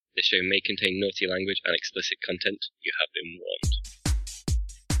This show may contain naughty language and explicit content. You have been warned.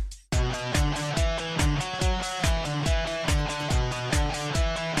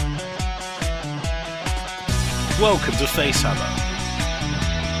 Welcome to Facehammer,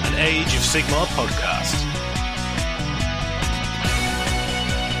 an Age of Sigmar podcast.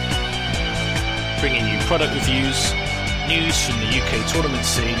 Bringing you product reviews, news from the UK tournament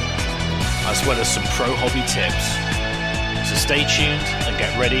scene, as well as some pro hobby tips. So stay tuned and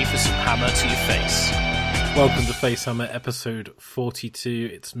get ready for some hammer to your face. Welcome to Facehammer episode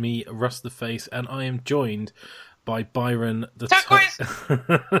 42. It's me, Russ the Face, and I am joined by Byron the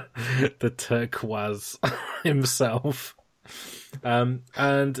the Turquoise himself. And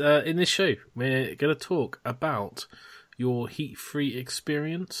in this show, we're going to talk about your heat-free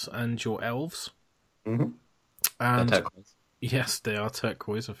experience and your elves. Mm-hmm. And yes, they are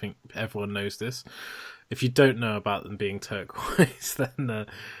turquoise. I think everyone knows this. If you don't know about them being turquoise, then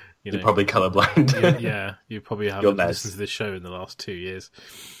you're probably colourblind. Yeah, you probably haven't listened to this show in the last 2 years.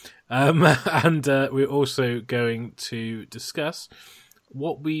 And we're also going to discuss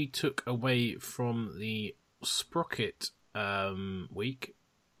what we took away from the Sprocket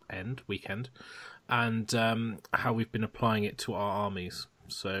weekend, and how we've been applying it to our armies.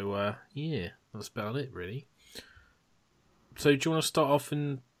 So, yeah, that's about it, really. So, do you want to start off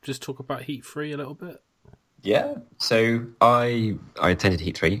and just talk about Heat 3 a little bit? Yeah, so I attended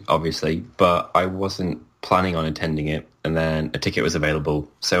Heat 3, obviously, but I wasn't planning on attending it, and then a ticket was available,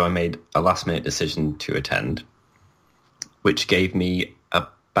 so I made a last-minute decision to attend, which gave me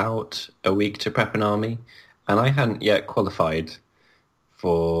about a week to prep an army, and I hadn't yet qualified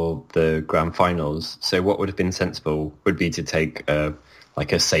for the grand finals, so what would have been sensible would be to take a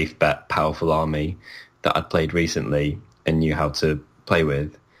safe bet, powerful army that I'd played recently and knew how to play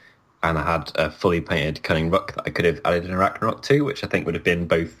with. And I had a fully painted Cunning Ruck that I could have added an Arachnarok to, which I think would have been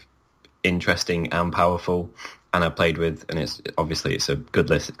both interesting and powerful. And I played with, and it's a good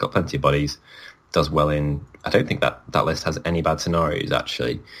list. It's got plenty of bodies. Does well in. I don't think that list has any bad scenarios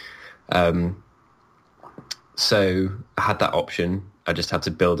actually. So I had that option. I just had to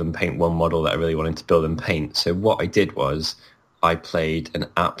build and paint one model that I really wanted to build and paint. So what I did was I played an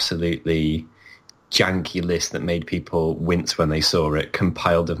absolutely janky list that made people wince when they saw it,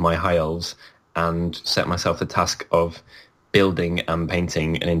 compiled of my high elves, and set myself the task of building and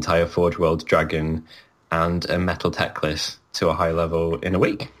painting an entire Forge World dragon and a metal tech list to a high level in a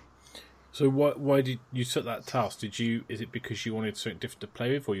week. So why did you set that task? Is it because you wanted something different to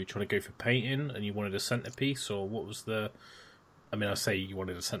play with, or you were trying to go for painting and you wanted a centerpiece, or what was the? I mean, I say you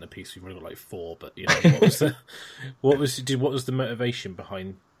wanted a centerpiece. You've only got like 4, but what was the motivation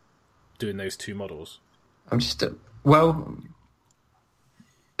behind doing those 2 models? I'm just so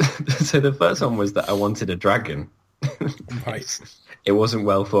the first one was that I wanted a dragon. Right. It wasn't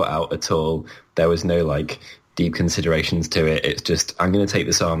well thought out at all. There was no deep considerations to it. It's just, I'm going to take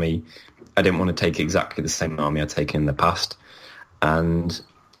this army. I didn't want to take exactly the same army I'd taken in the past, and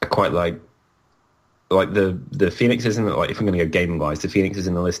I quite like the Phoenixes in if I'm going to go gaming wise, the Phoenixes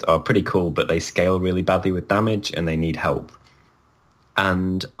in the list are pretty cool, but they scale really badly with damage and they need help.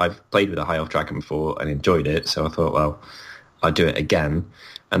 And I've played with a High Elf Dragon before and enjoyed it, so I thought, well, I'll do it again.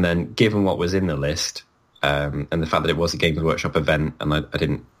 And then, given what was in the list, and the fact that it was a Games Workshop event, and I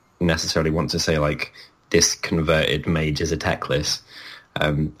didn't necessarily want to say, this converted mage as a tech list,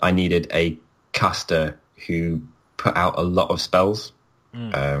 I needed a caster who put out a lot of spells.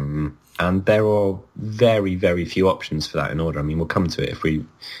 And there are very, very few options for that in order. I mean, we'll come to it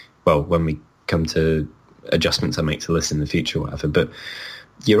when we come to adjustments I make to lists in the future or whatever, but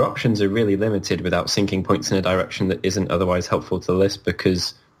your options are really limited without sinking points in a direction that isn't otherwise helpful to the list,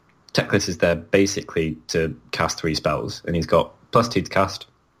 because Teclis is there basically to cast 3 spells, and he's got +2 to cast.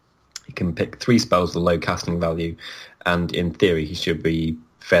 He can pick 3 spells with a low casting value, and in theory he should be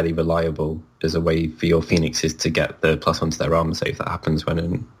fairly reliable as a way for your Phoenixes to get the +1 to their armor save that happens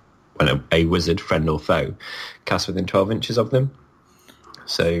when a wizard, friend or foe, casts within 12 inches of them.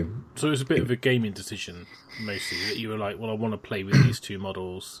 So it was a bit of a gaming decision, mostly, that you were like, well, I want to play with these 2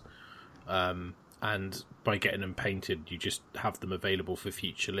 models, and by getting them painted, you just have them available for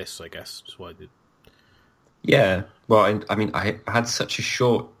future lists, I guess. That's what I did. Yeah, well, I mean, I had such a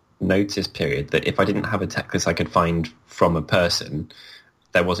short notice period that if I didn't have a tech list I could find from a person,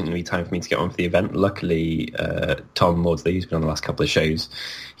 there wasn't going to be time for me to get on for the event. Luckily, Tom Maudsley, who's been on the last couple of shows,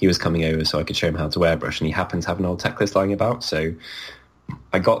 he was coming over so I could show him how to airbrush, and he happened to have an old tech list lying about, so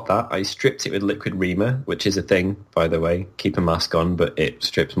I got that. I stripped it with Liquid Reamer, which is a thing, by the way. Keep a mask on, but it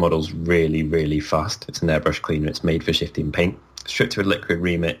strips models really, really fast. It's an airbrush cleaner. It's made for shifting paint. Stripped it with Liquid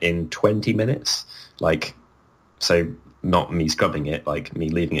Reamer in 20 minutes. So not me scrubbing it, like me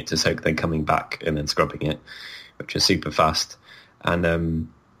leaving it to soak, then coming back and then scrubbing it, which is super fast. And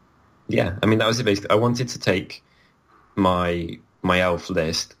yeah, I mean, that was it basically. I wanted to take my elf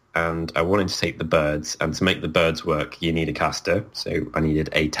list, and I wanted to take the birds, and to make the birds work, you need a caster. So I needed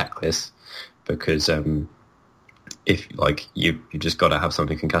a Teclis, because if like you just got to have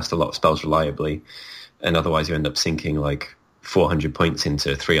someone who can cast a lot of spells reliably, and otherwise you end up sinking like 400 points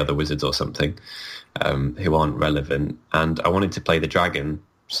into 3 other wizards or something who aren't relevant. And I wanted to play the dragon,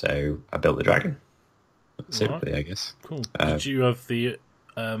 so I built the dragon. Simply, I guess. Cool. Did you have the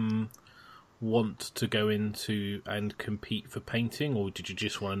want to go into and compete for painting, or did you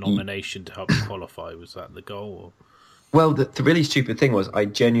just want a nomination to help you qualify? Was that the goal? Or? Well, the really stupid thing was I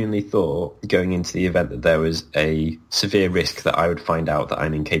genuinely thought going into the event that there was a severe risk that I would find out that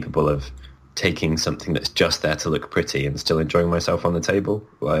I'm incapable of taking something that's just there to look pretty and still enjoying myself on the table.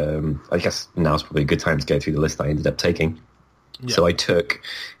 I guess now's probably a good time to go through the list I ended up taking. Yeah. So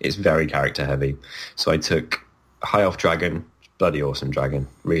it's very character heavy. So I took High Elf Dragon, bloody awesome dragon,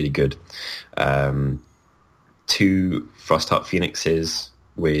 really good. 2 Frostheart Phoenixes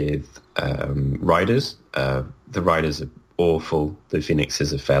with riders. The riders are awful. The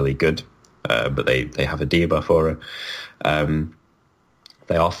Phoenixes are fairly good, but they have a debuff aura.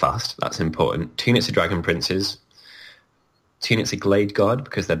 They are fast, that's important. 2 units of Dragon Princes. 2 units of Glade Guard,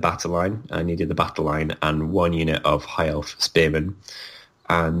 because they're battle line. I needed the battle line, and 1 unit of High Elf Spearman.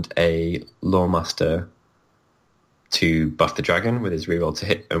 And a Lawmaster to buff the dragon with his reroll to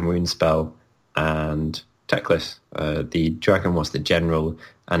hit and wound spell, and Teclis. The dragon was the general,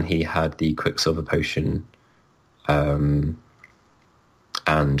 and he had the Quicksilver Potion and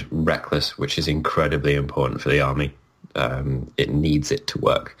Reckless, which is incredibly important for the army. It needs it to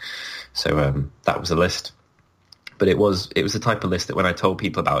work. So that was a list. But it was the type of list that when I told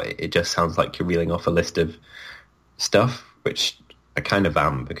people about it, it just sounds like you're reeling off a list of stuff, which I kind of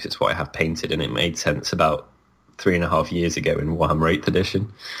am, because it's what I have painted, and it made sense about 3.5 years ago in Warhammer 8th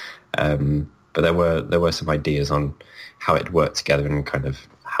edition. But there were some ideas on how it worked together and kind of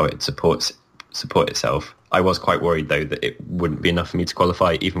how it support itself. I was quite worried, though, that it wouldn't be enough for me to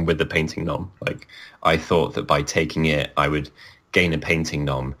qualify, even with the painting nom. Like, I thought that by taking it, I would gain a painting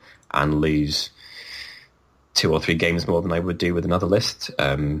nom and lose 2 or 3 games more than I would do with another list.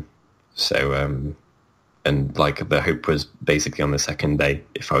 And like the hope was basically on the second day,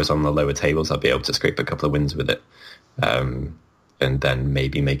 if I was on the lower tables, I'd be able to scrape a couple of wins with it, and then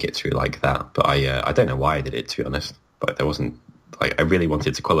maybe make it through like that. But I don't know why I did it, to be honest. But there wasn't, like, I really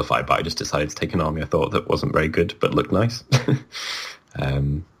wanted to qualify, but I just decided to take an army I thought that wasn't very good but looked nice.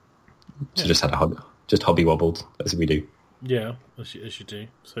 So just had hobby wobbled, as we do. Yeah, as you do.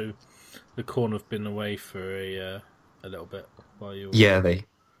 So the Khorne have been away for a little bit while you were... Yeah,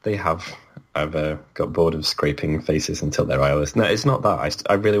 they have. I've got bored of scraping faces until they're eyeless. No, it's not that.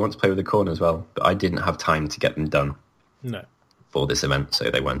 I really want to play with the Khorne as well, but I didn't have time to get them done. No. For this event,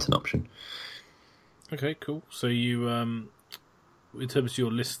 so they weren't an option. Okay, cool. So you, in terms of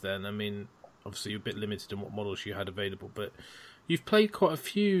your list then, I mean, obviously you're a bit limited in what models you had available, but you've played quite a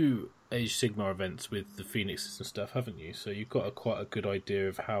few Age Sigmar events with the Phoenixes and stuff, haven't you? So you've got quite a good idea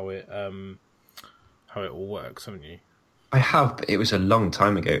of how it all works, haven't you? I have, but it was a long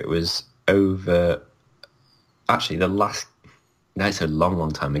time ago. It was over... Actually, it's a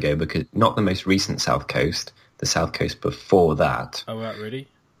long time ago, because not the most recent South Coast, the South Coast before that. Oh, right, really?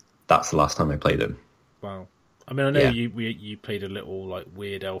 That's the last time I played them. Wow. I mean, I know you played a little like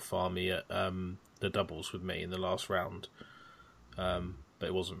weird elf army at the doubles with me in the last round, but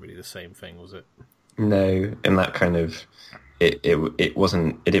it wasn't really the same thing, was it? No, and that kind of it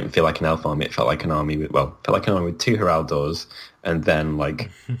wasn't. It didn't feel like an elf army. It felt like an army with 2 Heraldors and then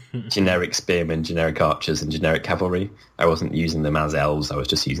like generic spearmen, generic archers, and generic cavalry. I wasn't using them as elves. I was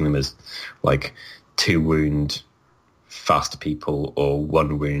just using them as like 2 wound fast people, or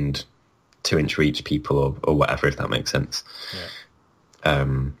 1 wound 2-inch reach people, or whatever, if that makes sense. Yeah.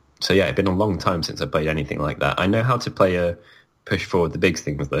 So yeah, it's been a long time since I played anything like that. I know how to play a push forward the big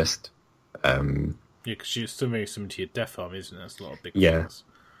things list. Yeah, because you're still very similar to your Death Army, isn't it? That's a lot of big things.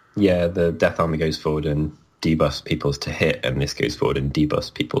 Yeah, the Death Army goes forward and debuffs people's to hit, and this goes forward and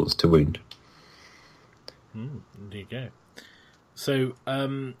debuffs people's to wound. There you go. So,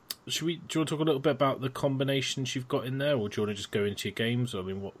 do you want to talk a little bit about the combinations you've got in there, or do you want to just go into your games? I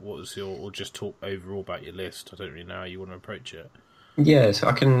mean, what was or just talk overall about your list? I don't really know how you want to approach it. Yeah, so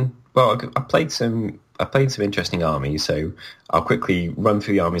I can. Well, I played some interesting armies, so I'll quickly run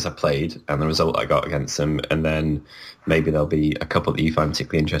through the armies I played and the result I got against them, and then maybe there'll be a couple that you find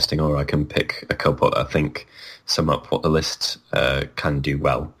particularly interesting, or I can pick a couple that I think sum up what the list can do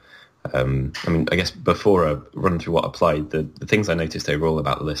well. I guess before I run through what I applied, the things I noticed overall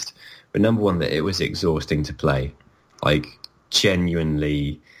about the list were, number one, that it was exhausting to play. Like,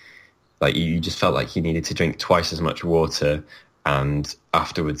 genuinely, like, you just felt like you needed to drink twice as much water, and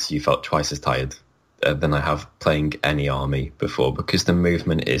afterwards you felt twice as tired than I have playing any army before, because the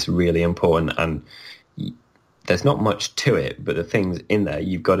movement is really important, and there's not much to it, but the things in there,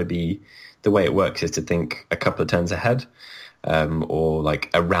 you've got to be, the way it works is to think a couple of turns ahead, or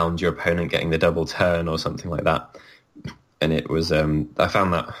like around your opponent getting the double turn or something like that. And it was, I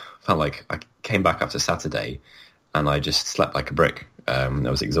felt like I came back after Saturday and I just slept like a brick. I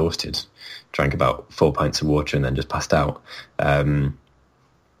was exhausted, drank about 4 pints of water and then just passed out.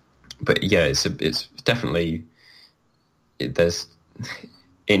 But yeah, it's definitely, it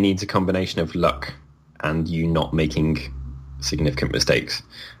needs a combination of luck and you not making significant mistakes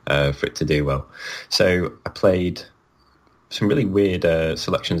for it to do well. So I played some really weird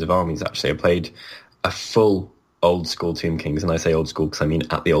selections of armies, actually. I played a full old school Tomb Kings, and I say old school because I mean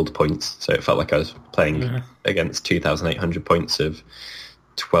at the old points, so it felt like I was playing against 2,800 points of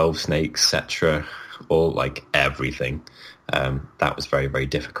 12 snakes, etc., all like everything. That was very, very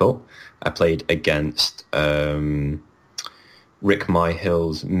difficult. I played against Rick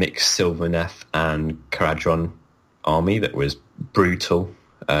Myhill's mixed Sylvaneth and Caradron army that was brutal,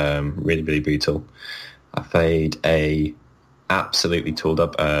 really, really brutal. I played a absolutely tooled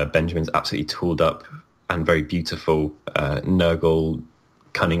up, Benjamin's absolutely tooled up and very beautiful Nurgle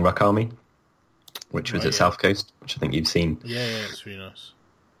Cunning Ruck army, which was at South Coast, which I think you've seen. Yeah, it's really nice.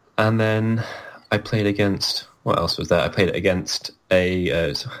 And then I played against, what else was there? I played against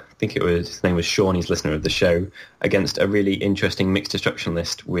I think his name was Sean, he's a listener of the show, against a really interesting mixed destruction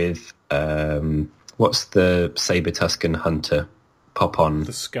list with, what's the Saber Tuscan Hunter pop on?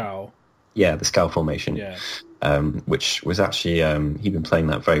 The Scowl. Yeah, the Scowl formation. Yeah. Which was actually, he'd been playing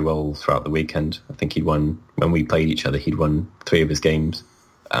that very well throughout the weekend. I think he'd won, when we played each other, he'd won 3 of his games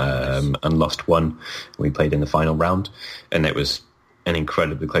and lost 1. We played in the final round, and it was an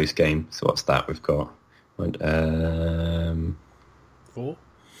incredibly close game. So what's that? We've got 4.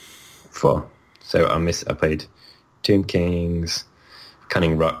 4. So I played Tomb Kings,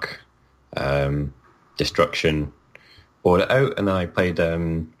 Cunning Ruck, Destruction, Order. Oh, and then I played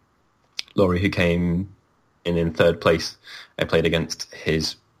Laurie, who came in third place. I played against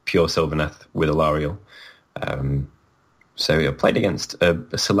his pure Sylvaneth with Alariel. So I played against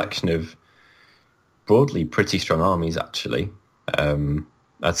a selection of broadly pretty strong armies, actually.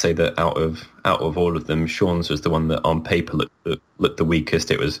 I'd say that out of all of them, Sean's was the one that on paper looked the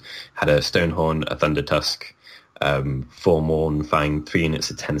weakest. It had a Stonehorn, a Thunder Tusk, 4 Morn Fang, 3 units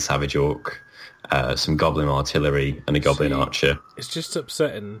of 10 Savage Orc, some Goblin Artillery, and a Goblin Archer. It's just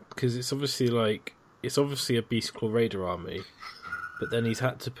upsetting because it's obviously a Beastclaw Raider army, but then he's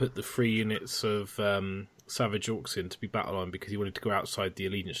had to put the 3 units of Savage Orcs in to be battle line because he wanted to go outside the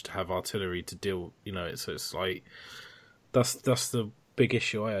allegiance to have artillery to deal. So it's like that's the big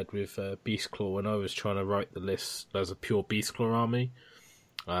issue I had with Beastclaw when I was trying to write the list as a pure Beastclaw army.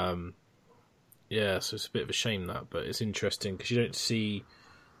 So it's a bit of a shame that, but it's interesting because you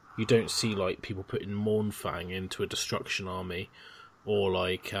don't see like people putting Mournfang into a destruction army, or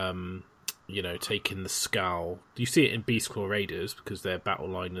like taking the Scowl. You see it in Beastclaw Raiders because they're battle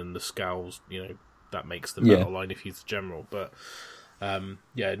line and the Scowls, that makes them battle line if he's the general. But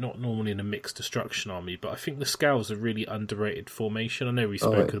not normally in a mixed destruction army. But I think the Scowl's a really underrated formation. I know we've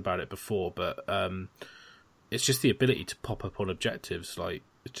spoken about it before, but it's just the ability to pop up on objectives. Like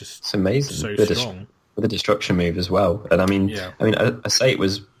it's amazing. So strong with a destruction move as well. And I say it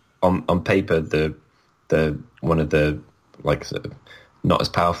was on paper the one of the not as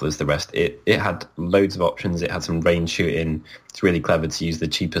powerful as the rest. It had loads of options. It had some range shooting. It's really clever to use the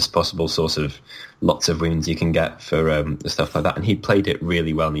cheapest possible source of lots of wounds you can get for stuff like that. And he played it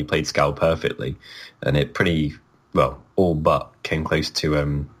really well, and he played Scowl perfectly. And it pretty well all but came close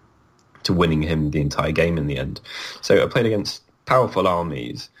to winning him the entire game in the end. So I played against powerful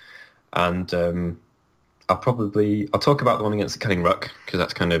armies, and I'll talk about the one against the Cunning Ruck because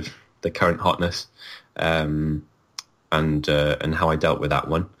that's kind of the current hotness. And how I dealt with that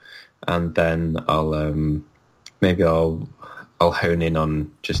one, and then I'll hone in on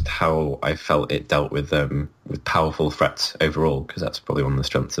just how I felt it dealt with powerful threats overall, because that's probably one of the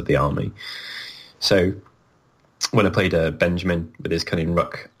strengths of the army. So when I played Benjamin with his Cunning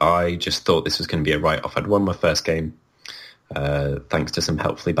Ruck, I just thought this was going to be a write-off. I'd won my first game thanks to some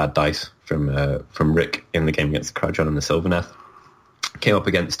helpfully bad dice from Rick in the game against the Caradron and the Sylvaneth. Came up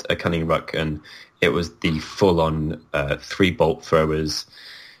against a Cunning Ruck, and it was the full-on 3 Bolt Throwers,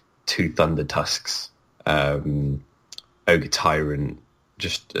 2 Thunder Tusks, Ogre Tyrant,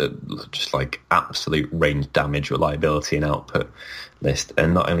 just like absolute range damage, reliability, and output list.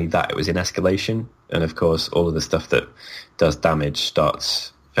 And not only that, it was in escalation, and of course, all of the stuff that does damage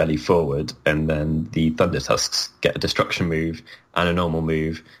starts fairly forward, and then the Thunder Tusks get a destruction move and a normal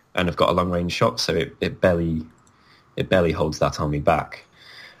move, and have got a long range shot, so it barely holds that army back.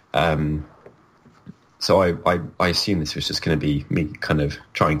 So I assume this was just going to be me kind of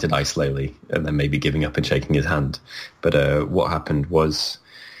trying to die slowly and then maybe giving up and shaking his hand. But what happened was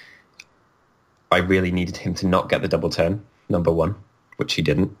I really needed him to not get the double turn, number one, which he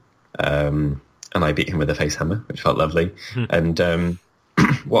didn't. And I beat him with a face hammer, which felt lovely. And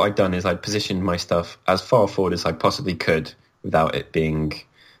what I'd done is I'd positioned my stuff as far forward as I possibly could without it being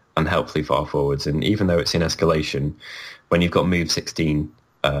unhelpfully far forwards. And even though it's in escalation, when you've got move 16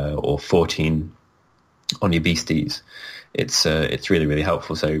 or 14 on your beasties, it's really, really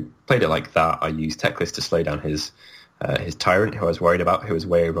helpful. So played it like that. I used Teclis to slow down his tyrant, who I was worried about, who was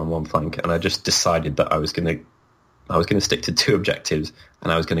way over on one flank, and I just decided that I was going to stick to two objectives,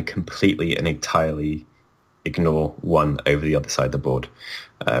 and I was going to completely and entirely ignore one over the other side of the board.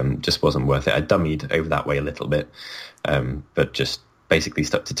 Just wasn't worth it. I dummied over that way a little bit, but just basically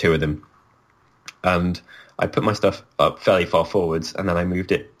stuck to two of them. And I put my stuff up fairly far forwards, and then I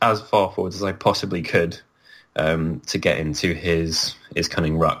moved it as far forwards as I possibly could to get into his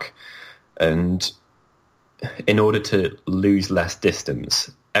cunning ruck. And in order to lose less distance,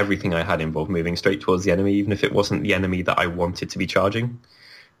 everything I had involved moving straight towards the enemy, even if it wasn't the enemy that I wanted to be charging.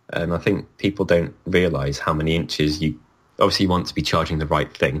 And I think people don't realise how many inches you want to be charging the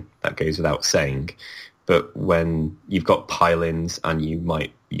right thing. That goes without saying. But when you've got pile-ins and you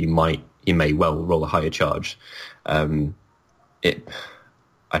may well roll a higher charge, I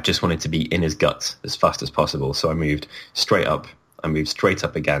just wanted to be in his guts as fast as possible. So I moved straight up. I moved straight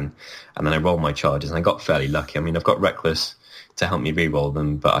up again, and then I rolled my charges, and I got fairly lucky. I mean, I've got Reckless to help me re-roll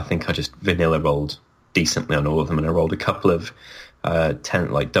them, but I think I just vanilla rolled decently on all of them, and I rolled a couple of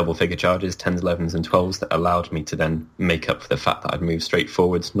 10 like double figure charges, 10s, 11s and 12s, that allowed me to then make up for the fact that I'd moved straight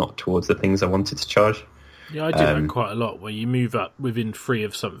forwards, not towards the things I wanted to charge. Yeah, I do that quite a lot, where you move up within 3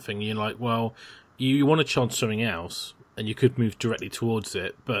 of something, you're like, well, you want to charge something else, and you could move directly towards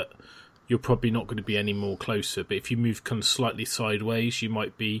it, but you're probably not going to be any more closer. But if you move kind of slightly sideways, you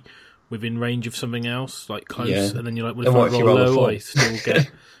might be within range of something else, like close, yeah. And then you're like, well, if I roll low, I still get...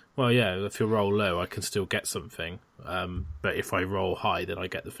 Well, yeah, if you roll low, I can still get something. But if I roll high, then I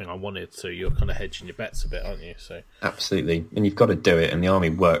get the thing I wanted. So you're kind of hedging your bets a bit, aren't you? So absolutely. And you've got to do it. And the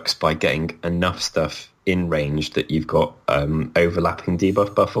army works by getting enough stuff in range that you've got overlapping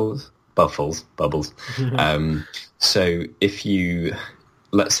debuff bubbles. So if you...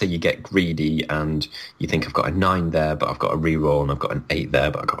 Let's say you get greedy and you think I've got a 9 there, but I've got a reroll, and I've got an 8 there,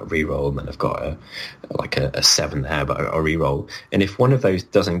 but I've got a reroll, and then I've got a 7 there, but a reroll. And if one of those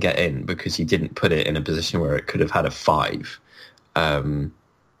doesn't get in because you didn't put it in a position where it could have had a 5, then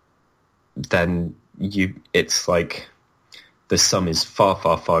it's like the sum is far,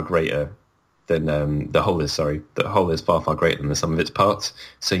 far, far greater than the whole is. Sorry, the whole is far, far greater than the sum of its parts.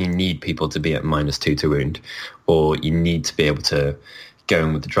 So you need people to be at -2 to wound, or you need to be able to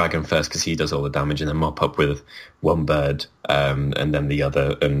going with the dragon first because he does all the damage, and then mop up with one bird and then the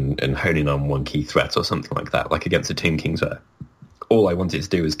other, and honing on one key threat or something like that, like against the Tomb Kings, where all I wanted to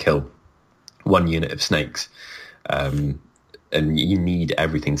do was kill one unit of snakes, and you need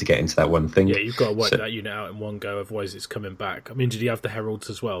everything to get into that one thing. Yeah, you've got to wipe that unit out in one go, otherwise it's coming back. I mean, did he have the heralds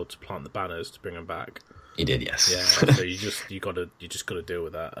as well to plant the banners to bring them back? He did, yes. Yeah, so you just got to deal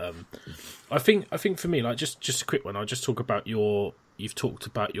with that. I think for me, like just a quick one. I'll just talk about you've talked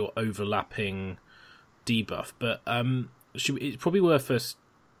about your overlapping debuff, but it's probably worth us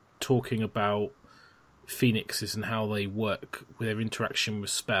talking about Phoenixes and how they work with their interaction with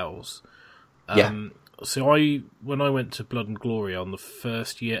spells. So when I went to Blood and Glory on the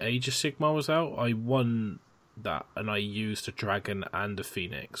first year Age of Sigmar was out, I won that, and I used a dragon and a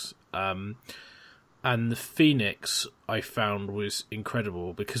Phoenix. And the Phoenix I found was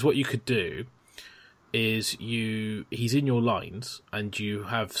incredible, because what you could do is he's in your lines, and you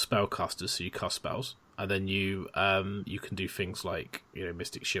have spellcasters, so you cast spells, and then you can do things like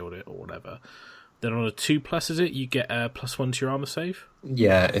Mystic Shield it or whatever. Then on a 2+, is it, you get a +1 to your armor save?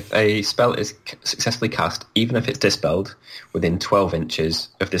 Yeah, if a spell is successfully cast, even if it's dispelled, within 12 inches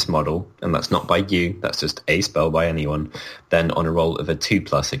of this model, and that's not by you, that's just a spell by anyone, then on a roll of a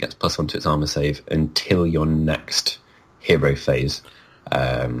 2+, it gets +1 to its armor save until your next hero phase.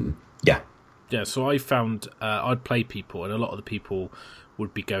 Yeah, so I found I'd play people, and a lot of the people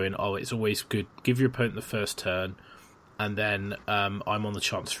would be going, oh, it's always good, give your opponent the first turn, and then I'm on the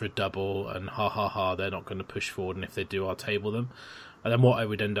chance for a double, and they're not going to push forward, and if they do, I'll table them. And then what I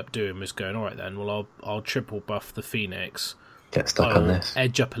would end up doing was going, all right then, well I'll triple buff the Phoenix, Get stuck on this.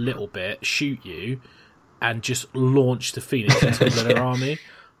 edge up a little bit, shoot you, and just launch the Phoenix into the army.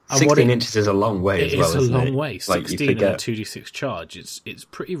 And 16 inches is a long way as well, isn't it? It's a long way. 16 and a 2d6 charge. It's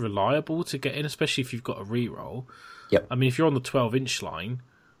pretty reliable to get in, especially if you've got a reroll. Yep. I mean, if you're on the 12-inch line,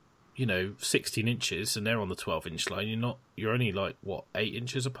 16 inches, and they're on the 12-inch line, you're only 8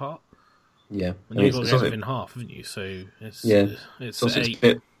 inches apart? Yeah. And you've got it in half, haven't you? So it's 8.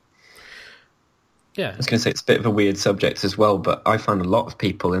 Yeah. I was going to say it's a bit of a weird subject as well, but I find a lot of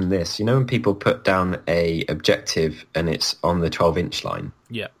people in this, when people put down a objective and it's on the 12-inch line.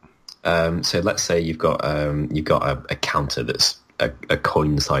 Yeah. So let's say you've got a counter that's a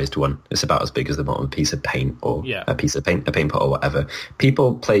coin-sized one. It's about as big as the bottom of a piece of paint or a paint pot or whatever.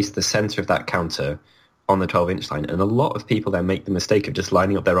 People place the centre of that counter on the 12-inch line, and a lot of people then make the mistake of just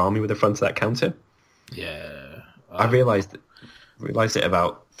lining up their army with the front of that counter. Yeah. I realised it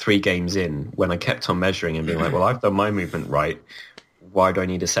about 3 games in when I kept on measuring and being like, well, I've done my movement right. Why do I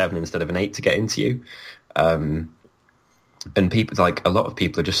need a 7 instead of an 8 to get into you? And people, a lot of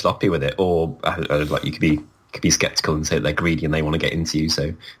people are just sloppy with it, or you could be skeptical and say they're greedy and they want to get into you,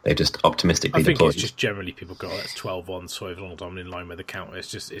 so they're just optimistically deployed. It's just generally people go, that's 12 on, so as long as I'm in line with the counter, it's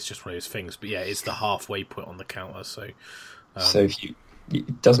just one of those things. But yeah, it's the halfway point on the counter, so. So if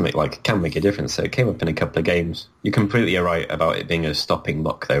it does it can make a difference. So it came up in a couple of games. You're completely right about it being a stopping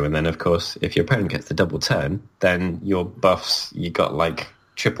block, though. And then, of course, if your opponent gets the double turn, then your buffs, you got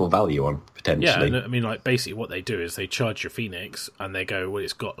triple value on, potentially. Yeah, I mean, basically what they do is they charge your Phoenix and they go, well,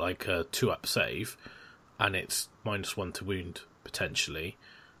 it's got a 2-up save and it's -1 to wound, potentially.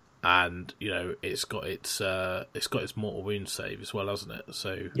 And, it's got its mortal wound save as well, hasn't it?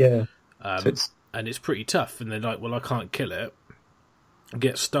 So, yeah. And it's pretty tough. And they're like, well, I can't kill it.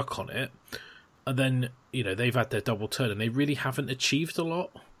 Get stuck on it, and then they've had their double turn and they really haven't achieved a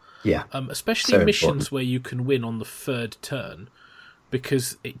lot. Yeah, especially so missions important. Where you can win on the 3rd turn,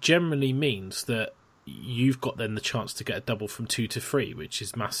 because it generally means that you've got then the chance to get a double from 2 to 3, which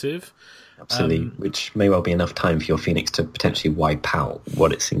is massive. Absolutely, which may well be enough time for your Phoenix to potentially wipe out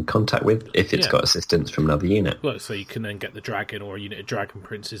what it's in contact with if it's got assistance from another unit. Well, so you can then get the dragon or a unit of dragon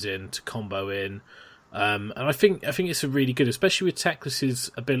princes in to combo in. And I think it's a really good, especially with Teclis's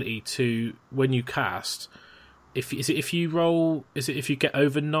ability to, when you cast, if you get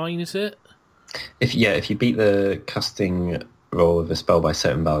over 9, is it? If you beat the casting roll of a spell by a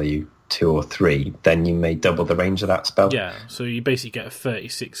certain value, 2 or 3, then you may double the range of that spell. Yeah, so you basically get a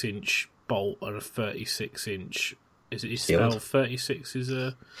 36-inch bolt and a 36-inch. Is it his spell? 36 is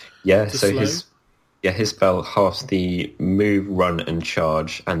a slow? His spell halves the move, run, and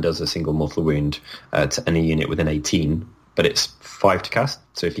charge, and does a single mortal wound to any unit within 18. But it's 5 to cast,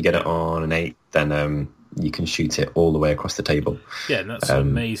 so if you get it on an 8, then you can shoot it all the way across the table. Yeah, and that's an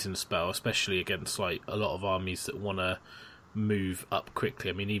amazing spell, especially against a lot of armies that want to move up quickly.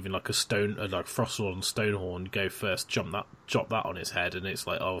 I mean, even like Frostlord and Stonehorn go first, drop that on its head, and it's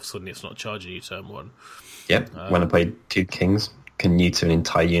suddenly it's not charging you turn 1. Yep. When I played 2 Kings, can neuter an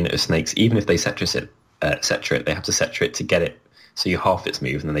entire unit of snakes, even if they cetra it, they have to cetra it to get it. So you half its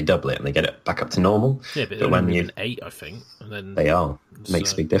move, and then they double it, and they get it back up to normal. Yeah, but when you 8, I think, and then they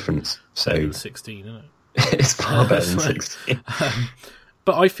makes a big difference. So better than 16, isn't it? It's far better than 16.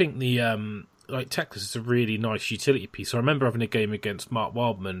 But I think the Teclis is a really nice utility piece. I remember having a game against Mark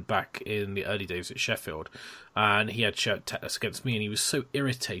Wildman back in the early days at Sheffield, and he had Teclis against me, and he was so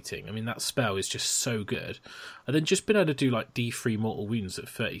irritating. I mean, that spell is just so good. And then just being able to do D3 mortal wounds at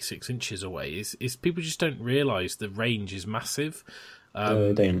 36 inches away is people just don't realise the range is massive.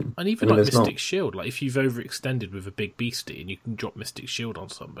 And even Mystic Shield, if you've overextended with a big beastie and you can drop Mystic Shield on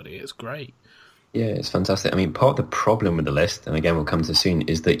somebody, it's great. Yeah, it's fantastic. I mean, part of the problem with the list, and again we'll come to soon,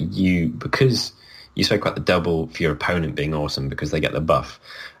 is that because you spoke about the double for your opponent being awesome because they get the buff,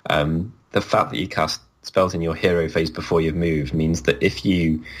 the fact that you cast spells in your hero phase before you've moved means that if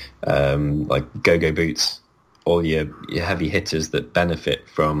you Go-Go Boots all your heavy hitters that benefit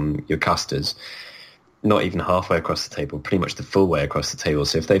from your casters, not even halfway across the table, pretty much the full way across the table.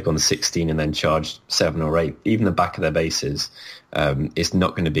 So if they've gone 16 and then charged 7 or 8, even the back of their bases, it's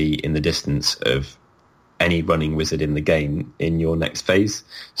not going to be in the distance of any running wizard in the game in your next phase.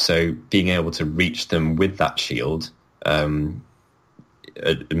 So being able to reach them with that shield,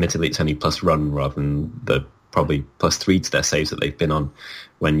 admittedly it's only plus run rather than the probably +3 to their saves that they've been on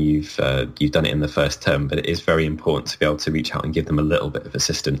when you've done it in the first turn, but it is very important to be able to reach out and give them a little bit of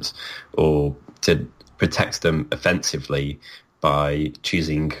assistance or to protect them offensively by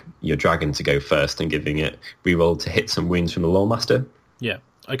choosing your dragon to go first and giving it reroll to hit some wounds from the Loremaster. Yeah,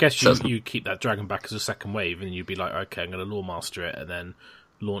 I guess you keep that dragon back as a second wave, and you'd be like, okay, I'm going to Loremaster it, and then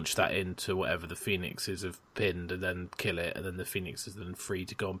launch that into whatever the Phoenixes have pinned, and then kill it, and then the Phoenix is then free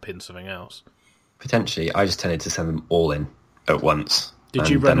to go and pin something else. Potentially, I just tended to send them all in at once. Did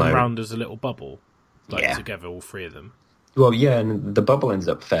you run them around as a little bubble? Together, all three of them? Well, yeah, and the bubble ends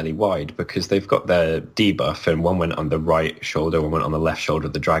up fairly wide because they've got their debuff, and one went on the right shoulder, one went on the left shoulder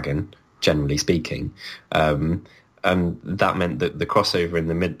of the dragon, generally speaking. And that meant that the crossover in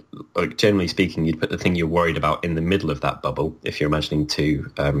the mid, like generally speaking, you'd put the thing you're worried about in the middle of that bubble, if you're imagining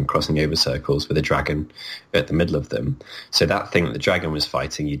two crossing over circles with a dragon at the middle of them. So that thing that the dragon was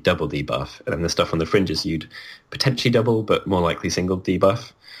fighting, you'd double debuff, and then the stuff on the fringes you'd potentially double, but more likely single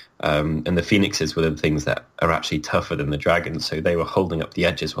debuff. And the Phoenixes were the things that are actually tougher than the dragon, so they were holding up the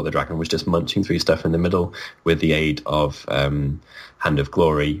edges while the dragon was just munching through stuff in the middle with the aid of Hand of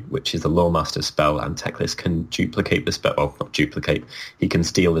Glory, which is the Loremaster spell, and Teclis can duplicate the spell. Well, not duplicate. He can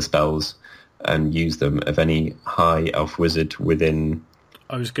steal the spells and use them of any high elf wizard within...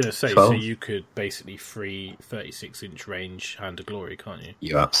 I was going to say, 12. So you could basically free 36-inch range Hand of Glory, can't you?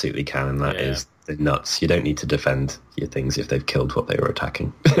 You absolutely can, and that is the nuts. You don't need to defend your things if they've killed what they were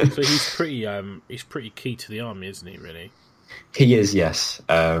attacking. So he's pretty key to the army, isn't he, really? He is, yes.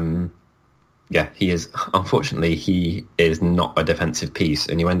 Yeah, he is. Unfortunately, he is not a defensive piece,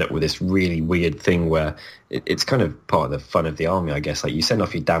 and you end up with this really weird thing where it's kind of part of the fun of the army, I guess. Like, you send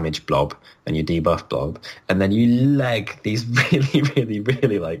off your damage blob and your debuff blob, and then you leg these really, really,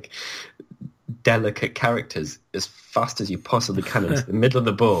 really, like, delicate characters as fast as you possibly can into the middle of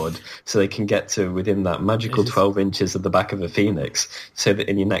the board so they can get to within that magical 12 inches of the back of a phoenix, so that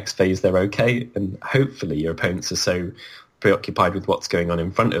in your next phase they're okay, and hopefully your opponents are so preoccupied with what's going on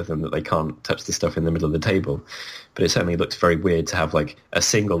in front of them that they can't touch the stuff in the middle of the table. But it certainly looks very weird to have like a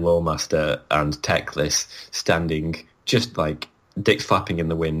single Loremaster and Teclis standing just like dicks flapping in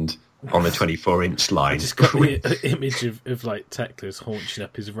the wind on the 24-inch line. I just got the image of like Teclis haunching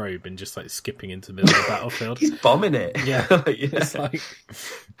up his robe and just like skipping into the middle of the battlefield. He's bombing it. Yeah. It's like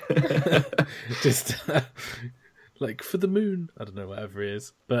just like for the moon. I don't know, whatever it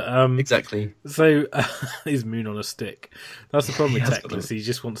is. But exactly. So his moon on a stick. That's the problem with Teclis. He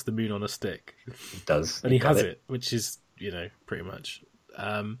just wants the moon on a stick. He does. And he has it, which is, pretty much.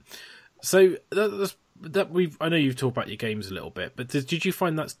 So I know you've talked about your games a little bit, but did you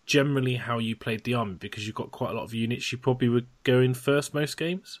find that's generally how you played the army? Because you've got quite a lot of units, you probably would go in first most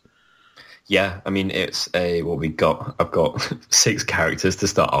games? Yeah, I mean, it's I've got 6 characters to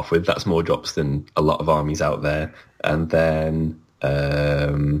start off with. That's more drops than a lot of armies out there. And then,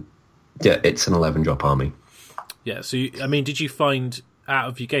 it's an 11-drop army. Yeah, so, did you find, out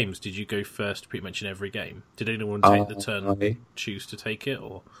of your games, did you go first pretty much in every game? Did anyone take the turn, choose to take it,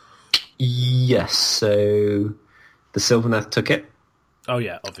 or...? Yes, so the Sylvaneth took it. Oh,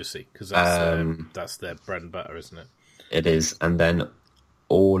 yeah, obviously, because that's their bread and butter, isn't it? It is, and then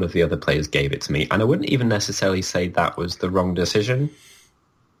all of the other players gave it to me. And I wouldn't even necessarily say that was the wrong decision,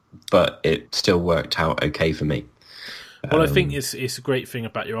 but it still worked out okay for me. Well, I think it's a great thing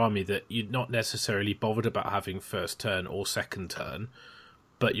about your army that you're not necessarily bothered about having first turn or second turn,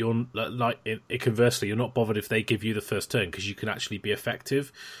 but you're conversely, you're not bothered if they give you the first turn because you can actually be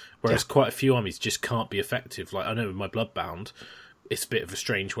effective. Whereas quite a few armies just can't be effective. Like I know with my Bloodbound, it's a bit of a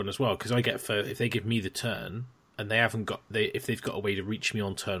strange one as well because I get if they give me the turn and if they've got a way to reach me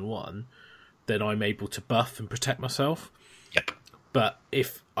on turn 1, then I'm able to buff and protect myself. Yep. But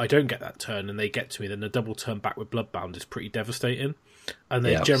if I don't get that turn and they get to me, then the double turn back with Bloodbound is pretty devastating. And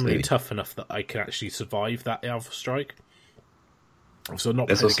they're generally tough enough that I can actually survive that Alpha Strike. So I'm not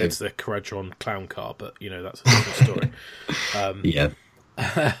playing against the Caradron clown car, but that's a different story. Yeah.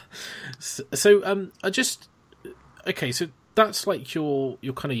 So so that's like your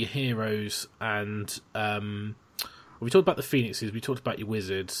kind of your heroes, and we talked about the Phoenixes, we talked about your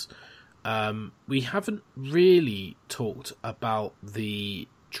wizards. We haven't really talked about the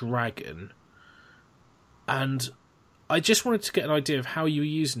dragon, and I just wanted to get an idea of how you were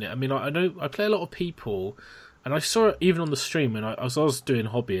using it. I mean, I know I play a lot of people, and I saw it even on the stream, and I was doing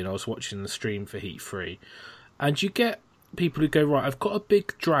hobby and I was watching the stream for Heat 3, and you get people who go, right, I've got a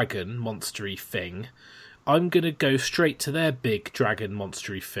big dragon monstery thing, I'm going to go straight to their big dragon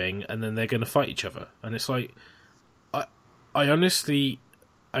monstery thing, and then they're going to fight each other. And it's like, I honestly,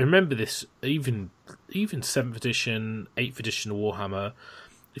 I remember this, even 7th edition, 8th edition of Warhammer,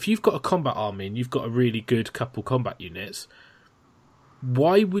 if you've got a combat army and you've got a really good couple combat units,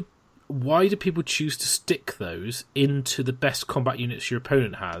 why do people choose to stick those into the best combat units your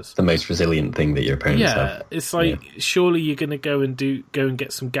opponent has? The most resilient thing that your opponents have. Yeah, it's like, surely you're going to go and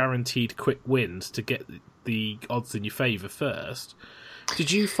get some guaranteed quick wins to get the odds in your favour first.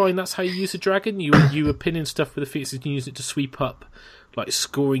 Did you find that's how you use the dragon? You were pinning stuff with the feats and you use it to sweep up like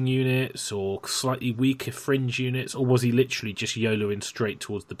scoring units or slightly weaker fringe units, or was he literally just YOLOing straight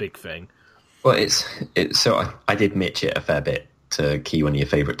towards the big thing? Well, it's so I did mitch it a fair bit, to key one of your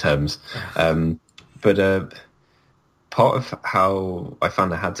favourite terms. But part of how I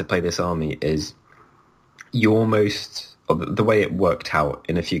found I had to play this army is the way it worked out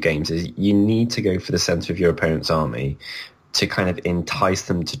in a few games is you need to go for the centre of your opponent's army to kind of entice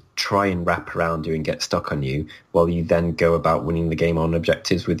them to try and wrap around you and get stuck on you, while you then go about winning the game on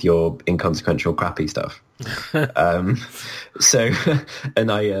objectives with your inconsequential crappy stuff.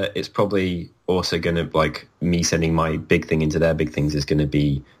 It's probably also going to, like, me sending my big thing into their big things is going to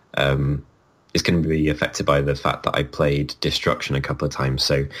be affected by the fact that I played Destruction a couple of times.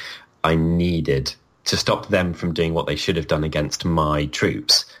 So I needed to stop them from doing what they should have done against my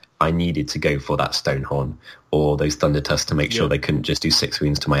troops. I needed to go for that Stonehorn or those Thunder Tusks to make sure they couldn't just do 6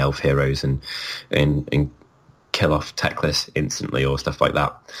 wounds to my elf heroes and kill off Teclis instantly or stuff like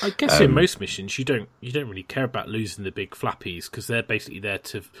that. I guess in most missions you don't really care about losing the big flappies, because they're basically there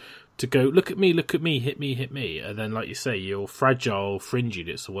to go, look at me, hit me, and then, like you say, your fragile fringe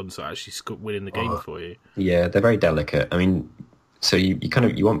units are ones that actually winning the game for you. Yeah, they're very delicate. I mean, so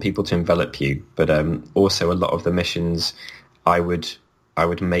you want people to envelop you, but also a lot of the missions I would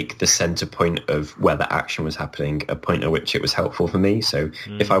make the center point of where the action was happening a point at which it was helpful for me. So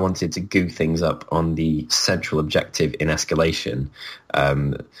if I wanted to goo things up on the central objective in escalation,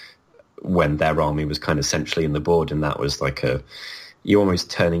 when their army was kind of centrally in the board, and that was like you're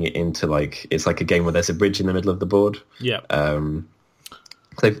almost turning it into like, it's like a game where there's a bridge in the middle of the board. Yeah.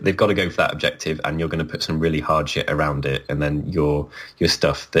 They've got to go for that objective, and you're going to put some really hard shit around it, and then your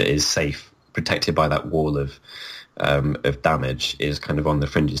stuff that is safe, protected by that wall of damage, is kind of on the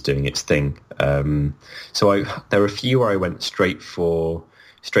fringes doing its thing. So there were a few where I went straight for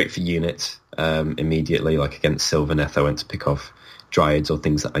units immediately, like against Sylvaneth. I went to pick off Dryads or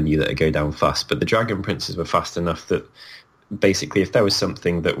things that I knew that would go down fast. But the Dragon Princes were fast enough that basically if there was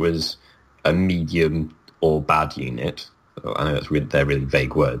something that was a medium or bad unit, I know they're really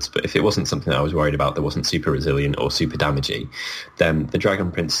vague words, but if it wasn't something that I was worried about that wasn't super resilient or super damagey, then the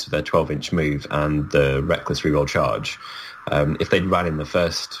Dragon Prince, their 12-inch move and the reckless reroll charge, if they'd ran in the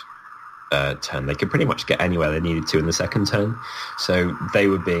first turn, they could pretty much get anywhere they needed to in the second turn. So they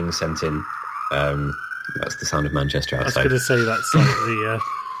were being sent in. That's the sound of Manchester outside. I was going to say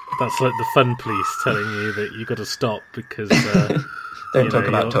that's like the fun police telling you that you got to stop because don't talk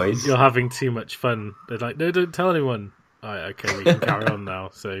about toys. You're having too much fun. They're like, no, don't tell anyone. Okay, we can carry on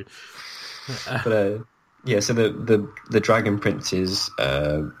now. So, so the Dragon Princes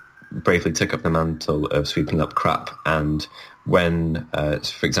bravely took up the mantle of sweeping up crap, and when,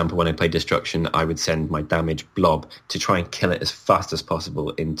 for example, when I played Destruction, I would send my damage blob to try and kill it as fast as possible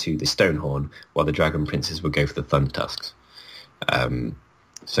into the Stonehorn, while the Dragon Princes would go for the Thunder Tusks.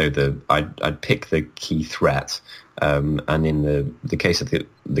 So I'd pick the key threat, and in the case of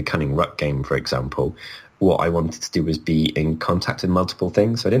the Cunning Ruck game, for example, what I wanted to do was be in contact with multiple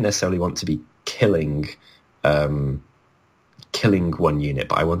things. So I didn't necessarily want to be killing one unit,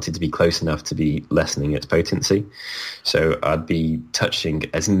 but I wanted to be close enough to be lessening its potency. So I'd be touching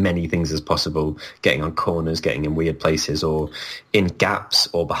as many things as possible, getting on corners, getting in weird places, or in gaps,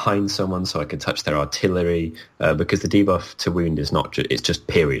 or behind someone so I could touch their artillery, because the debuff to wound is not it's just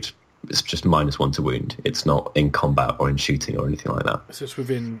period. It's just -1 to wound. It's not in combat or in shooting or anything like that. So it's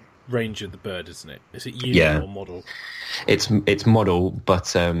within range of the bird, isn't it? Is it unit or model? It's model,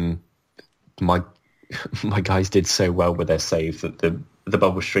 but my guys did so well with their save that the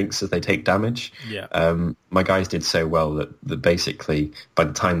bubble shrinks as they take damage. Yeah. My guys did so well that basically by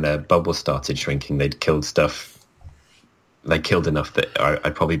the time their bubble started shrinking, they'd killed stuff. They killed enough that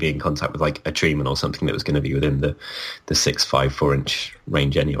I'd probably be in contact with like a treeman or something that was going to be within the 4-inch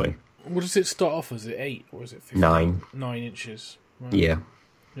range anyway. What does it start off as? Is it 8 or is it 15? 9? 9 inches. Right. Yeah.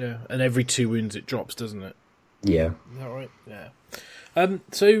 Yeah, and every 2 wounds it drops, doesn't it? Yeah. Is that right? Yeah.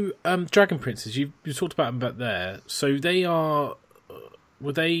 So Dragon Princes, you talked about them back there. So they are,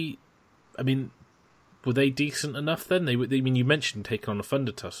 were they decent enough then? You mentioned taking on a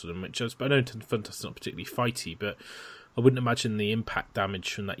Thunder Tusk, which I know Thunder Tusk is not particularly fighty, but I wouldn't imagine the impact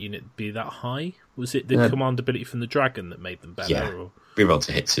damage from that unit would be that high. Was it the command ability from the dragon that made them better? Yeah, reroll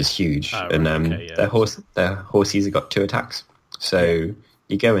to hits is huge, right, and okay, yeah. their horses have got 2 attacks, so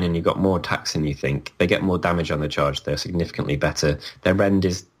you go in and you've got more attacks than you think. They get more damage on the charge. They're significantly better. Their rend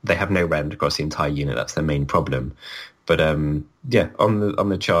they have no rend across the entire unit. That's their main problem. But on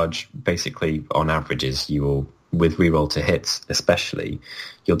the charge, basically on averages, you will, with reroll to hits especially,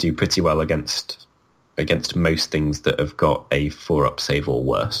 you'll do pretty well against against most things that have got a 4-up save or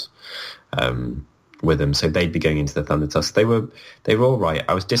worse with them. So they'd be going into the Thunder Tusk. They were all right.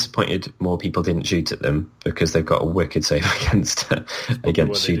 I was disappointed more people didn't shoot at them because they've got a wicked save against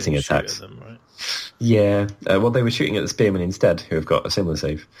shooting attacks. Shoot at them, right? Yeah, well, they were shooting at the Spearmen instead, who have got a similar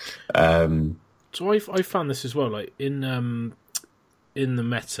save. So I found this as well, like in the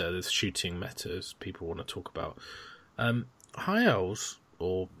meta, the shooting metas people want to talk about. High Elves,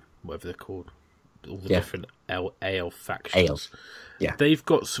 or whatever they're called, all the different AL factions. AL. Yeah. They've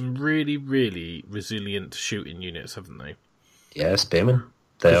got some really, really resilient shooting units, haven't they? Yeah, Spearmen.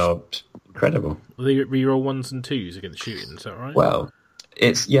 They are incredible. They reroll 1s and 2s against shooting, is that right? Well,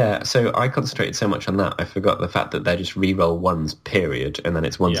 so I concentrated so much on that, I forgot the fact that they just reroll 1s, period, and then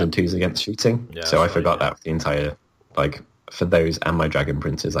it's 1s and 2s against shooting. Yeah, so I forgot that for the entire, like, for those and my Dragon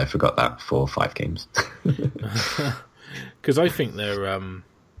Princes, I forgot that for 5 games. Because I think they're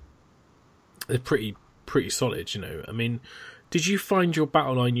pretty solid, you know. I mean, did you find your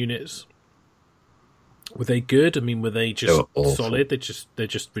battle line units, were they good? I mean, were they just solid? They're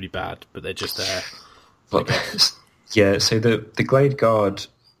just really bad, but they're just there. Well, yeah, so the Glade Guard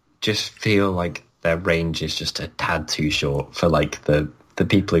just feel like their range is just a tad too short for like the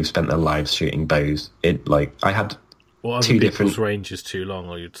people who've spent their lives shooting bows. I had two different range is too long,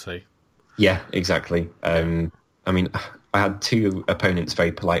 or you'd say. Yeah, exactly. I mean, I had 2 opponents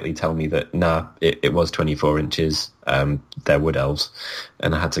very politely tell me that, it was 24 inches, they're Wood Elves,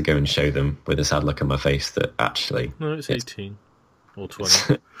 and I had to go and show them with a sad look on my face that actually... No, it's 18, or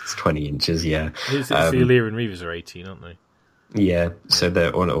 20. It's 20 inches, yeah. It's the Illyrian Reavers are 18, aren't they? Yeah, so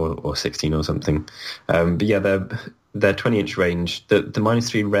they're, or 16 or something. But yeah, they're 20-inch range. The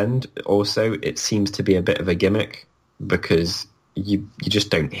 -3 rend, also, it seems to be a bit of a gimmick, because you just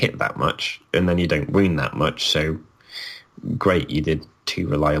don't hit that much, and then you don't wound that much, so great, you did 2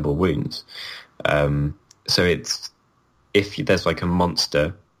 reliable wounds. So it's, if there's like a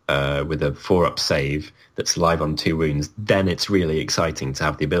monster with a 4-up save that's live on 2 wounds, then it's really exciting to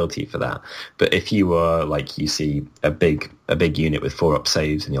have the ability for that. But if you are like, you see a big unit with 4-up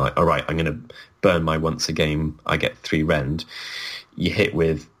saves, and you're like, all right, I'm going to burn my once a game, I get 3 rend, you hit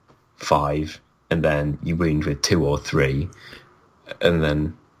with 5, and then you wound with 2 or 3, and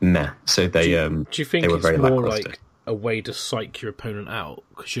then meh. So they do you think they were it's very more lackluster. like a way to psych your opponent out,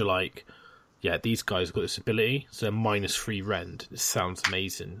 because you're like, yeah, these guys have got this ability, so they're -3 rend. It sounds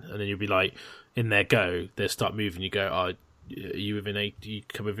amazing, and then you'll be like, in their go, they'll start moving. You go, are you within 8? Do you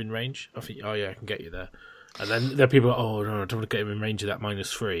come within range? I think, oh yeah, I can get you there. And then there are people like, oh no, I don't want to get him in range of that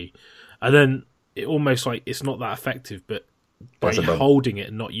 -3, and then it almost like it's not that effective, but by holding it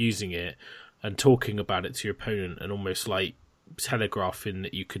and not using it and talking about it to your opponent and almost like telegraphing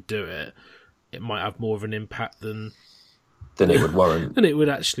that you could do it, it might have more of an impact than it would warrant. than it would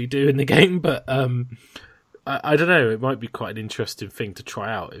actually do in the game. But I don't know, it might be quite an interesting thing to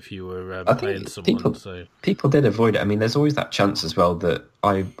try out if you were playing someone. People did avoid it. I mean, there's always that chance as well that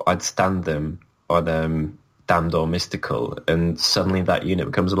I'd stand them on Damned or Mystical, and suddenly that unit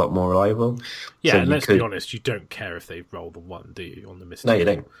becomes a lot more reliable. Yeah, so and let's be honest, you don't care if they roll the 1, do you, on the Mystical? No, you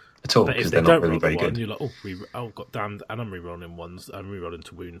don't at all, because they're not really very good. You're like, got damned, and I'm rerolling 1s, I'm rerolling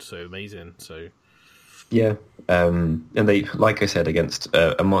to wounds, so amazing. So yeah, and they, like I said, against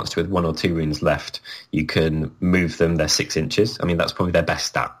a monster with 1 or 2 wounds left, you can move them. They're 6 inches. I mean, that's probably their best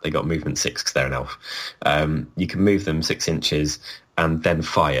stat. They got movement 6 because they're an elf. You can move them 6 inches and then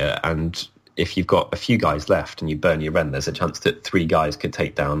fire. And if you've got a few guys left and you burn your rend, there's a chance that 3 guys could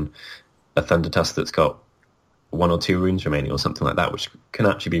take down a Thunder Tusk that's got 1 or 2 wounds remaining or something like that, which can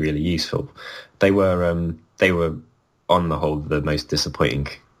actually be really useful. They were on the whole the most disappointing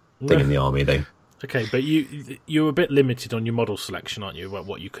thing in the army, though. Okay, but you're a bit limited on your model selection, aren't you? About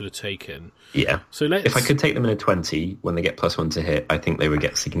what you could have taken. Yeah. So if I could take them in a 20 when they get +1 to hit, I think they would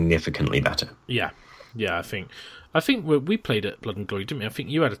get significantly better. Yeah. I think we played at Blood and Glory, didn't we? I think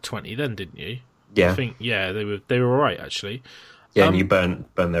you had a 20 then, didn't you? Yeah. I think they were all right actually. Yeah, and you burn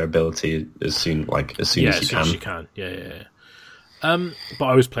their ability as soon as you can. Yeah. But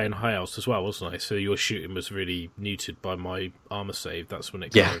I was playing High Elves as well, wasn't I? So your shooting was really neutered by my armor save. That's when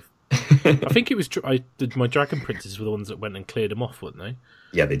it kind of. I think it was. My Dragon Princes were the ones that went and cleared them off, weren't they?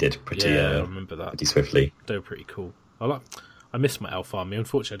 Yeah, they did. I remember that. Pretty swiftly. They were pretty cool. I miss my elf army.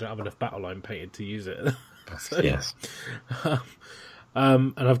 Unfortunately, I don't have enough battle line painted to use it. Yes.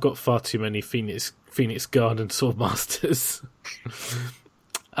 And I've got far too many Phoenix Guard and Swordmasters.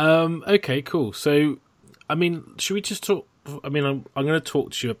 Okay, cool. So, I mean, should we just talk? I mean, I'm going to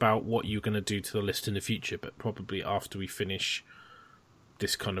talk to you about what you're going to do to the list in the future, but probably after we finish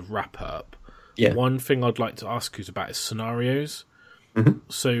this kind of wrap up. Yeah. One thing I'd like to ask you about is scenarios.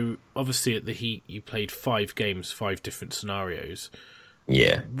 So obviously at the Heat you played 5 games, 5 different scenarios.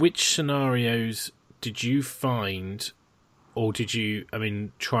 Yeah. Which scenarios did you find, or did you,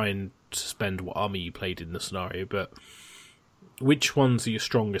 try and suspend what army you played in the scenario, but which ones are your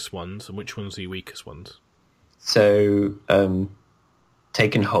strongest ones and which ones are your weakest ones? So,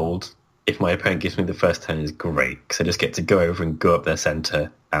 take and hold, if my opponent gives me the first turn, is great, because I just get to go over and go up their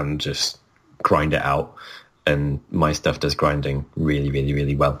centre and just grind it out. And my stuff does grinding really, really,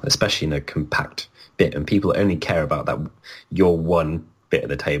 really well, especially in a compact bit. And people only care about that you're one bit of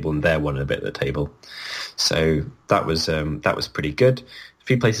the table and they're one bit of the table. So that was pretty good. A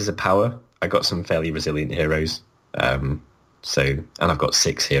few places of power. I got some fairly resilient heroes. And I've got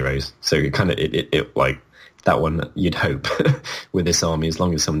 6 heroes. So it like that one you'd hope with this army, as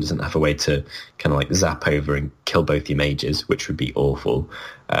long as someone doesn't have a way to kind of like zap over and kill both your mages, which would be awful.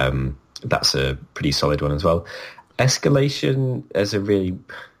 That's a pretty solid one as well. Escalation is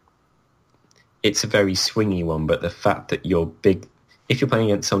it's a very swingy one, but the fact that you're big, if you're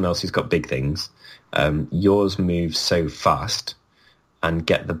playing against someone else who's got big things, yours move so fast and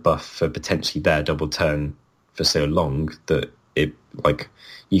get the buff for potentially their double turn for so long that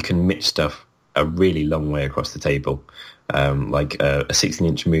you can mitch stuff a really long way across the table. Like a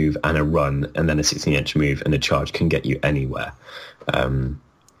 16-inch move and a run, and then a 16-inch move and a charge can get you anywhere.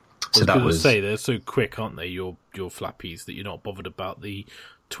 So that was say they're so quick, aren't they? Your flappies, that you're not bothered about the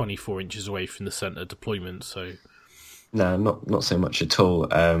 24 inches away from the centre deployment. So no, not so much at all.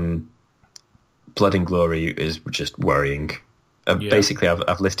 Blood and Glory is just worrying. Basically,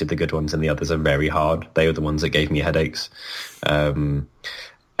 I've listed the good ones, and the others are very hard. They were the ones that gave me headaches.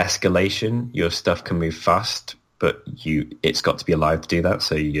 Escalation, your stuff can move fast, but it's got to be alive to do that.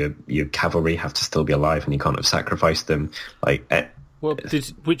 So your cavalry have to still be alive, and you can't have sacrificed them.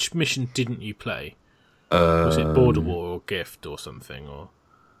 Which mission didn't you play? Was it Border War or Gift or something? Or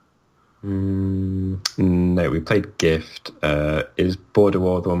no, we played Gift. Is Border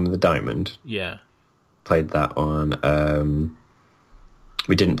War the one with the diamond? Yeah, played that one.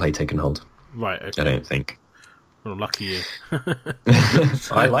 We didn't play Take and Hold. Right. Okay. I don't think. Well, lucky you.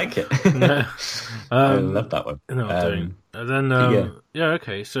 I like it. I love that one. No, I don't. And then,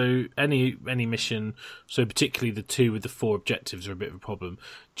 okay. So any mission, so particularly the 2 with the 4 objectives are a bit of a problem.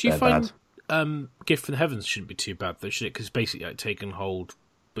 Do you find Gift from the Heavens shouldn't be too bad though, should it? Because basically like Take and Hold,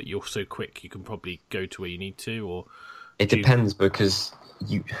 but you're so quick you can probably go to where you need to, or... It depends, because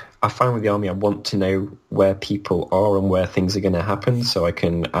I find with the army I want to know where people are and where things are going to happen, so I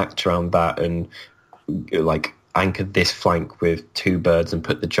can act around that and like anchor this flank with 2 birds and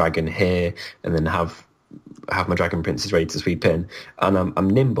put the dragon here, and then have my dragon princes ready to sweep in. And I'm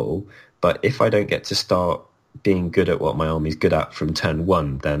nimble, but if I don't get to start being good at what my army's good at from turn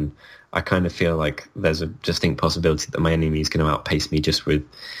 1, then I kind of feel like there's a distinct possibility that my enemy is going to outpace me just with...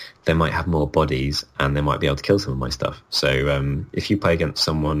 They might have more bodies and they might be able to kill some of my stuff. So if you play against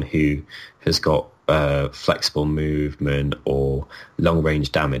someone who has got flexible movement or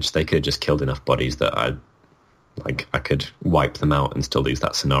long-range damage, they could have just killed enough bodies that I could wipe them out and still lose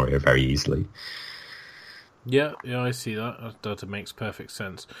that scenario very easily. Yeah, I see that. That makes perfect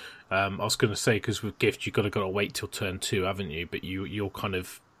sense. I was going to say, because with Gift, you've got to wait till turn 2, haven't you? But you're kind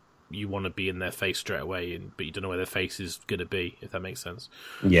of... You want to be in their face straight away, but you don't know where their face is going to be, if that makes sense.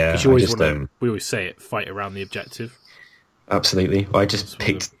 Yeah, you always we always say it, fight around the objective. Absolutely. I just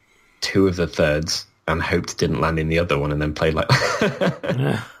picked 2 of the thirds and hoped didn't land in the other one, and then played like...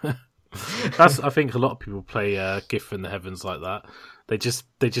 I think a lot of people play Gift from the Heavens like that. They just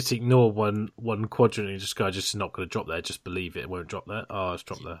ignore one quadrant and just go, just not going to drop there. Just believe it won't drop there. Oh, it's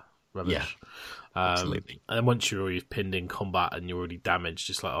dropped there. Rubbish. Yeah. Absolutely. And then once you're already pinned in combat and you're already damaged,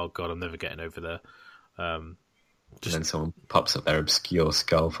 just like, oh god, I'm never getting over there. And then someone pops up their obscure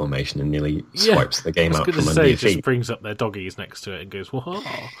skull formation and nearly swipes the game out from under your feet. Just brings up their doggies next to it and goes, whoa.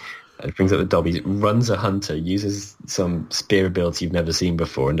 It brings up the doggies, runs a hunter, uses some spear ability you've never seen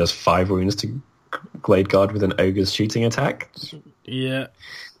before, and does 5 wounds to Glade Guard with an ogre's shooting attack. Yeah,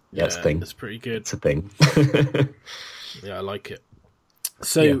 it's a thing. It's pretty good. It's a thing. Yeah, I like it.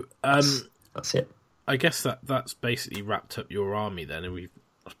 So, that's it. I guess that's basically wrapped up your army then, and we've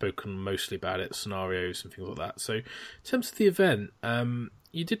spoken mostly about it, scenarios and things like that. So, in terms of the event,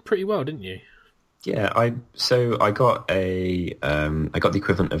 you did pretty well, didn't you? Yeah, I got the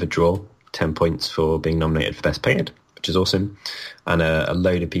equivalent of a draw, 10 points for being nominated for Best Painted, which is awesome, and a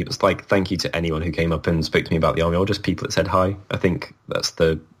load of people. It's like, thank you to anyone who came up and spoke to me about the army, or just people that said hi. I think that's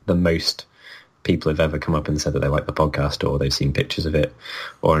the most people have ever come up and said that they like the podcast, or they've seen pictures of it,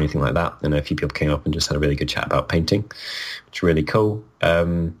 or anything like that. And a few people came up and just had a really good chat about painting, which is really cool.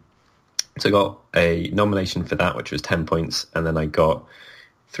 So I got a nomination for that, which was 10 points, and then I got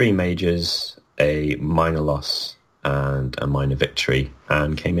 3 majors, a minor loss, and a minor victory,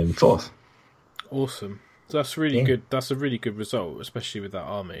 and came in 4th. Awesome. So that's really good. That's a really good result, especially with that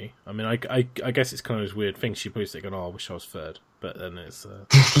army. I mean, I guess it's kind of this weird thing. She probably thinking, "Oh, I wish I was 3rd," but then it's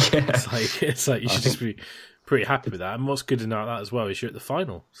it's like you should just be pretty happy with that. And what's good about that as well is you're at the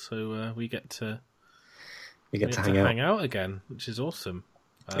final, so we get to hang out again, which is awesome.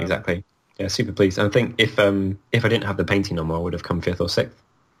 Exactly. Yeah, super pleased. And I think if I didn't have the painting on, I would have come 5th or 6th.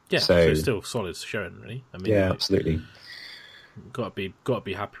 Yeah, so it's still solid showing, really. I mean, yeah, absolutely. Got to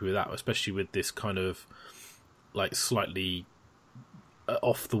be happy with that, especially with this kind of like slightly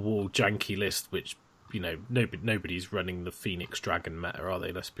off the wall janky list, which nobody's running the Phoenix Dragon meta, are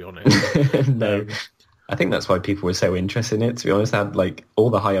they? Let's be honest. No. I think that's why people were so interested in it, to be honest. I had like all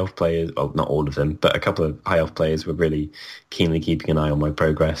the high elf players, well, not all of them, but a couple of high elf players were really keenly keeping an eye on my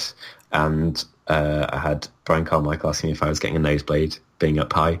progress. And I had Brian Carmichael asking me if I was getting a nosebleed being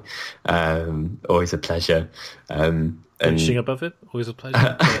up high. Always a pleasure. Finishing above it? Always a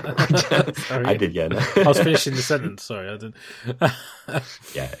pleasure. I did, yeah. No. I was finishing the sentence, sorry, I didn't.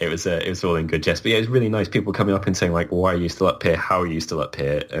 Yeah, it was all in good jest. But yeah, it was really nice. People coming up and saying, like, why are you still up here? How are you still up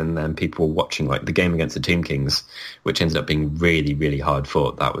here? And then people watching, like, the game against the Tomb Kings, which ended up being really, really hard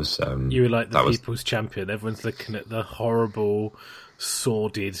fought. That was... you were like the people's champion. Everyone's looking at the horrible,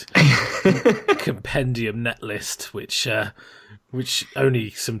 sordid compendium net list, which only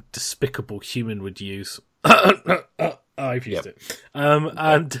some despicable human would use. I've used it.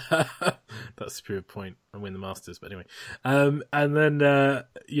 And that's a pure point. I win the Masters, but anyway. And then,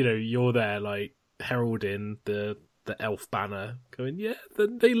 you're there, like, heralding the elf banner, going, yeah,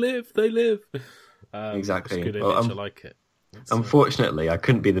 they live. Exactly. It's a good image, I like it. Unfortunately, I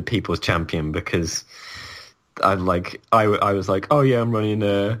couldn't be the people's champion because I was like, oh yeah, I'm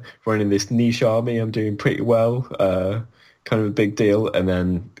running this niche army, I'm doing pretty well, kind of a big deal, and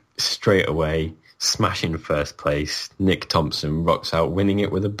then straight away, smashing 1st place, Nick Thompson rocks out winning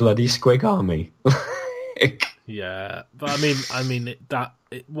it with a bloody squig army. Yeah, but I mean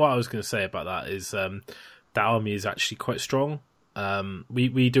what I was going to say about that is that army is actually quite strong.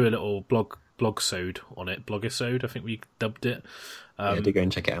 We do a little blogsode on it, blogisode, I think we dubbed it. Do go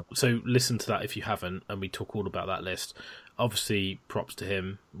and check it out. So listen to that if you haven't, and we talk all about that list. Obviously, props to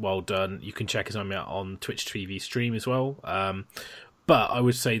him, well done. You can check his army out on Twitch TV stream as well. But I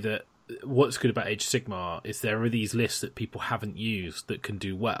would say that what's good about Age of Sigmar is there are these lists that people haven't used that can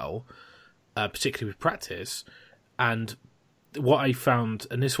do well, particularly with practice. And what I found,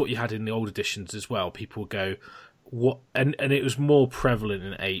 and this is what you had in the old editions as well, people go, what, and it was more prevalent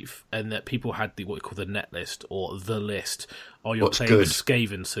in 8th, and that people had what we call the net list or the list. Oh, you're playing with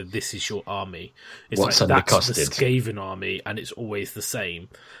Skaven, so this is your army. It's what's like that's the Skaven army, and it's always the same.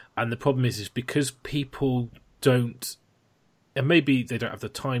 And the problem is because people don't, and maybe they don't have the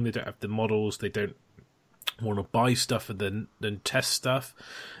time, they don't have the models, they don't want to buy stuff and then test stuff.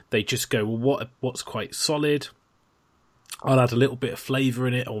 They just go, well, what's quite solid? I'll add a little bit of flavour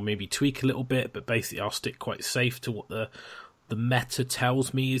in it, or maybe tweak a little bit, but basically I'll stick quite safe to what the meta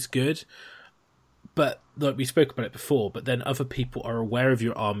tells me is good. But like we spoke about it before, but then other people are aware of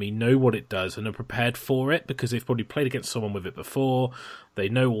your army, know what it does, and are prepared for it because they've probably played against someone with it before. They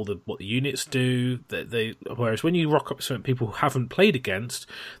know what the units do. Whereas when you rock up something people who haven't played against,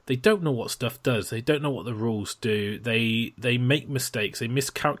 they don't know what stuff does. They don't know what the rules do. They make mistakes. They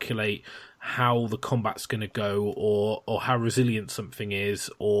miscalculate how the combat's going to go, or how resilient something is,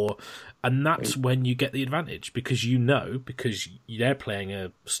 and that's when you get the advantage because they're playing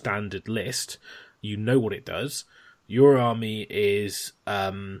a standard list. You know what it does. Your army is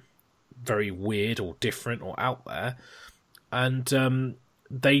very weird or different or out there, and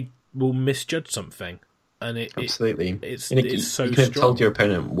they will misjudge something. And absolutely, it's so you could have strong. told your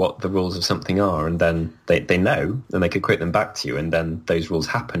opponent what the rules of something are, and then they know, and they could quote them back to you, and then those rules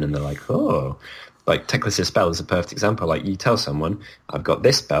happen, and they're like, oh, like Teclis' spell is a perfect example. Like you tell someone, I've got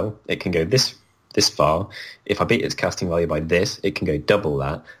this spell, it can go this far. If I beat its casting value by this, it can go double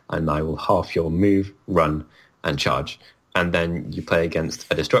that, and I will half your move, run, and charge. And then you play against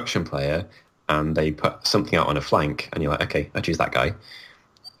a destruction player, and they put something out on a flank, and you're like, okay, I choose that guy.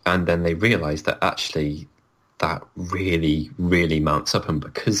 And then they realise that actually that really, really mounts up, and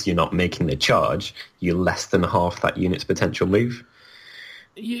because you're not making the charge, you're less than half that unit's potential move.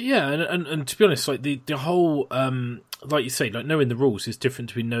 Yeah, and to be honest, like the whole, like you say, like knowing the rules is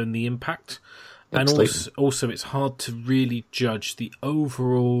different to knowing the impact. Absolutely. And also it's hard to really judge the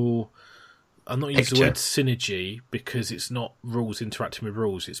overall, I'm not using the word synergy because it's not rules interacting with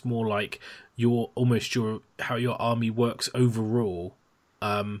rules. It's more like how your army works overall.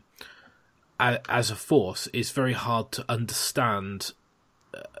 as a force, it's very hard to understand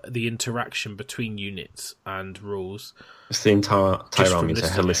the interaction between units and rules. It's the entire army is a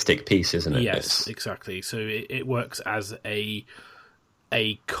holistic piece, isn't it? Yes, exactly. So it works as a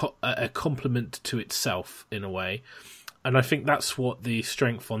complement to itself in a way. And I think that's what the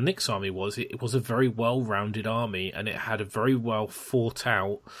strength on Nick's army was. It was a very well-rounded army, and it had a very well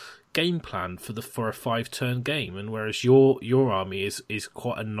thought-out game plan for a 5-turn game. And whereas your army is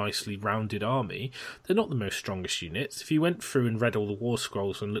quite a nicely rounded army, they're not the most strongest units. If you went through and read all the war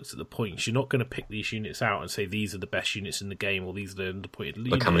scrolls and looked at the points, you're not going to pick these units out and say these are the best units in the game, or these are the underpointed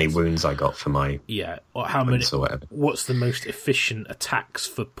units. Look how many wounds I got for my or how many, or whatever. What's the most efficient attacks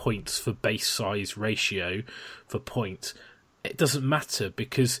for points, for base size ratio for points. It doesn't matter,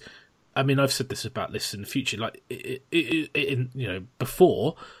 because I mean, I've said this about lists in the future, like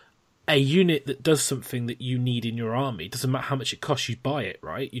before, a unit that does something that you need in your army, doesn't matter how much it costs, you buy it,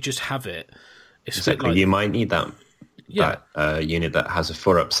 right? You just have it. It's exactly. You might need that unit that has a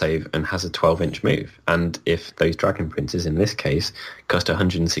 4-up save and has a 12-inch move. And if those Dragon Princes in this case cost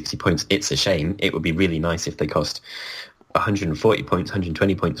 160 points, it's a shame. It would be really nice if they cost 140 points,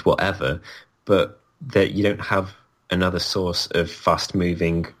 120 points, whatever. But that you don't have another source of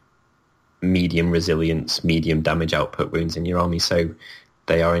fast-moving, medium resilience, medium damage output wounds in your army, so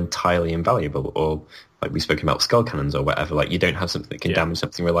they are entirely invaluable. Or like we've spoken about skull cannons or whatever, like you don't have something that can damage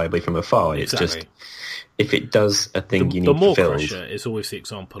something reliably from afar. Exactly. It's just, if it does a thing you need fulfilled. The Maw fulfilled... Crusher is always the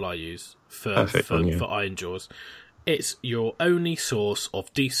example I use for Iron Jaws. It's your only source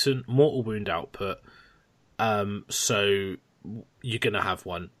of decent mortal wound output, so you're going to have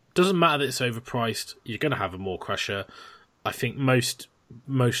one. Doesn't matter that it's overpriced, you're going to have a Maw Crusher. I think most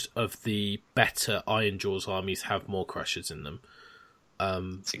of the better Iron Jaws armies have Maw Crushers in them.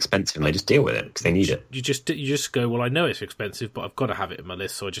 It's expensive, and they just deal with it because they need it. You just go, well, I know it's expensive, but I've got to have it in my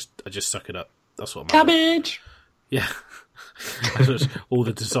list, so I just suck it up. That's what I'm cabbage. Yeah. All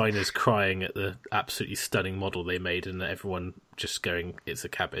the designers crying at the absolutely stunning model they made, and everyone just going, "It's a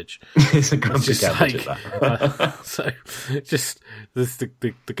cabbage." It's a grumpy cabbage. So, just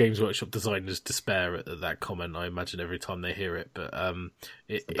the Games Workshop designers despair at that comment. I imagine every time they hear it, but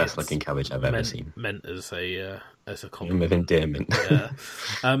it's the best looking cabbage I've ever seen. Meant as a Of compliment. endearment.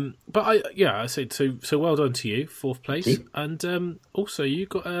 But I said so. Well done to you, 4th place, and also you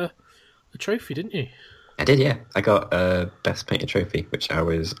got a trophy, didn't you? I did, yeah. I got a Best Painted trophy, which I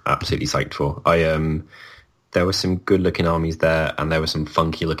was absolutely psyched for. There were some good-looking armies there, and there were some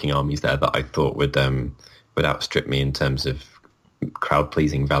funky-looking armies there that I thought would outstrip me in terms of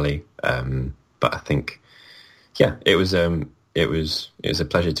crowd-pleasing value. But I think, it was a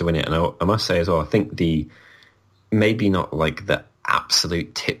pleasure to win it. And I must say as well, I think maybe not like the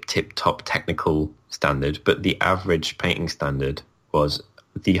absolute tip top technical standard, but the average painting standard was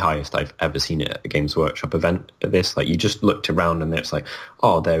the highest I've ever seen it at a Games Workshop event of this. Like, you just looked around and it's like,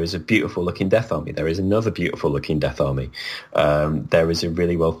 oh, there is a beautiful looking Death Army, there is another beautiful looking Death Army, there is a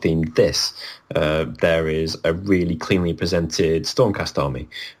really well themed this, there is a really cleanly presented Stormcast army,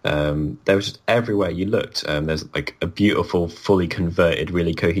 there was just everywhere you looked, there's like a beautiful fully converted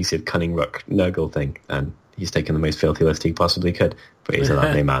really cohesive Cunning Ruck Nurgle thing, and he's taken the most filthy list he possibly could, but he's a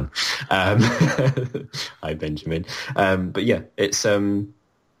lovely man. Hi, Benjamin. But yeah, it's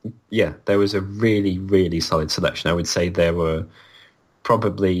there was a really, really solid selection. I would say there were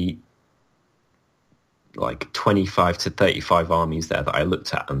probably like 25 to 35 armies there that I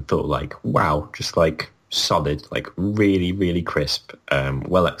looked at and thought like, wow, just like solid, like really, really crisp,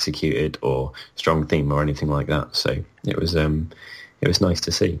 well executed, or strong theme or anything like that. So it was nice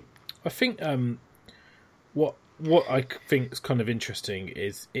to see. I think what I think is kind of interesting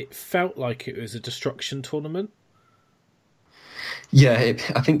is it felt like it was a destruction tournament. Yeah,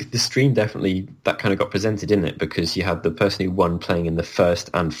 I think the stream definitely, that kind of got presented, didn't it? Because you had the person who won playing in the first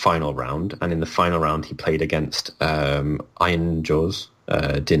and final round, and in the final round he played against Iron Jaws,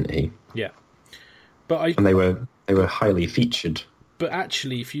 didn't he? Yeah, and they were highly featured. But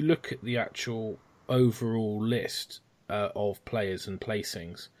actually, if you look at the actual overall list of players and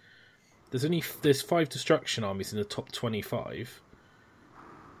placings, there's 5 destruction armies in the top 25.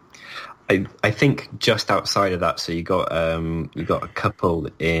 I think just outside of that, so you got a couple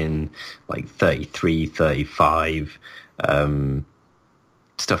in like 33, 35,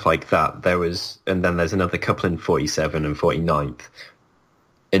 stuff like that. And then there's another couple in 47 and 49th.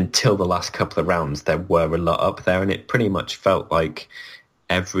 Until the last couple of rounds, there were a lot up there, and it pretty much felt like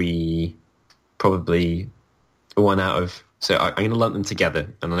probably one out of... So I'm going to lump them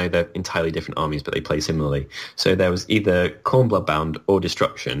together, and I know they're entirely different armies, but they play similarly. So there was either Khorne Bloodbound or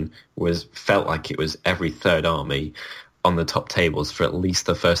Destruction felt like it was every third army. on the top tables for at least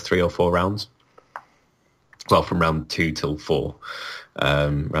the first 3 or 4 rounds. Well, from round 2 till 4.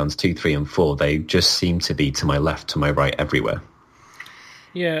 Rounds 2, 3 and 4, they just seem to be to my left, to my right, everywhere.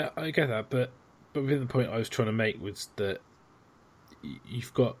 Yeah, I get that, but the point I was trying to make was that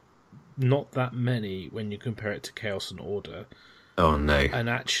you've got not that many when you compare it to Chaos and Order. Oh no! And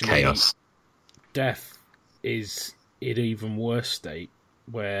actually, Chaos. Death is in an even worse state,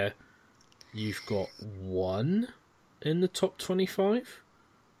 where you've got 1 in the top 25,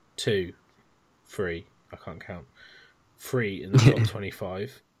 2, 3. I can't count. 3 in the top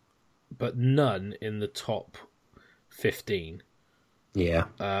 25, but none in the top 15. Yeah.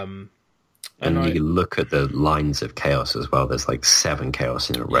 And you look at the lines of Chaos as well. There's like 7 Chaos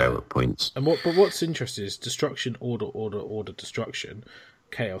in a row at points. And what's interesting is Destruction, Order, Order, Order, Destruction,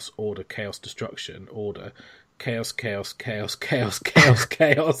 Chaos, Order, Chaos, Destruction, Order, Chaos, Chaos, Chaos, Chaos, Chaos,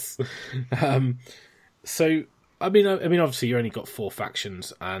 Chaos. So I mean, obviously you only got 4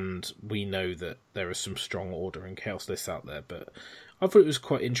 factions, and we know that there are some strong Order and Chaos lists out there. But I thought it was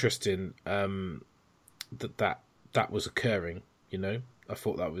quite interesting that was occurring. You know, I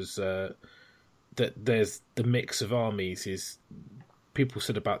thought that was that there's the mix of armies is. People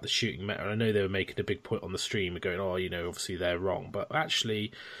said about the shooting meta, and I know they were making a big point on the stream, going, "Oh, you know, obviously they're wrong." But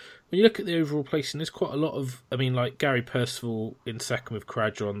actually, when you look at the overall placing, there's quite a lot of. I mean, like Gary Percival in second with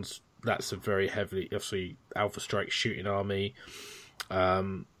Kharadrons. That's a very heavily, obviously, Alpha Strike shooting army. I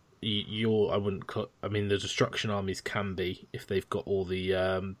wouldn't. I mean, the destruction armies can be if they've got all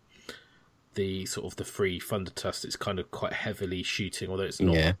the sort of the free Thundertusk. It's kind of quite heavily shooting, although it's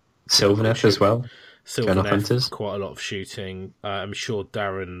not. Yeah, Sylvaneth as well. Sylvaneth, quite a lot of shooting. I'm sure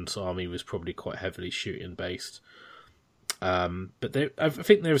Darren's army was probably quite heavily shooting based. But I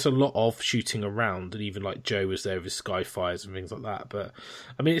think there was a lot of shooting around, and even like Joe was there with his Skyfires and things like that. But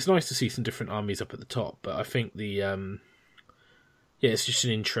I mean, it's nice to see some different armies up at the top. But I think it's just an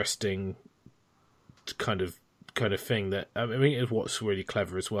interesting kind of thing that I mean, what's really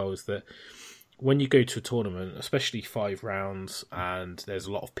clever as well is that when you go to a tournament, especially 5 rounds, and there's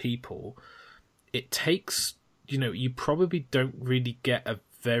a lot of people. It takes, you know, you probably don't really get a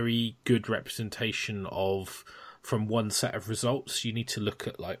very good representation from one set of results. You need to look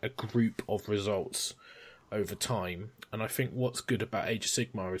at like a group of results over time. And I think what's good about Age of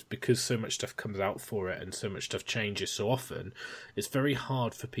Sigmar is because so much stuff comes out for it and so much stuff changes so often, it's very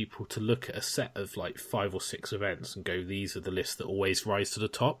hard for people to look at a set of like 5 or 6 events and go, these are the lists that always rise to the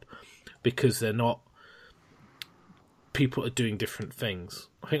top, because they're not. People are doing different things.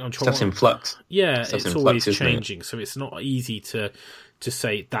 I think I'm trying. Stuff's in flux. Yeah, Stuff's it's always changing, so it's not easy to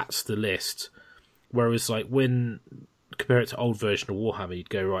say that's the list. Whereas, like when compare it to old version of Warhammer, you'd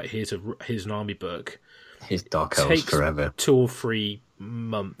go right. Here's an army book. Here's Dark Elves forever. 2 or 3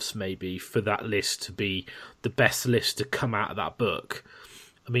 months maybe for that list to be the best list to come out of that book.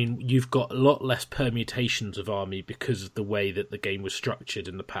 I mean, you've got a lot less permutations of army because of the way that the game was structured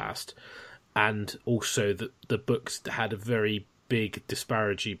in the past. And also that the books had a very big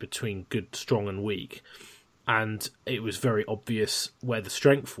disparity between good, strong, and weak. And it was very obvious where the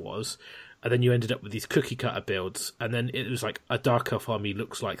strength was. And then you ended up with these cookie cutter builds. And then it was like a Dark Elf army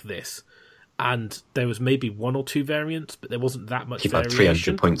looks like this. And there was maybe 1 or 2 variants, but there wasn't that much variation. You've had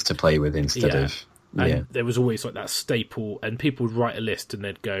 300 points to play with instead of... And there was always like that staple. And people would write a list and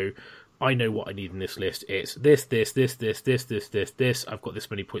they'd go, I know what I need in this list. It's this, this, this, this, this, this, this, this. I've got this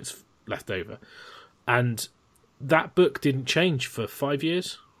many points left over. And that book didn't change for 5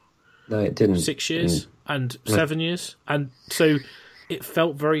 years. No, it didn't. 6 years and 7 years. And so it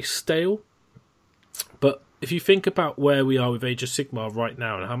felt very stale. But if you think about where we are with Age of Sigmar right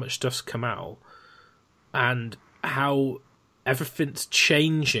now and how much stuff's come out and how everything's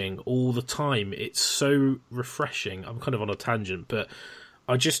changing all the time, it's so refreshing. I'm kind of on a tangent, but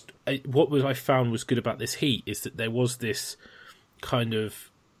I found was good about this heat is that there was this kind of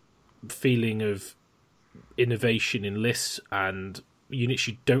feeling of innovation in lists and units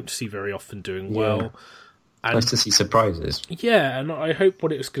you don't see very often doing well. And, nice to see surprises. Yeah, and I hope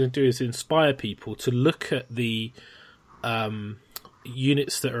what it was going to do is inspire people to look at the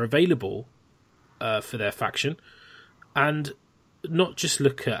units that are available for their faction and not just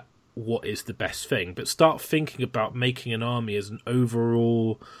look at what is the best thing, but start thinking about making an army as an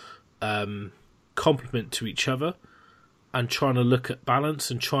overall complement to each other and trying to look at balance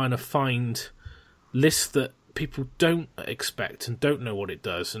and trying to find lists that people don't expect and don't know what it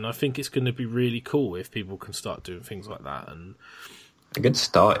does. And I think it's going to be really cool if people can start doing things like that. And a good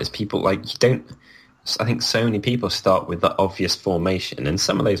start is people I think so many people start with the obvious formation, and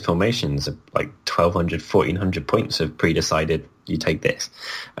some of those formations are like 1,200, 1,400 points of pre-decided, you take this.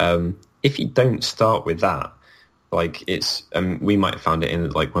 If you don't start with that, Like it's, we might have found it in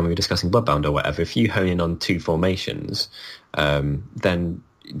like when we were discussing Bloodbound or whatever. If you hone in on 2 formations, then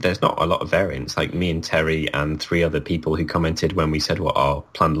there's not a lot of variance. Like me and Terry and 3 other people who commented when we said what our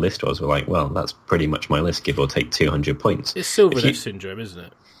planned list was, were like, well, that's pretty much my list, give or take 200 points. It's Sylvaneth syndrome, isn't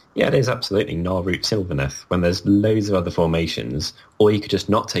it? Yeah, it is absolutely Norroot Sylvaneth. When there's loads of other formations, or you could just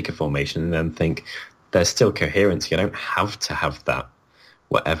not take a formation and then think there's still coherence. You don't have to have that,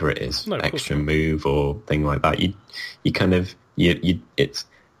 whatever it is, extra move or thing like that. You kind of it's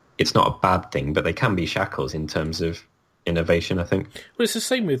not a bad thing, but they can be shackles in terms of innovation, I think. Well, it's the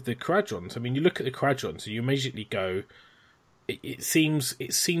same with the Kharadrons. I mean, you look at the Kharadrons and you immediately go, it seems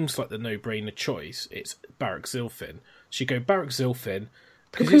like the no-brainer choice. It's Barak Zilfin. So you go Barak Zilfin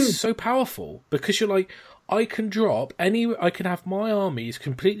because it's so powerful. Because you're like, I can have my armies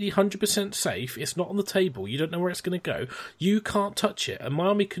completely 100% safe. It's not on the table. You don't know where it's going to go. You can't touch it. And my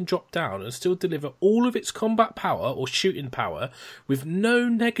army can drop down and still deliver all of its combat power or shooting power with no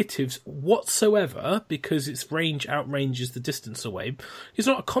negatives whatsoever because its range outranges the distance away. It's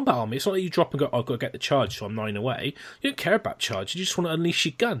not a combat army. It's not like you drop and go, I've got to get the charge, so I'm 9 away. You don't care about charge. You just want to unleash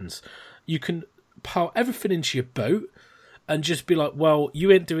your guns. You can pile everything into your boat and just be like, well,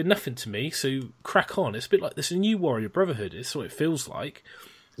 you ain't doing nothing to me, so crack on. It's a bit like this new Warrior Brotherhood. It's what it feels like.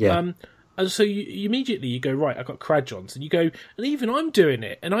 Yeah. And so you immediately go, right, I've got Kharadrons, and you go, and even I'm doing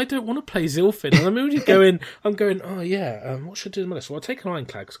it, and I don't want to play Zilfin, and I'm already going, oh yeah, what should I do in my list? Well, I'll take an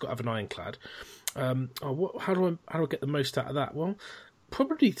Ironclad, because I've got to have an Ironclad. How do I get the most out of that? Well,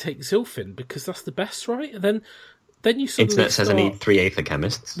 probably take Zilfin, because that's the best, right? And then you suddenly Internet says I need 3 Aether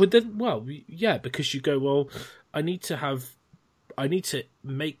Chemists. Well, yeah, because you go, well, I need to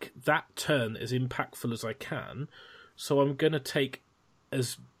make that turn as impactful as I can, so I'm going to take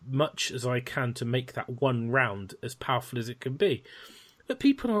as much as I can to make that one round as powerful as it can be. But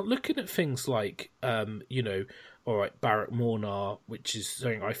people aren't looking at things like, all right, Barak Mornar, which is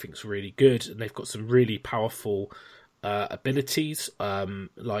something I think is really good, and they've got some really powerful abilities,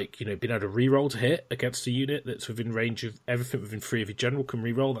 like, being able to reroll to hit against a unit that's within range of everything within 3 of your general can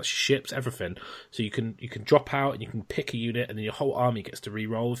reroll. That's your ships, everything. So you can drop out and you can pick a unit, and then your whole army gets to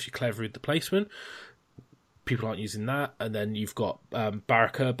reroll if you're clever with the placement. People aren't using that. And then you've got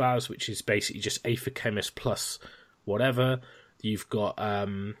Barak Urbaz, which is basically just Aether Chemist plus whatever. You've got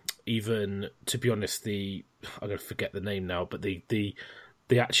even, to be honest, I'm going to forget the name now, but the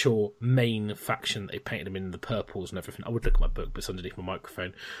actual main faction, they painted them in the purples and everything. I would look at my book, but it's underneath my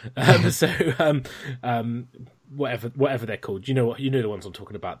microphone. Whatever they're called, you know the ones I'm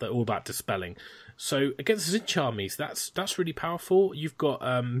talking about. They're all about dispelling. So against Tzeentch armies, that's really powerful. You've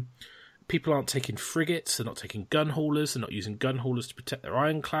got people aren't taking frigates, they're not taking gun haulers, they're not using gun haulers to protect their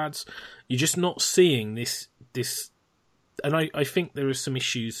ironclads. You're just not seeing this, and I think there are some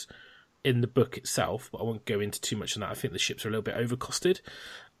issues in the book itself, but I won't go into too much on that. I think the ships are a little bit overcosted.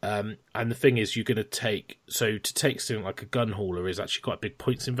 And the thing is, you're going to take something like a gun hauler is actually quite a big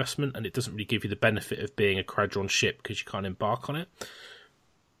points investment, and it doesn't really give you the benefit of being a Kharadron ship because you can't embark on it.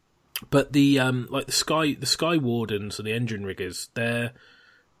 But the Sky Wardens and the Engine Riggers, they're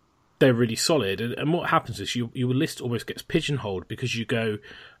really solid. And what happens is your list almost gets pigeonholed because you go,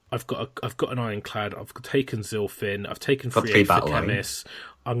 I've got an Ironclad, I've taken Zilfin, I've taken 3 Aether Chemists,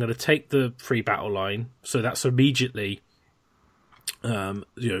 I'm going to take the 3 battle line, so that's immediately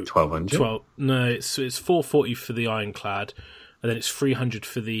 1200. No, it's 440 for the Ironclad, and then it's 300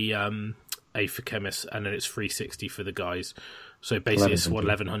 for the Aether Chemists, and then it's 360 for the guys. So basically, it's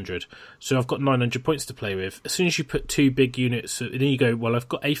 1100. So I've got 900 points to play with. As soon as you put 2 big units, and then you go, well, I've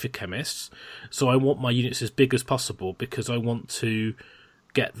got Aether Chemists, so I want my units as big as possible because I want to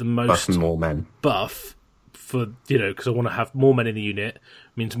get the most more men buff for, because I want to have more men in the unit,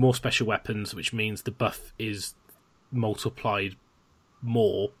 means more special weapons, which means the buff is multiplied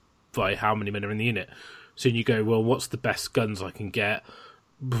more by how many men are in the unit. So you go, well, what's the best guns I can get?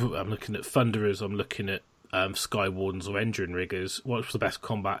 I'm looking at Thunderers, I'm looking at Sky Wardens or Engine Riggers. What's the best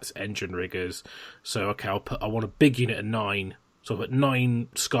combats? Engine Riggers. So okay, I want a big unit of 9. So I'll put 9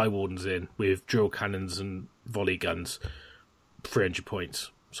 Sky Wardens in with drill cannons and volley guns. 300 points,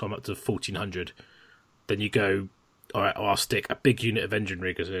 so I'm up to 1400. Then you go, all right, I'll stick a big unit of Engine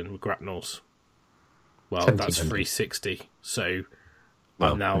Riggers in with grapnels. Well, that's 360. So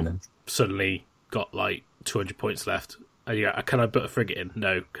I've now suddenly got like 200 points left. And yeah, can I put a frigate in?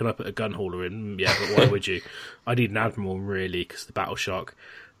 No. Can I put a gun hauler in? Yeah, but why would you? I need an admiral really, because the Battle Shark,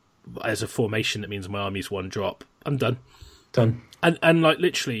 as a formation, that means my army's 1 drop. I'm done. And like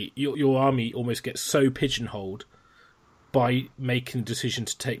literally, your army almost gets so pigeonholed by making the decision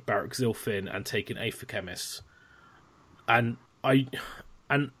to take Barak Zilfin and taking Aether Chemists. And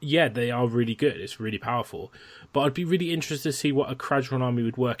And yeah, they are really good. It's really powerful. But I'd be really interested to see what a Kradron army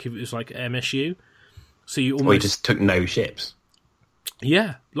would work if it was like MSU. So you almost... Or you just took no ships.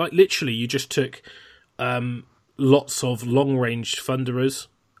 Yeah, like literally you just took lots of long-range Thunderers.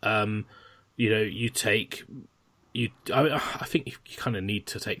 You take... I think you kind of need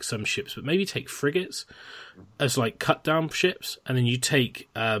to take some ships, but maybe take frigates as like cut down ships, and then you take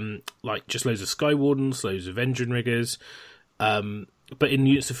like just loads of Sky Wardens, loads of engine riggers, but in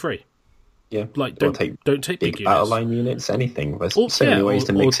units of 3. Yeah, like don't take big units. Battle line units, anything. There's so many ways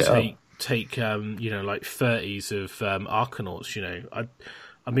to mix it up. Take like 30s of Arkanauts.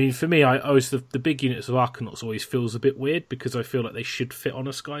 I mean, for me, I always the big units of Arkanauts always feels a bit weird because I feel like they should fit on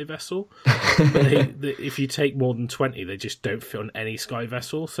a sky vessel. But if you take more than 20, they just don't fit on any sky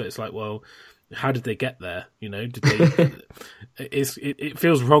vessel. So it's like, well, how did they get there? Did they? It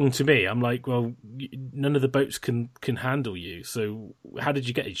feels wrong to me. I'm like, well, none of the boats can handle you. So how did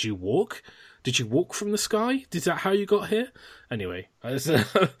you get it? Did you walk? Did you walk from the sky? Is that how you got here? Anyway, but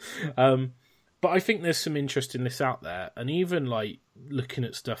I think there's some interest in this out there, and even like looking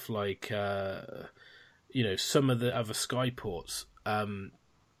at stuff like some of the other skyports. I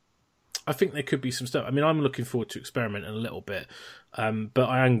think there could be some stuff. I mean, I'm looking forward to experimenting a little bit, but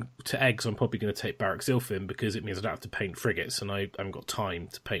I am to eggs. I'm probably going to take Barrack Zilfin because it means I don't have to paint frigates, and I haven't got time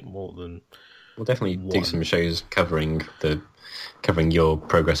to paint more than. We'll definitely do some shows covering your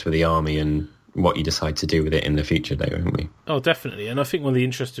progress with the army and what you decide to do with it in the future, though, won't we? Oh, definitely. And I think one of the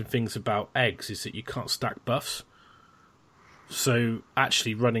interesting things about eggs is that you can't stack buffs. So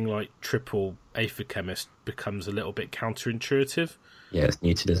actually running like triple Aphid Chemist becomes a little bit counterintuitive. Yeah, it's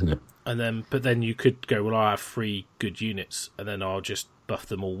muted, isn't it? But then you could go, well, I have 3 good units, and then I'll just buff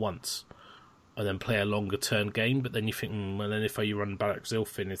them all once, and then play a longer turn game. But then you think, well, then if I run Barrack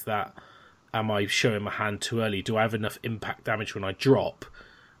Zilfin, am I showing my hand too early? Do I have enough impact damage when I drop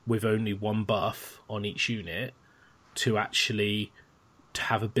with only 1 buff on each unit to actually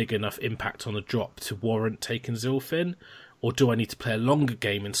have a big enough impact on the drop to warrant taking Zilfin? Or do I need to play a longer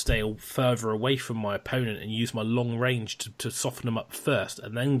game and stay further away from my opponent and use my long range to soften them up first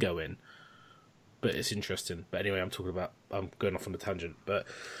and then go in? But it's interesting. But anyway, I'm going off on a tangent. But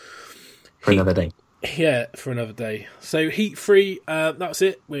for another day. Yeah, for another day. So Heat 3, that's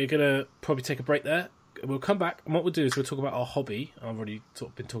it. We're going to probably take a break there. We'll come back, and what we'll do is we'll talk about our hobby. I've already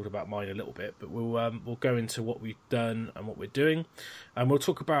been talking about mine a little bit, but we'll go into what we've done and what we're doing, and we'll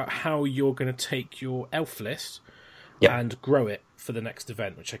talk about how you're going to take your elf list and grow it for the next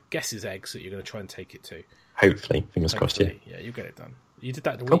event, which I guess is eggs that you're going to try and take it to. Hopefully, fingers crossed. Yeah, you'll get it done. You did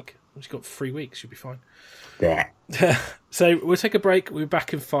that in a week. You've got 3 weeks. You'll be fine. Yeah. So we'll take a break. We'll be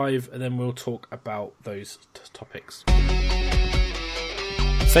back in 5, and then we'll talk about those topics.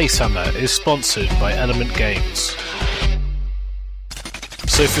 Facehammer is sponsored by Element Games.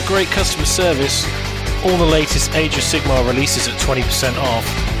 So for great customer service, all the latest Age of Sigmar releases at 20% off,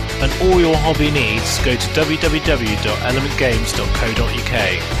 and all your hobby needs, go to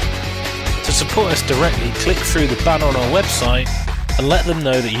www.elementgames.co.uk. To support us directly, click through the banner on our website and let them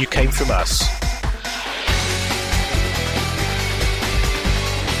know that you came from us.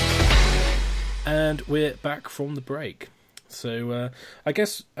 And we're back from the break. So I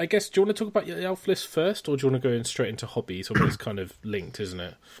guess do you want to talk about your elf list first, or do you want to go in straight into hobbies? Or it's kind of linked, isn't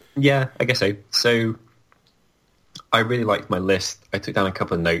it? Yeah, I guess so. So I really liked my list. I took down a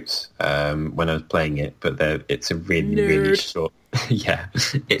couple of notes when I was playing it, but it's a really short. Yeah,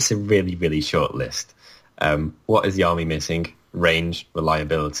 it's a really short list. What is the army missing? Range,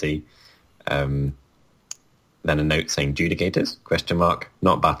 reliability. Then a note saying Judicators? ?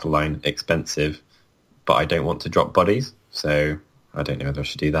 Not battle line, expensive, but I don't want to drop bodies. So I don't know whether I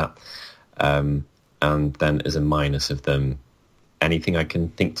should do that. And then as a minus of them, anything I can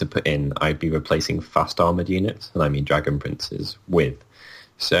think to put in, I'd be replacing fast armoured units, and I mean Dragon Princes, with.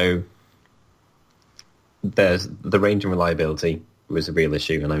 So there's the range and reliability was a real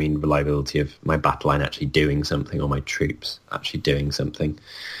issue, and I mean reliability of my battle line actually doing something, or my troops actually doing something.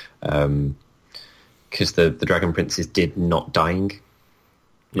 Because the Dragon Princes did not dying,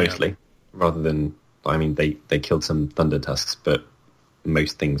 mostly, rather than... I mean, they killed some Thunder Tusks, but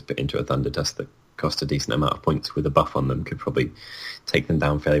most things put into a Thunder Tusk that cost a decent amount of points with a buff on them could probably take them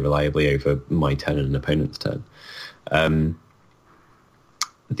down fairly reliably over my turn and an opponent's turn.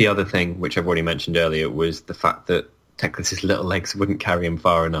 The other thing, which I've already mentioned earlier, was the fact that Teclis's little legs wouldn't carry him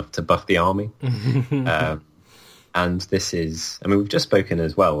far enough to buff the army. And this is... I mean, we've just spoken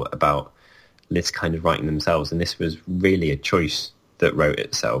as well about lists kind of writing themselves, and this was really a choice that wrote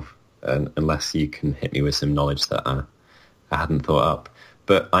itself. Unless you can hit me with some knowledge that I hadn't thought up.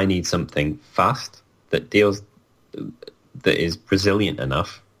 But I need something fast that deals that is resilient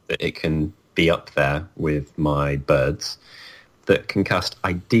enough that it can be up there with my birds, that can cast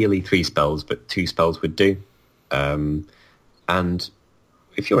ideally 3 spells, but 2 spells would do. And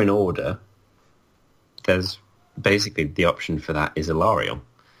if you're in order, there's basically the option for that is Alariel.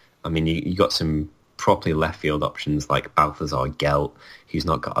 I mean, you got some properly left field options like Balthazar Gelt, who's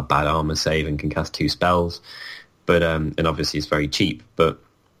not got a bad armor save and can cast 2 spells, but and obviously it's very cheap. But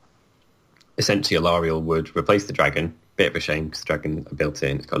essentially, Alariel would replace the dragon. Bit of a shame because the dragon I built it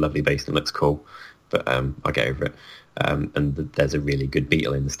in. It's got a lovely base and it looks cool, but I'll get over it. And there's a really good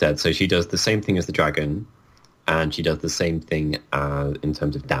beetle instead. So she does the same thing as the dragon, and she does the same thing in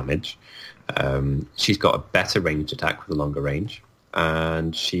terms of damage. She's got a better ranged attack with a longer range,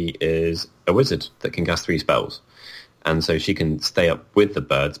 and she is a wizard that can cast 3 spells. And so she can stay up with the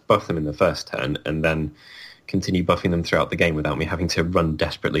birds, buff them in the first turn, and then continue buffing them throughout the game without me having to run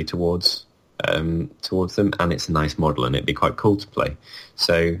desperately towards them. And it's a nice model, and it'd be quite cool to play.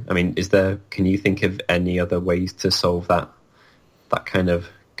 So, I mean, can you think of any other ways to solve that kind of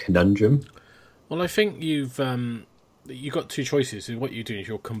conundrum? Well, I think you've got 2 choices. And what you're doing is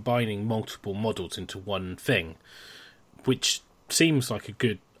you're combining multiple models into one thing, which seems like a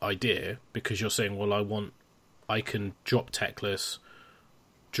good idea because you're saying, well, I can drop Teclis,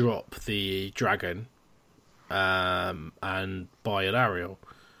 drop the dragon, and buy an Alariel,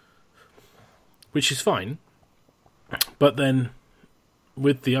 which is fine. But then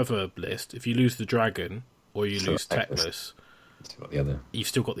with the other list, if you lose the dragon or you lose Teclis, you've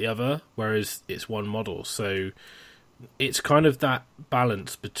still got the other, whereas it's one model. So it's kind of that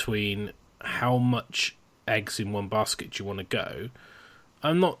balance between how much eggs in one basket do you want to go.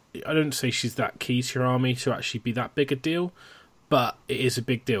 I don't say she's that key to your army to actually be that big a deal, but it is a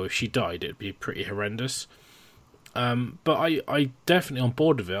big deal. If she died, it'd be pretty horrendous. But I definitely on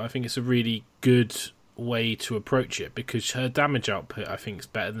board with it. I think it's a really good way to approach it because her damage output, I think, is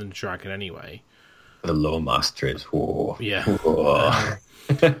better than the dragon anyway. The Lawmaster is war. Yeah. War.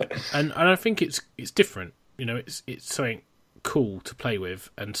 And I think it's different. You know, it's something cool to play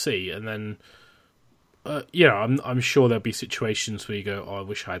with and see, and then I'm sure there'll be situations where you go, I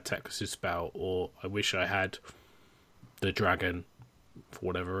wish I had Teclis' spell, or I wish I had the dragon for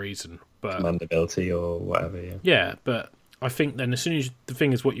whatever reason. But command ability or whatever, yeah. Yeah, but I think then as soon as the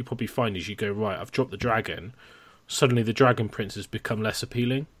thing is, what you probably find is you go, right, I've dropped the dragon, suddenly the dragon princes become less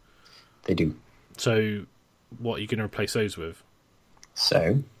appealing. They do. So what are you going to replace those with?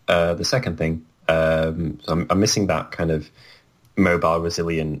 So the second thing, I'm missing that kind of mobile,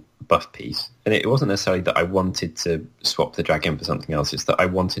 resilient buff piece. And it wasn't necessarily that I wanted to swap the dragon for something else. It's that I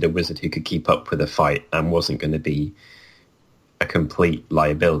wanted a wizard who could keep up with a fight and wasn't going to be a complete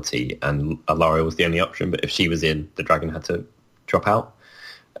liability. And Alariel was the only option, but if she was in, the dragon had to drop out.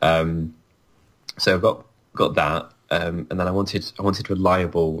 So I've got that. And then I wanted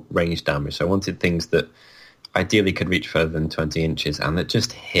reliable range damage. So I wanted things that ideally could reach further than 20 inches and that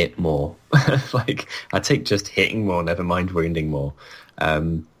just hit more. Like, I take just hitting more, never mind wounding more.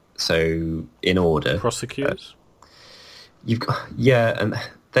 So in order, prosecutors. You've got and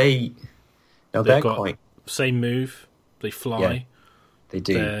they're got quite same move. They fly. Yeah, they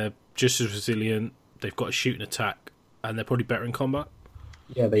do. They're just as resilient. They've got a shoot and attack, and they're probably better in combat.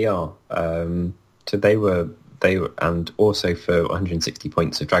 Yeah, they are. So they were, and also for 160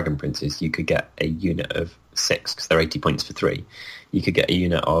 points of Dragon Princes, you could get a unit of 6 because they're 80 points for 3. You could get a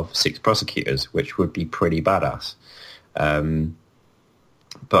unit of 6 prosecutors, which would be pretty badass.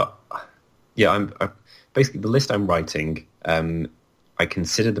 But yeah, I basically the list I'm writing. I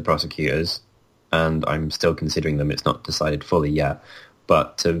considered the prosecutors, and I'm still considering them. It's not decided fully yet.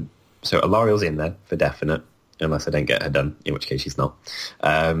 But so Alariel's in there for definite, unless I don't get her done, in which case she's not.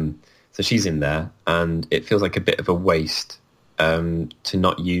 So she's in there, and it feels like a bit of a waste to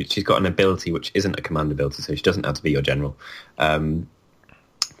not use. She's got an ability which isn't a command ability, so she doesn't have to be your general.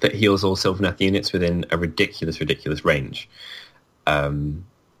 But heals all Sylvaneth units within a ridiculous range.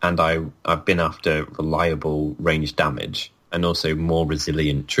 And I've been after reliable range damage and also more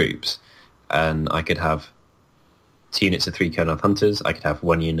resilient troops. And I could have 2 units of 3 Kurnoth Hunters. I could have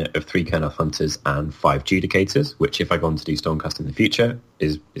 1 unit of 3 Kurnoth Hunters and 5 Judicators, which if I go on to do Stormcast in the future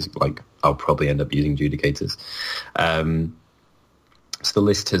is like, I'll probably end up using Judicators. So the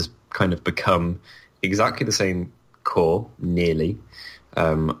list has kind of become exactly the same core, nearly.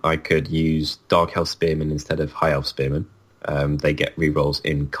 I could use Dark Elf Spearmen instead of High Elf Spearmen. They get rerolls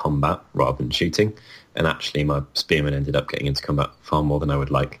in combat rather than shooting. And actually my Spearmen ended up getting into combat far more than I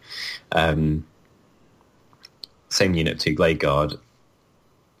would like. Same unit of 2 Glade Guard,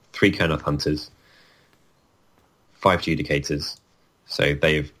 3 Kurnoth Hunters, 5 Judicators. So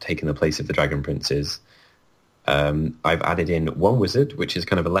they've taken the place of the Dragon Princes. I've added in one wizard, which is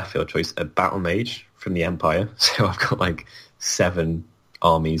kind of a left field choice, a battle mage from the Empire. So I've got like 7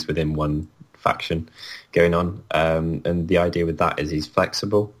 armies within one faction going on. And the idea with that is he's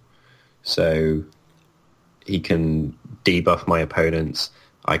flexible. So he can debuff my opponents.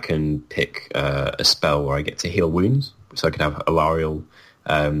 I can pick a spell where I get to heal wounds. So I could have Alariel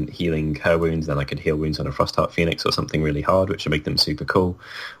healing her wounds, then I could heal wounds on a Frostheart Phoenix or something really hard, which would make them super cool.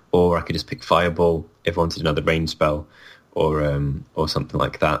 Or I could just pick Fireball if I wanted another range spell, or something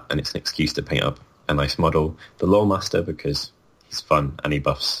like that, and it's an excuse to paint up a nice model. The Lawmaster, because he's fun and he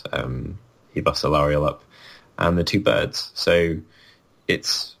buffs Alariel up, and the 2 birds. So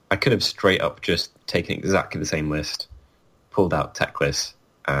I could have straight up just taken exactly the same list, pulled out Teclis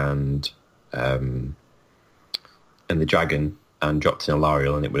and the dragon, and dropped in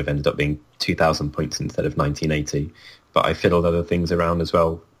Alariel, and it would have ended up being 2,000 points instead of 1980. But I fiddled other things around as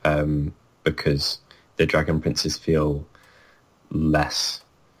well, because the Dragon Princes feel less...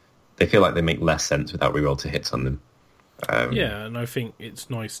 They feel like they make less sense without reroll to hits on them. Yeah, and I think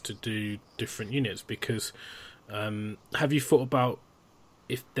it's nice to do different units, because have you thought about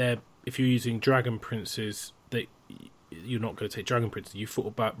if you're using Dragon Princes, you're not going to take Dragon Princes. You thought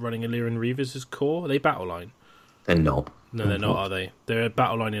about running Illyrian Reavers as core? Are they battle line? They're not. No, they're not, are they? They're a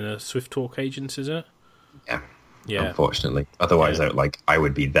battle line in a Swift Talk Agents, is it? Yeah. Unfortunately. Otherwise, I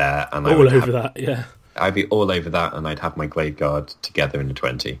would be there. And I'd be all over that, and I'd have my Glade Guard together in a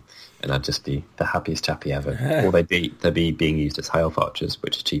 20, and I'd just be the happiest chappy ever. Or they'd be being used as High Elf Archers,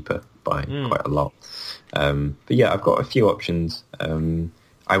 which are cheaper by quite a lot. But yeah, I've got a few options. I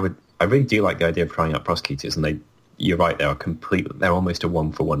really do like the idea of trying out Prosecutors, and you're right, they're almost a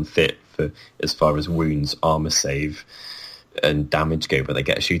 1-for-1 fit for as far as wounds, armor save, and damage go, but they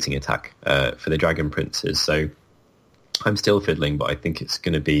get a shooting attack for the Dragon Princes. So I'm still fiddling, but I think it's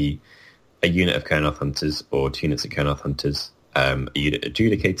going to be a unit of Kurnoth Hunters or 2 units of Kurnoth Hunters, a unit of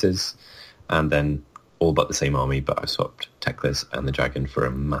Adjudicators, and then all but the same army, but I've swapped Teclis and the Dragon for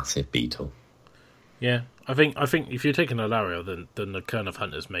a massive Beetle. Yeah, I think if you're taking Alariel, then the Kurnoth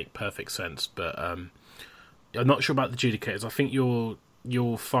Hunters make perfect sense, but I'm not sure about the Adjudicators. I think you'll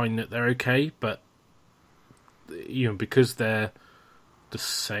find that they're okay, but because they're the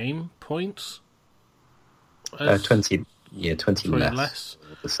same points. 20 less.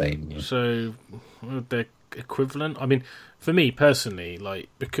 The same. Yeah. So they're equivalent. I mean, for me personally,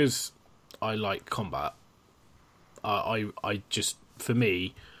 because I like combat, I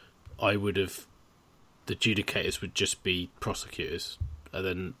would have the Adjudicators would just be Prosecutors, and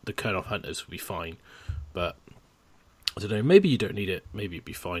then the Kurnoth Hunters would be fine. But I don't know. Maybe you don't need it. Maybe it'd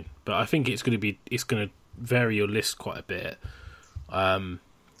be fine. But I think it's going to vary your list quite a bit.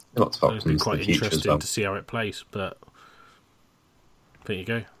 Lots of options. It'd be quite interesting to see how it plays. But there you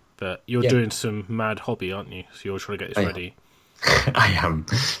go. But you're doing some mad hobby, aren't you? So you're trying to get this ready. I am.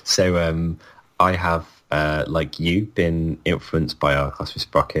 So I have, like you, been influenced by our class with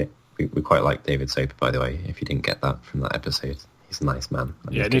Sprocket. We quite like David Soper, by the way, if you didn't get that from that episode. He's a nice man.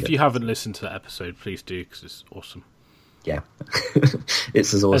 And if you haven't listened to that episode, please do, because it's awesome. Yeah.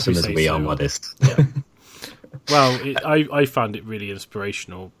 It's as awesome as we are modest. Yeah. Well, I found it really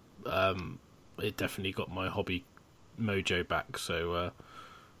inspirational. It definitely got my hobby mojo back, so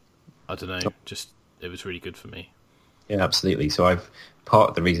I don't know, it was really good for me. Yeah, absolutely. So part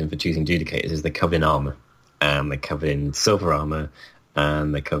of the reason for choosing Adjudicators is they're covered in armour, and they're covered in silver armour,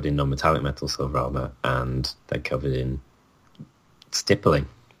 and they're covered in non-metallic metal silver armour, and they're covered in stippling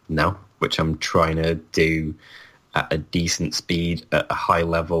now, which I'm trying to do at a decent speed, at a high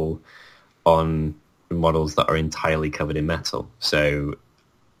level, on models that are entirely covered in metal. So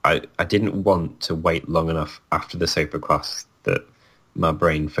I didn't want to wait long enough after the Soper class that my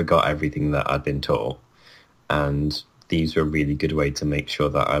brain forgot everything that I'd been taught, and these were a really good way to make sure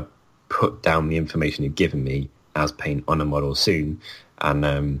that I put down the information you'd given me as paint on a model soon. And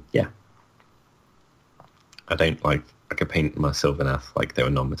I don't I could paint my Sylvaneth like they were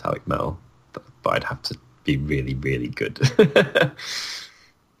non-metallic metal, but I'd have to be really, really good.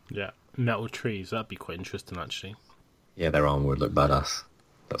 Yeah, metal trees, that'd be quite interesting, actually. Yeah, their armor would look badass.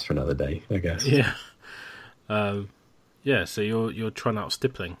 That's for another day, I guess. Yeah. So you're trying out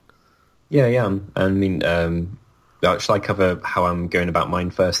stippling. Yeah, yeah. I mean, shall I cover how I'm going about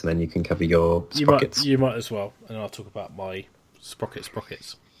mine first, and then you can cover your sprockets? You might as well, and I'll talk about my sprockets.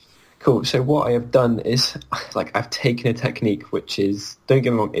 Cool. So what I have done is, I've taken a technique which is, don't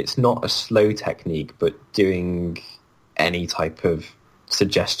get me wrong, it's not a slow technique, but doing any type of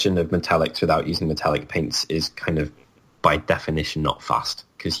suggestion of metallics without using metallic paints is kind of, by definition, not fast,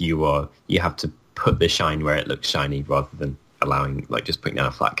 because you have to put the shine where it looks shiny rather than allowing, like just putting down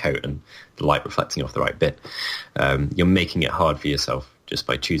a flat coat and the light reflecting off the right bit. You're making it hard for yourself just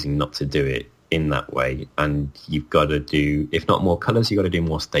by choosing not to do it in that way. And you've got to do, if not more colours, you've got to do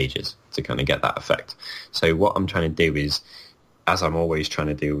more stages to kind of get that effect. So what I'm trying to do is, as I'm always trying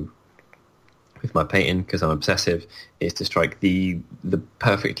to do with my painting, because I'm obsessive, is to strike the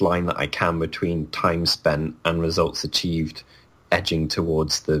perfect line that I can between time spent and results achieved, edging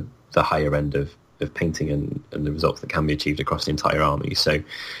towards the higher end of painting and the results that can be achieved across the entire army. So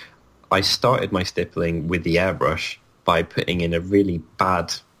I started my stippling with the airbrush by putting in a really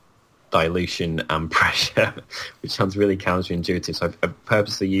bad dilution and pressure, which sounds really counterintuitive. So I've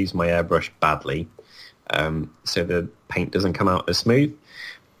purposely used my airbrush badly, so the paint doesn't come out as smooth.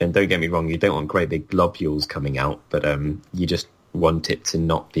 And don't get me wrong, you don't want great big globules coming out, but you just want it to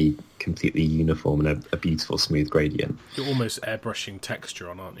not be completely uniform and a beautiful smooth gradient. You're almost airbrushing texture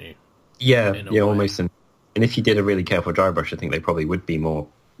on, aren't you? Yeah, almost. And if you did a really careful dry brush, I think they probably would be more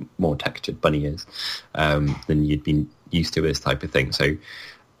textured bunny ears than you'd been used to with this type of thing. So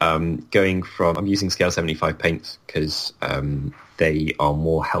I'm using scale 75 paints because they are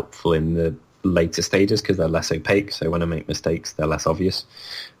more helpful in the later stages because they're less opaque. So when I make mistakes, they're less obvious.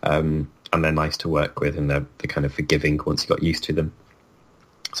 And they're nice to work with, and they're kind of forgiving once you got used to them.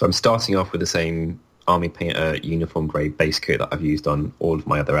 So I'm starting off with the same Army Painter uniform grade base coat that I've used on all of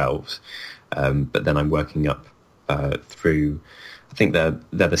my other elves. But then I'm working up through, I think they're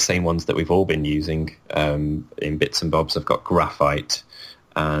the same ones that we've all been using in bits and bobs. I've got graphite,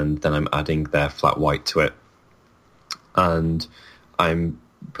 and then I'm adding their flat white to it. And I'm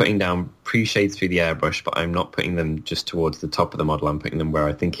putting down pre-shades through the airbrush, but I'm not putting them just towards the top of the model. I'm putting them where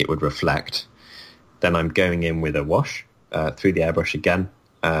I think it would reflect. Then I'm going in with a wash through the airbrush again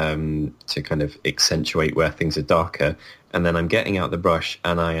to kind of accentuate where things are darker. And then I'm getting out the brush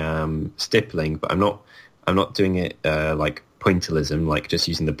and I am stippling, but I'm not doing it like pointillism, like just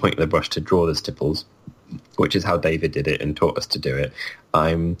using the point of the brush to draw the stipples, which is how David did it and taught us to do it.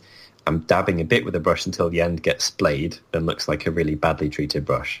 I'm dabbing a bit with the brush until the end gets splayed and looks like a really badly treated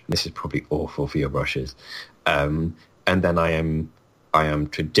brush. This is probably awful for your brushes. And then I am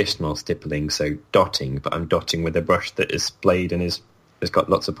traditional stippling, so dotting, but I'm dotting with a brush that is splayed and has got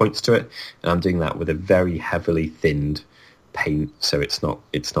lots of points to it. And I'm doing that with a very heavily thinned paint, so it's not.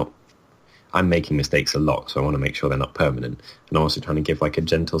 I'm making mistakes a lot, so I want to make sure they're not permanent. And I'm also trying to give like a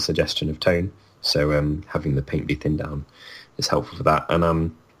gentle suggestion of tone, so having the paint be thinned down is helpful for that. And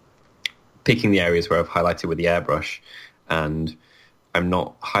I'm picking the areas where I've highlighted with the airbrush, and I'm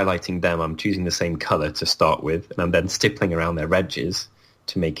not highlighting them. I'm choosing the same colour to start with, and I'm then stippling around their edges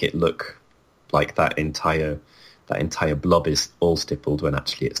to make it look like that entire blob is all stippled when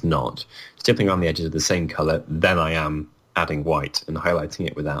actually it's not. Stippling around the edges of the same colour, then I am adding white and highlighting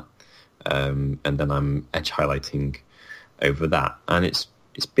it with that, and then I'm edge highlighting over that. And it's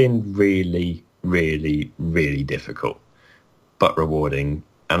been really, really, really difficult, but rewarding.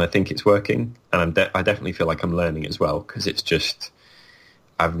 And I think it's working, and I definitely feel like I'm learning as well, because it's just,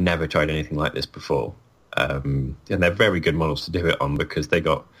 I've never tried anything like this before. And they're very good models to do it on because they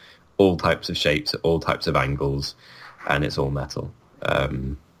got all types of shapes, all types of angles, and it's all metal.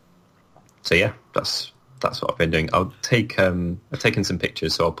 So yeah, that's what I've been doing. I've taken some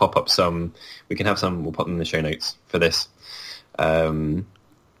pictures, so I'll pop up some. We can have some. We'll put them in the show notes for this.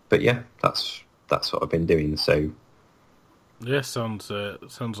 But yeah, that's what I've been doing. So. Yeah, sounds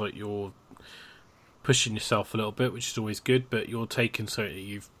like you're pushing yourself a little bit, which is always good. But you're taking something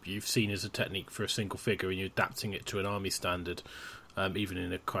that you've seen as a technique for a single figure, and you're adapting it to an army standard, even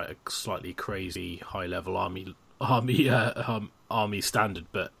in a slightly crazy high level army standard.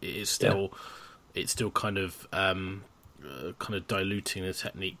 But it's still kind of diluting the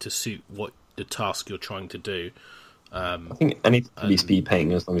technique to suit what the task you're trying to do. I think anything can be speed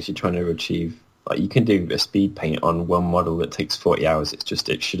painting as long as you're trying to achieve. Like you can do a speed paint on one model that takes 40 hours. It's just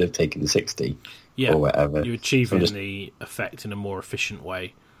it should have taken 60 or whatever. You're achieving the effect in a more efficient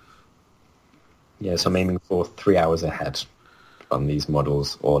way. Yeah, so I'm aiming for 3 hours ahead on these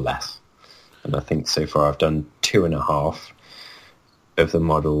models or less. And I think so far I've done 2.5 of the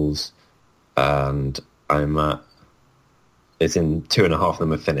models, and I'm it's in 2.5 of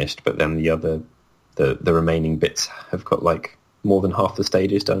them are finished, but then the remaining bits have got like more than half the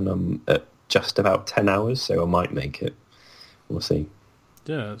stages done. I'm at just about 10 hours, so I might make it. We'll see.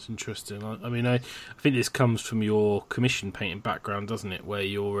 Yeah, that's interesting. I mean, I think this comes from your commission painting background, doesn't it? Where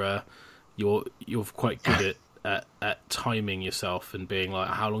you're quite good at timing yourself and being like,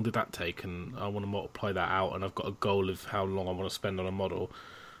 how long did that take? And I want to multiply that out, and I've got a goal of how long I want to spend on a model.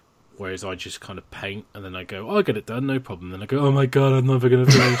 Whereas I just kind of paint, and then I go, I'll get it done, no problem. Then I go, oh my god, I'm never going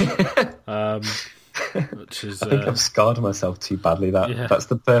to finish. which is I think I've scarred myself too badly. That's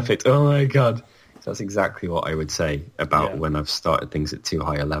the perfect. Oh my god, that's exactly what I would say about when I've started things at too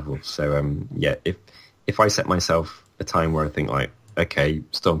high a level. So if I set myself a time where I think like, okay,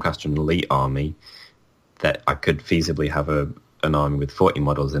 Stormcaster and Elite army, that I could feasibly have an army with 40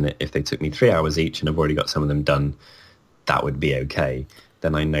 models in it. If they took me 3 hours each and I've already got some of them done, that would be okay.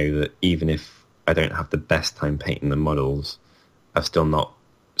 Then I know that even if I don't have the best time painting the models, I've still not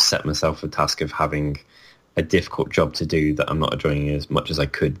set myself a task of having a difficult job to do that I'm not enjoying as much as I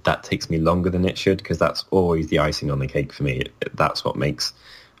could. That takes me longer than it should, because that's always the icing on the cake for me. That's what makes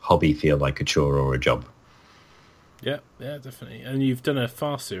hobby feel like a chore or a job. Yeah, definitely. And you've done a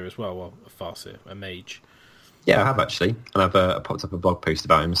Farseer as well. A mage. Yeah, I have actually, and I've popped up a blog post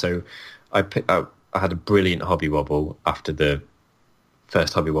about him. So I had a brilliant hobby wobble after the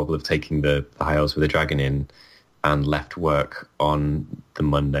first hobby wobble of taking the High Elves with a dragon in, and left work on the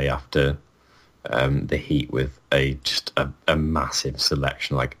Monday after the heat with just a massive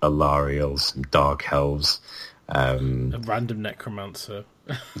selection, like Alariels, some Dark Elves, a random Necromancer.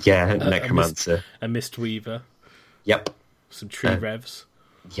 Yeah, Necromancer, a Mistweaver. Yep. Some tree revs.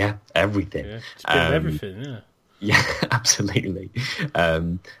 Yeah, everything. Yeah, it's a bit of everything, yeah. Yeah, absolutely.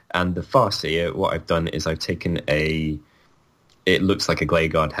 And the Farseer, what I've done is I've taken it looks like a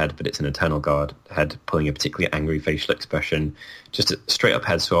Glayguard head, but it's an Eternal Guard head, pulling a particularly angry facial expression. Just a straight up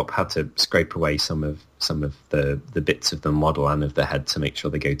head swap. Had to scrape away some of the bits of the model and of the head to make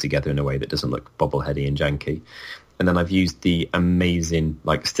sure they go together in a way that doesn't look bobbleheady and janky. And then I've used the amazing,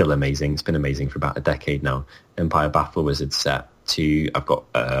 like still amazing, it's been amazing for about a decade now, Empire Battle Wizard set. I've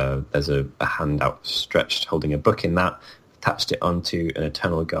got there's a hand outstretched holding a book in that, attached it onto an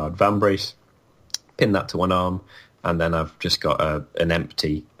Eternal Guard Vambrace, pinned that to one arm, and then I've just got an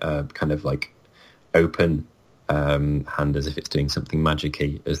empty kind of like open hand as if it's doing something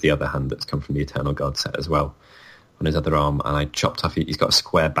magic-y as the other hand that's come from the Eternal Guard set as well on his other arm. And I chopped off, he's got a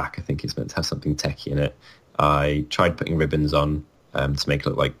square back, I think it's meant to have something techie in it. I tried putting ribbons on to make it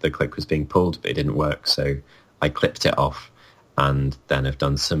look like the cloak was being pulled, but it didn't work, so I clipped it off, and then I've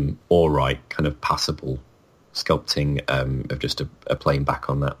done some alright kind of passable sculpting of just a plain back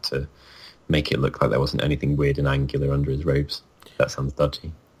on that to make it look like there wasn't anything weird and angular under his robes. That sounds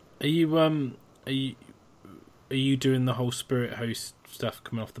dodgy. Are you doing the whole Spirit Host stuff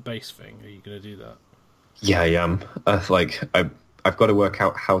coming off the base thing? Are you going to do that? Yeah, I am. I've got to work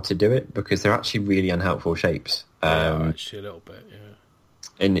out how to do it, because they're actually really unhelpful shapes. Actually a little bit, yeah.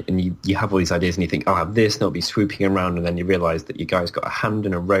 And you have all these ideas and you think, I'll have this, and it'll be swooping around, and then you realise that you guys got a hand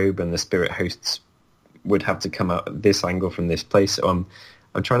and a robe, and the Spirit Hosts would have to come out at this angle from this place. So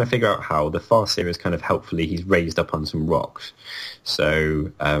I'm trying to figure out how. The Farseer is kind of helpfully, he's raised up on some rocks.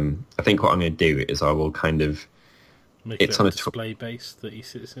 So I think what I'm going to do is I will kind of... Make it on a display base that he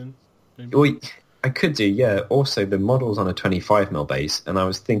sits in? Maybe? Well, I could do, yeah. Also, the model's on a 25mm base, and I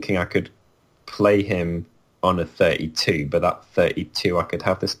was thinking I could play him on a 32, but that 32 I could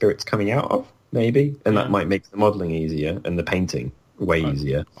have the spirits coming out of, maybe, and that might make the modelling easier and the painting way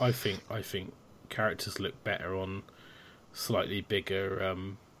easier. I think characters look better on slightly bigger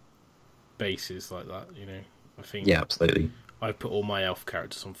bases like that, you know. I think. Yeah, absolutely. I put all my elf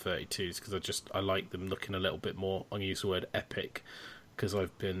characters on 32s because I like them looking a little bit more. I'm going to use the word epic because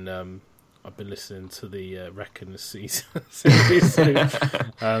I've been listening to the Reckon series. So,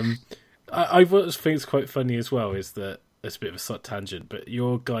 I what think is quite funny as well is that it's a bit of a slight tangent, but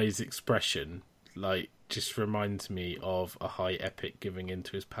your guy's expression like just reminds me of a high epic giving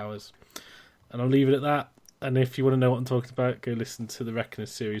into his powers, and I'll leave it at that. And if you want to know what I'm talking about, go listen to the Reckoner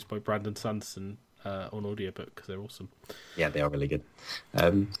series by Brandon Sanderson on audiobook because they're awesome. Yeah, they are really good.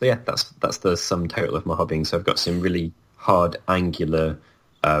 So yeah, that's the sum total of my hobbying. So I've got some really hard angular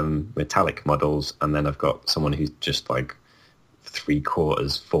metallic models, and then I've got someone who's just like 3/4,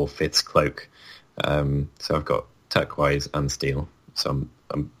 4/5 cloak. So I've got turquoise and steel. So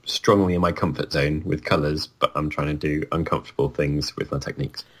I'm strongly in my comfort zone with colours, but I'm trying to do uncomfortable things with my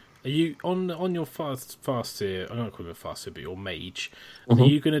techniques. Are you on your Farseer? I'm not calling it Farseer, but your mage. Mm-hmm. Are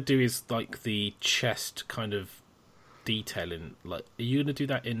you going to do is like the chest kind of detailing? Like, are you going to do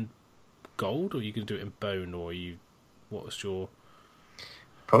that in gold, or are you going to do it in bone, or what's your?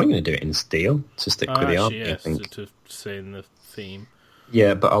 Probably going to do it in steel to stick with the army. Yeah, I think to stay in the theme.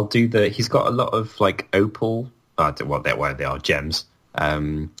 Yeah, but I'll do he's got a lot of like opal. Well, they are gems.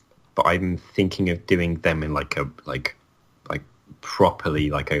 But I'm thinking of doing them in like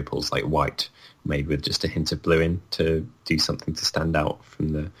properly like opals, like white, made with just a hint of blue in to do something to stand out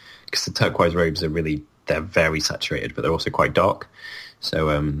from because the turquoise robes they're very saturated, but they're also quite dark.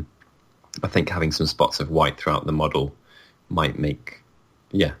 So I think having some spots of white throughout the model might make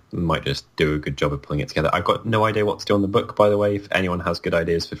yeah, might just do a good job of pulling it together. I've got no idea what to do on the book, by the way. If anyone has good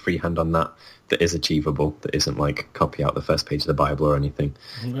ideas for freehand on that is achievable, that isn't like copy out the first page of the Bible or anything,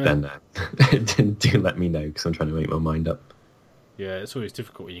 then do let me know, because I'm trying to make my mind up. Yeah, it's always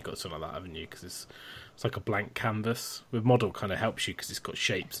difficult when you've got something like that, haven't you? Because it's like a blank canvas. With model kind of helps you because it's got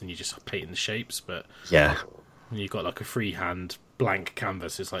shapes and you just paint in the shapes. But yeah, when you've got like a freehand blank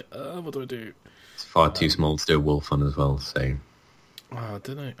canvas, it's like, what do I do? It's far too small to do a wolf on as well. So I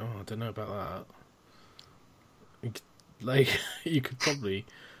don't know. I don't know about that. You could probably.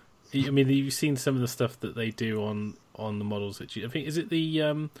 I mean, you've seen some of the stuff that they do on the models that I think, is it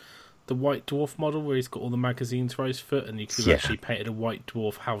the White Dwarf model where he's got all the magazines for his foot, and you could have actually painted a White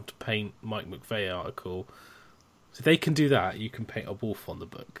Dwarf How to Paint Mike McVeigh article. So they can do that. You can paint a wolf on the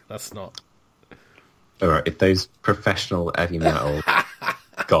book. That's not. All right, if those professional heavy metal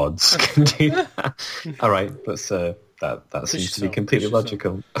gods can do that, all right, let's. That seems to be completely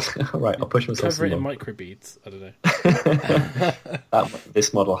logical. All right, I'll push myself. Cover it in microbeads. I don't know.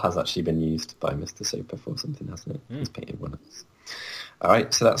 This model has actually been used by Mr. Soper for something, hasn't it? He's painted one of those. All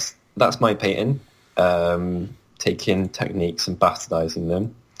right, so that's my painting. Taking techniques and bastardizing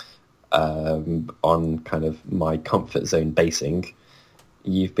them on kind of my comfort zone basing.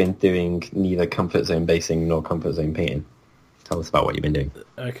 You've been doing neither comfort zone basing nor comfort zone painting. Tell us about what you've been doing.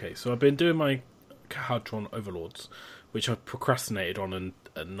 Okay, so I've been doing my Hadron Overlords, which I've procrastinated on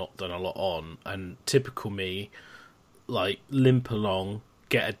and not done a lot on, and typical me, like, limp along,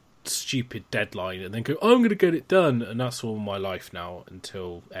 get a stupid deadline and then go, I'm going to get it done, and that's all my life now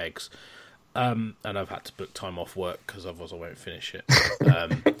until eggs. And I've had to book time off work because otherwise I won't finish it.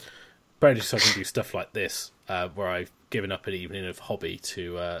 But just so I can do stuff like this, where I've given up an evening of hobby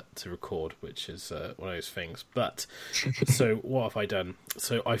to record, which is one of those things. But so what have I done?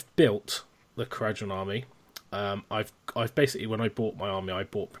 So I've built the Kharadron army. I've basically, when I bought my army, I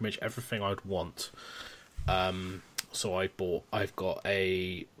bought pretty much everything I'd want. So I've got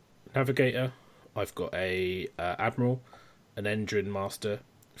a navigator, I've got a admiral, an engine master,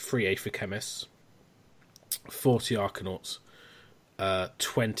 3 Aether chemists, 40 arcanauts,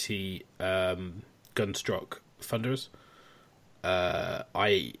 20 gunstruck thunderers.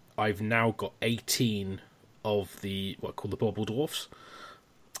 I've now got 18 of the what I call the bobble dwarfs.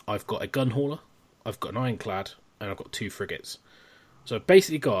 I've got a gun hauler, I've got an ironclad, and I've got 2 frigates. So I've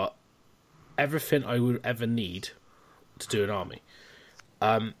basically got everything I would ever need to do an army.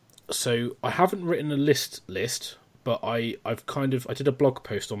 So I haven't written a list, but I did a blog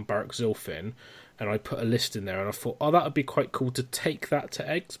post on Barak Zilfin, and I put a list in there, and I thought, that would be quite cool to take that to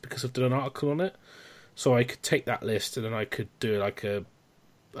eggs because I've done an article on it. So I could take that list and then I could do like a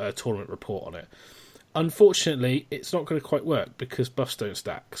tournament report on it. Unfortunately, it's not going to quite work because buffs don't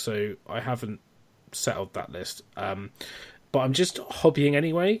stack, so I haven't settled that list. But I'm just hobbying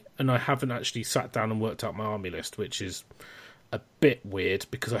anyway, and I haven't actually sat down and worked out my army list, which is a bit weird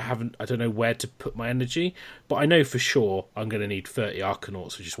because I don't know where to put my energy, but I know for sure I'm going to need 30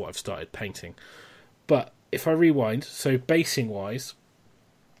 arcanauts, which is what I've started painting. But if I rewind, so basing wise,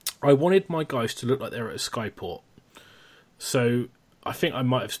 I wanted my guys to look like they were at a skyport. So I think I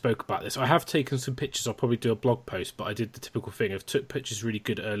might have spoke about this. I have taken some pictures. I'll probably do a blog post, but I did the typical thing of took pictures really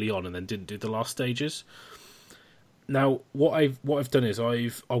good early on and then didn't do the last stages. Now, what I've done is I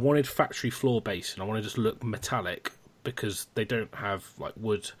wanted factory floor base, and I wanted it to look metallic because they don't have like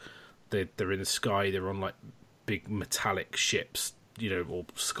wood. They're in the sky. They're on like big metallic ships, or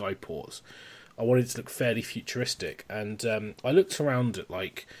skyports. I wanted it to look fairly futuristic, and I looked around at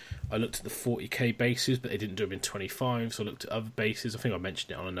I looked at the 40k bases, but they didn't do them in 25. So I looked at other bases. I think I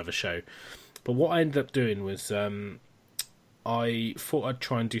mentioned it on another show. But what I ended up doing was I thought I'd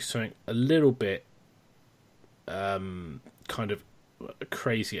try and do something a little bit kind of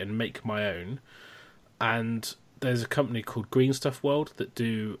crazy and make my own. And there's a company called Green Stuff World that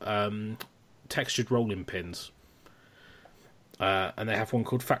do textured rolling pins, and they have one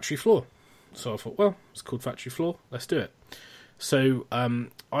called Factory Floor. So I thought, well, it's called Factory Floor, let's do it. So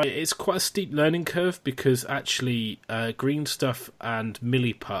it's quite a steep learning curve because actually Green Stuff and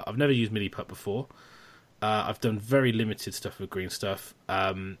Milliput, I've never used Milliput before. I've done very limited stuff with Green Stuff.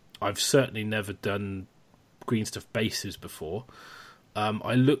 I've certainly never done Green Stuff bases before.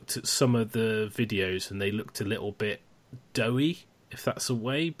 I looked at some of the videos and they looked a little bit doughy, if that's a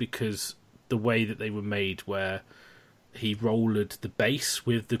way, because the way that they were made where he rollered the base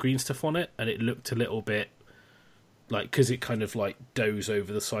with the green stuff on it, and it looked a little bit like, because it kind of like does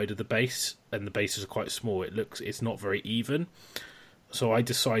over the side of the base, and the bases are quite small, it's not very even. So I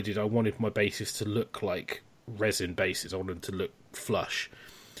decided I wanted my bases to look like resin bases. I wanted them to look flush.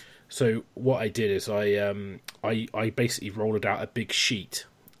 So what I did is I basically rolled out a big sheet.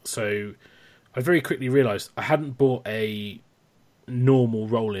 So I very quickly realised I hadn't bought a normal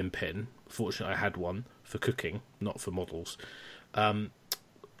rolling pin. Fortunately, I had one for cooking, not for models. And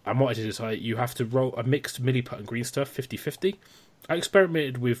what I did is you have to roll a mixed milliput and green stuff 50-50. I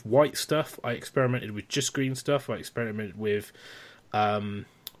experimented with white stuff. I experimented with just green stuff. I experimented with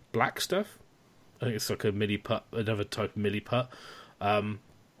black stuff. I think it's like a milliput, another type of milliput.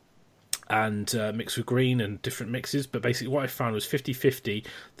 And mixed with green and different mixes. But basically what I found was 50-50,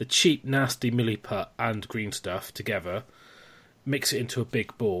 the cheap, nasty milliput and green stuff together, mix it into a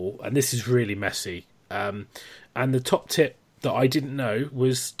big ball, and this is really messy. And the top tip that I didn't know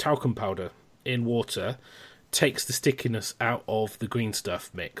was talcum powder in water takes the stickiness out of the green stuff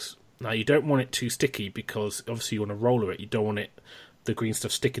mix. Now, you don't want it too sticky because obviously you want to roller it. You don't want the green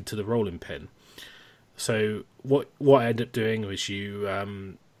stuff sticking to the rolling pin. So what I ended up doing was you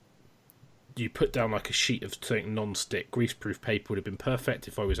put down like a sheet of something non-stick. Greaseproof paper would have been perfect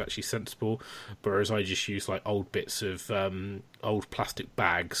if I was actually sensible, whereas I just used like old bits of old plastic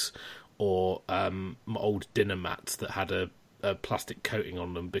bags or old dinner mats that had a plastic coating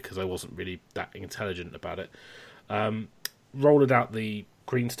on them because I wasn't really that intelligent about it. Rolled out the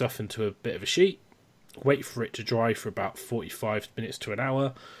green stuff into a bit of a sheet, wait for it to dry for about 45 minutes to an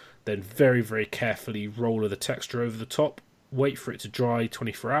hour, then very, very carefully roller the texture over the top, wait for it to dry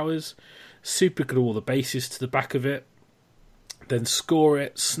 24 hours, super glue all the bases to the back of it, then score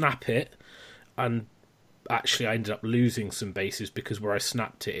it, snap it, and actually I ended up losing some bases because where I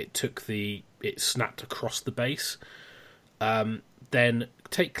snapped it snapped across the base. Then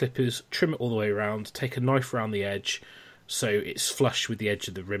take clippers, trim it all the way around, take a knife around the edge so it's flush with the edge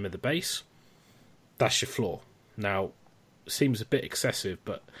of the rim of the base. That's your floor. Now, seems a bit excessive,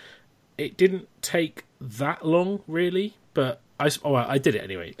 but it didn't take that long, really, but I did it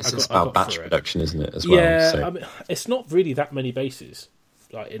anyway. It's about batch production, isn't it, as well? Yeah, so. I mean, it's not really that many bases,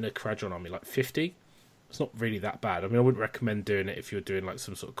 like in a Kharadron army, like 50. It's not really that bad. I mean, I wouldn't recommend doing it if you're doing like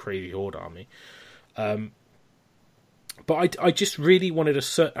some sort of crazy horde army. But I just really wanted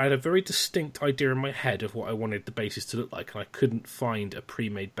I had a very distinct idea in my head of what I wanted the bases to look like, and I couldn't find a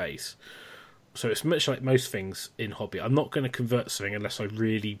pre-made base. So it's much like most things in Hobby. I'm not going to convert something unless I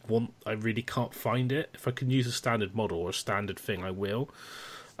really can't find it. If I can use a standard model or a standard thing, I will.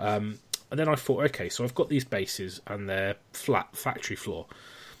 And then I thought, okay, so I've got these bases and they're flat factory floor.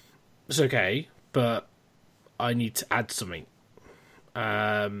 It's okay, but I need to add something.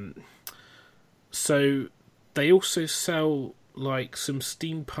 So they also sell like some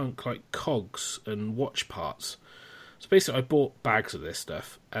steampunk like cogs and watch parts. So basically I bought bags of this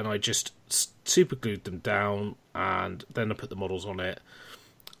stuff and I just super glued them down and then I put the models on it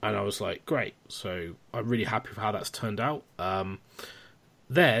and I was like, great. So I'm really happy with how that's turned out.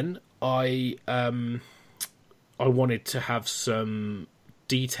 Then I wanted to have some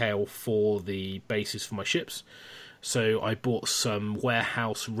detail for the bases for my ships. So I bought some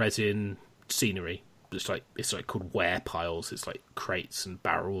warehouse resin scenery. It's like called ware piles. It's like crates and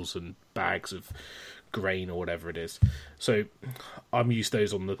barrels and bags of grain or whatever it is. So I'm used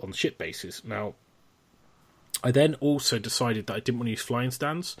those on the ship bases. Now I then also decided that I didn't want to use flying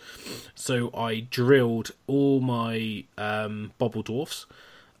stands, so I drilled all my bobble dwarfs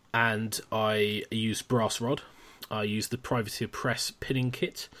and I used brass rod. I used the Privateer Press pinning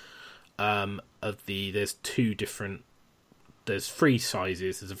kit. There's three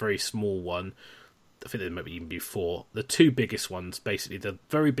sizes. There's a very small one. I think there might even be four. The two biggest ones, basically, the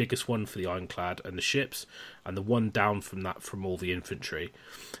very biggest one for the ironclad and the ships, and the one down from that from all the infantry.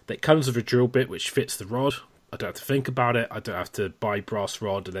 That comes with a drill bit which fits the rod. I don't have to think about it. I don't have to buy brass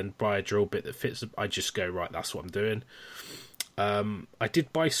rod and then buy a drill bit that fits. I just go, right, that's what I'm doing. I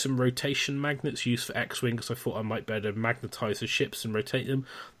did buy some rotation magnets used for X-Wing because I thought I might be able to magnetise the ships and rotate them.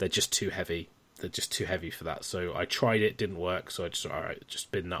 They're just too heavy. They're just too heavy for that. So I tried it, didn't work. So I just, all right,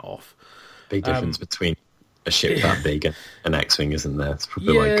 just bin that off. Big difference between a ship that big and an X-Wing, isn't there? It's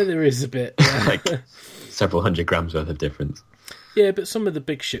probably there is a bit. Yeah. Like several hundred grams worth of difference. Yeah, but some of the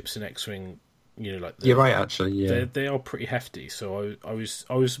big ships in X-Wing, like you're right, actually. Yeah, they are pretty hefty. So I was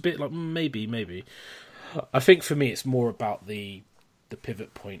a bit like maybe. I think for me it's more about the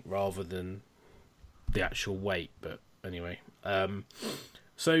pivot point rather than the actual weight. But anyway,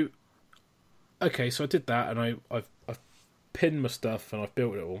 so I did that and I've pinned my stuff and I've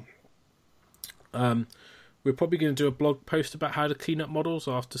built it all. We're probably going to do a blog post about how to clean up models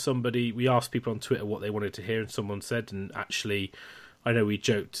after we asked people on Twitter what they wanted to hear and someone said, and actually I know we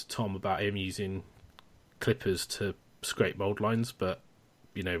joked to Tom about him using clippers to scrape mold lines, but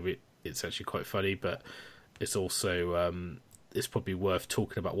it's actually quite funny, but it's also it's probably worth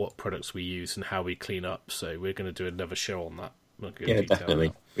talking about what products we use and how we clean up. So we're going to do another show on that. Yeah,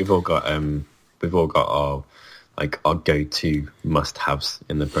 definitely. We've all got our our go-to must-haves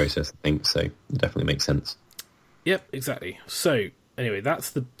in the process, I think. So it definitely makes sense. Yep, exactly. So anyway, that's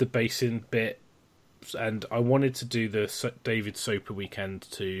the basing bit, and I wanted to do the David Soper weekend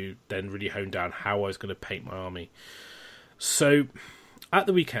to then really hone down how I was going to paint my army. So at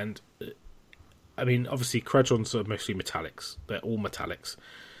the weekend, I mean, obviously, Kradrons are mostly metallics. They're all metallics.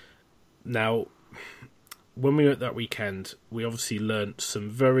 Now, when we were at that weekend, we obviously learnt some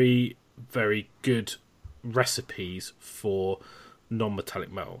very, very good recipes for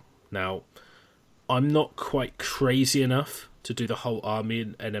non-metallic metal. Now, I'm not quite crazy enough to do the whole army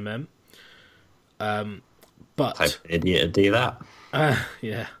in NMM. But type of idiot to do that.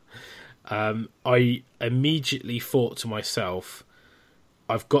 Yeah. I immediately thought to myself,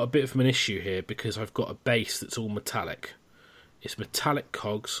 I've got a bit of an issue here because I've got a base that's all metallic. It's metallic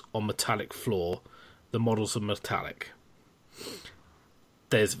cogs on metallic floor. The models are metallic.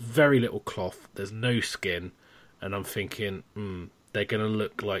 There's very little cloth. There's no skin. And I'm thinking, they're going to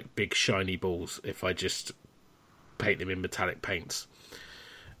look like big shiny balls if I just paint them in metallic paints.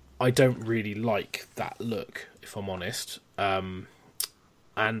 I don't really like that look, if I'm honest. And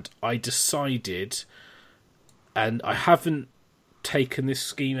I decided, and I haven't taken this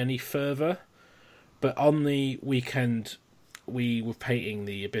scheme any further, but on the weekend we were painting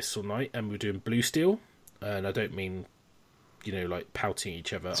the Abyssal Knight and we were doing blue steel, and I don't mean, like pouting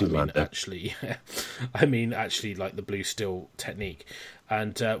each other. I mean actually like the blue steel technique.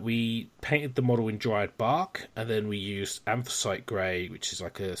 And we painted the model in Dryad Bark, and then we used Anthracite Grey, which is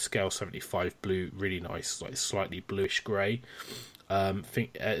like a scale 75 blue, really nice, like slightly bluish grey.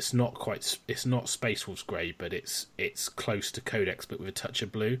 It's not Space Wolves Grey, but it's close to Codex, but with a touch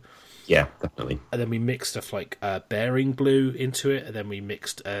of blue. Yeah, definitely. And then we mixed stuff like Bearing Blue into it, and then we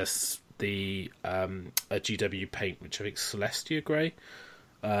mixed a GW paint, which I think is Celestia Grey.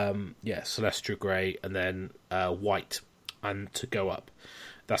 Celestia Grey, and then white, and to go up.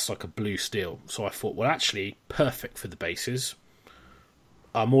 That's like a blue steel. So I thought, well, actually, perfect for the bases.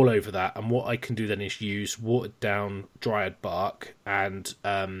 I'm all over that, and what I can do then is use watered down Dryad Bark and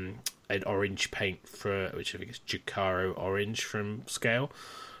an orange paint which I think is Jacaro Orange from Scale,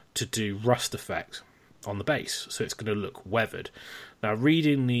 to do rust effect on the base, so it's going to look weathered. Now,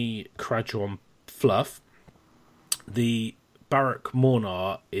 reading the Kradron fluff, the Barak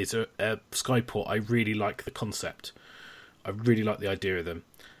Mornar is a Skyport. I really like the concept. I really like the idea of them.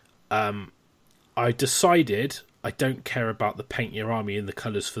 I decided I don't care about the paint your army in the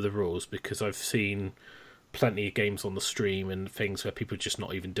colours for the rules, because I've seen plenty of games on the stream and things where people are just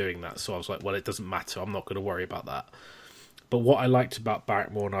not even doing that. So I was like, well, it doesn't matter. I'm not going to worry about that. But what I liked about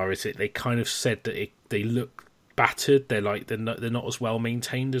Barak Mornar is they kind of said that they look battered. They're not as well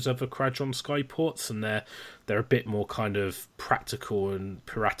maintained as other Kradron Skyports, and they're a bit more kind of practical and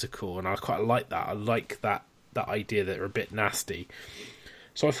piratical. And I quite like that. I like that idea that they're a bit nasty.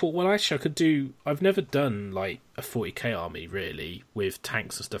 So I thought, well, actually, I've never done like a 40k army really with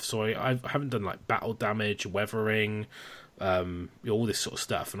tanks and stuff. So I haven't done like battle damage, weathering, all this sort of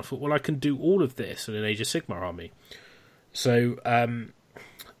stuff. And I thought, well, I can do all of this in an Age of Sigmar army. So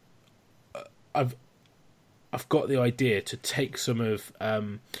I've got the idea to take some of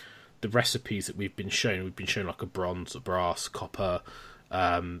the recipes that we've been shown. We've been shown like a bronze, a brass, copper.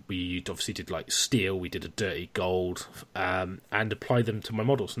 We obviously did like steel. We did a dirty gold, and apply them to my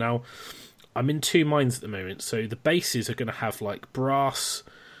models. Now, I'm in two minds at the moment. So the bases are going to have like brass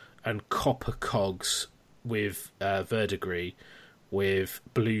and copper cogs with verdigris, with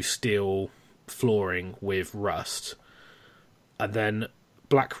blue steel flooring with rust, and then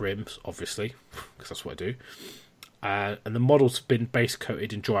black rims, obviously, because that's what I do. And the models have been base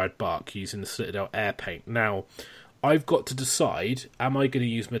coated in Dryad Bark using the Citadel Air paint. Now, I've got to decide, am I going to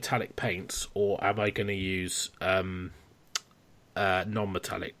use metallic paints or am I going to use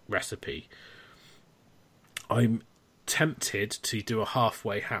non-metallic recipe? I'm tempted to do a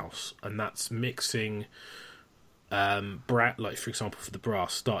halfway house, and that's mixing like for example for the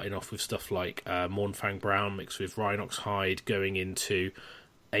brass, starting off with stuff like Mournfang Brown mixed with Rhinox Hide, going into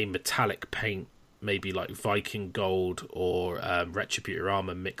a metallic paint, maybe like Viking Gold or Retributor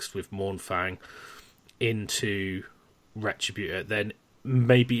Armour mixed with Mournfang, into Retributor, then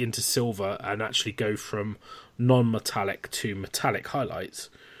maybe into silver, and actually go from non-metallic to metallic highlights.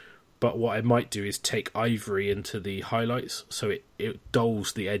 But what I might do is take ivory into the highlights, so it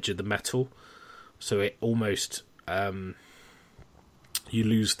dulls the edge of the metal, so it almost you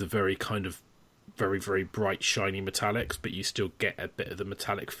lose the very kind of very, very bright shiny metallics, but you still get a bit of the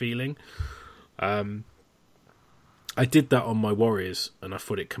metallic feeling. I did that on my Warriors, and I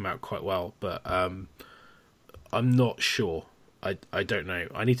thought it came out quite well, but I'm not sure. I don't know.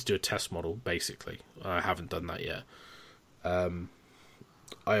 I need to do a test model, basically. I haven't done that yet.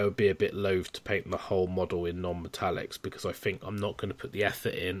 I would be a bit loath to paint the whole model in non-metallics because I think I'm not going to put the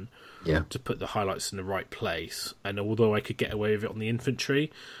effort in to put the highlights in the right place. And although I could get away with it on the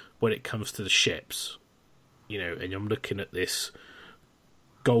infantry, when it comes to the ships, and I'm looking at this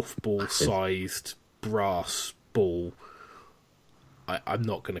golf ball-sized brass ball, I'm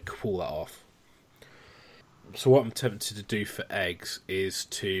not going to pull that off. So what I'm tempted to do for eggs is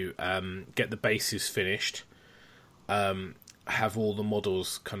to get the bases finished, have all the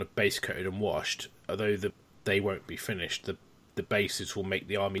models kind of base coated and washed. Although they won't be finished, the bases will make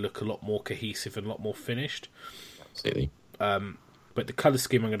the army look a lot more cohesive and a lot more finished. Absolutely. But the colour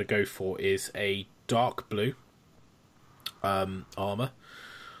scheme I'm going to go for is a dark blue armour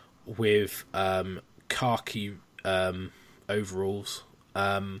with khaki overalls,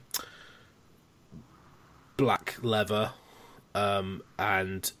 black leather,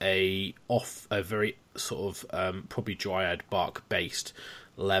 and a very sort of probably dryad bark based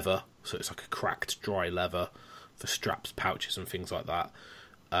leather, so it's like a cracked dry leather for straps, pouches and things like that.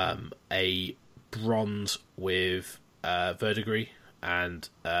 A bronze with verdigris and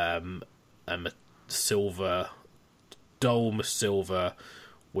a silver, dull silver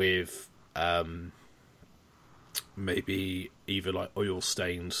with maybe either like oil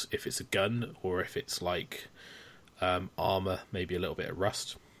stains if it's a gun, or if it's like armour, maybe a little bit of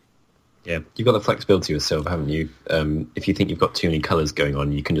rust. Yeah, you've got the flexibility with silver, haven't you? If you think you've got too many colours going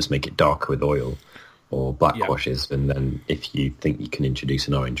on, you can just make it darker with oil or black washes, and then if you think you can introduce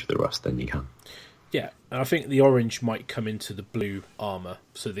an orange with the rust, then you can. Yeah, and I think the orange might come into the blue armour,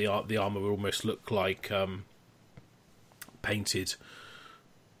 so the armour will almost look like painted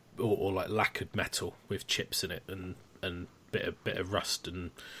or like lacquered metal with chips in it and bit of rust and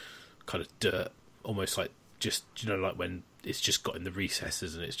kind of dirt, almost like just like when it's just got in the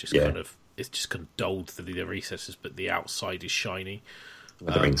recesses and it's just kind of dulled through the recesses, but the outside is shiny.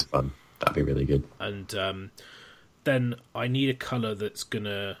 Weathering's fun. That'd be really good. And then I need a colour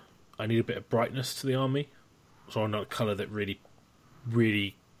I need a bit of brightness to the army, so I want a colour that really,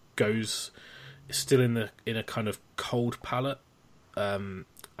 really goes. It's still in a kind of cold palette, and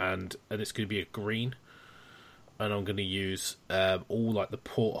it's going to be a green, and I'm going to use all like the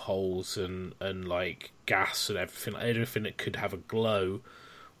portholes and like gas and everything that could have a glow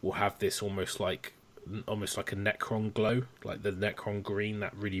will have this almost like a Necron glow, like the Necron green,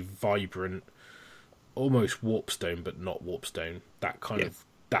 that really vibrant, almost warpstone but not warpstone, that kind of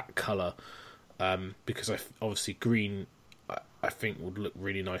that colour, because obviously green I think would look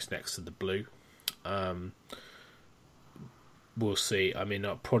really nice next to the blue. We'll see. I mean,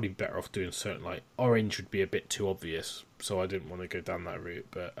 I'm probably better off doing something like orange would be a bit too obvious, so I didn't want to go down that route.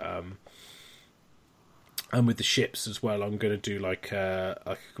 But and with the ships as well, I'm going to do like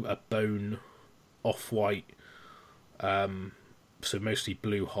a bone off-white, so mostly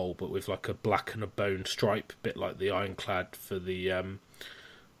blue hull, but with like a black and a bone stripe, a bit like the ironclad for the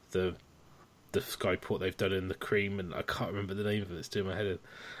Skyport they've done in the cream, and I can't remember the name of it. It's doing my head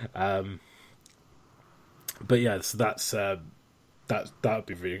in. But yeah, so that would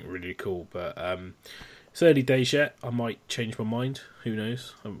be really, really cool. But it's early days yet. I might change my mind. Who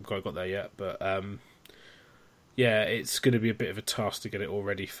knows? I haven't quite got there yet. But yeah, it's going to be a bit of a task to get it all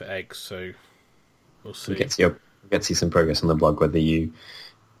ready for eggs. So we'll see. Get to see some progress on the blog, whether you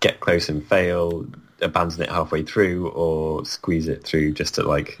get close and fail, abandon it halfway through, or squeeze it through just at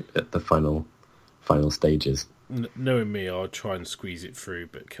the final stages. Knowing me, I'll try and squeeze it through,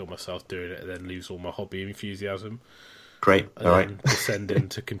 but kill myself doing it, and then lose all my hobby enthusiasm. Great, and all then right. Descend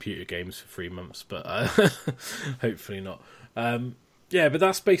into computer games for 3 months, but hopefully not. Yeah, but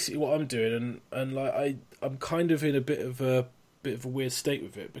that's basically what I'm doing, and like I'm kind of in a bit of a weird state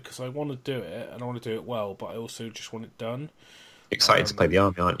with it, because I want to do it and I want to do it well, but I also just want it done. Excited to play the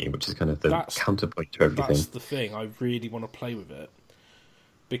army, aren't you? Which is kind of the counterpoint to everything. That's the thing. I really want to play with it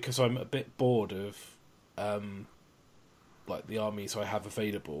because I'm a bit bored of like the armies I have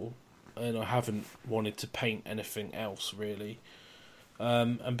available, and I haven't wanted to paint anything else really.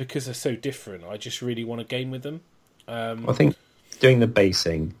 And because they're so different, I just really want to game with them. I think doing the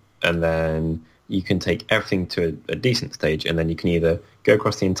basing, and then you can take everything to a decent stage, and then you can either go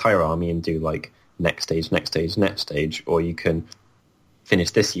across the entire army and do like next stage, or you can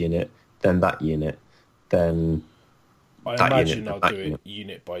finish this unit, then that unit, then I that imagine unit, I'll do it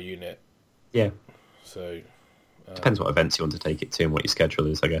unit by unit. Yeah. So depends what events you want to take it to and what your schedule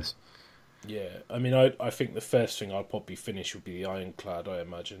is, I guess. Yeah, I mean, I think the first thing I'll probably finish would be the Ironclad, I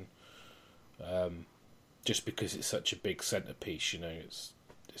imagine. just because it's such a big centerpiece.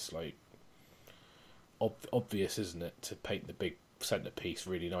 It's like obvious, isn't it, to paint the big centerpiece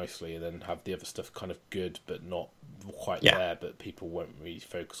really nicely and then have the other stuff kind of good but not quite there, but people won't really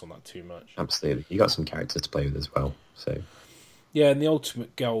focus on that too much. Absolutely. You got some characters to play with as well, so yeah. And the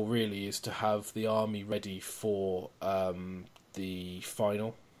ultimate goal really is to have the army ready for the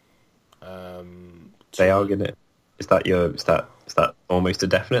final. They are gonna. Is that almost a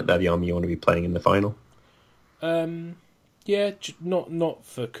definite? They're the army you want to be playing in the final? Yeah, not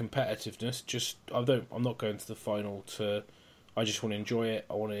for competitiveness. Just I'm not going to the final to. I just want to enjoy it.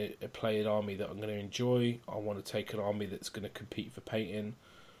 I want to play an army that I'm going to enjoy. I want to take an army that's going to compete for painting.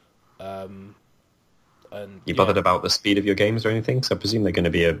 And you bothered about the speed of your games or anything? So I presume they're going to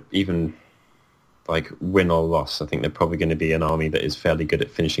be even like win or loss. I think they're probably going to be an army that is fairly good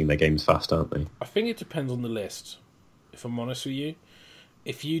at finishing their games fast, aren't they? I think it depends on the list. If I'm honest with you,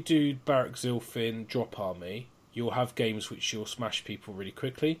 if you do Barak Zilfin drop army, you'll have games which you'll smash people really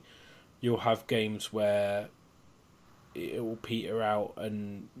quickly. You'll have games where it will peter out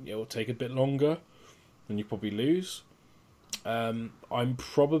and it will take a bit longer and you probably lose. I'm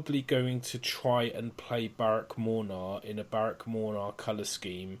probably going to try and play Barak Mornar in a Barak Mornar colour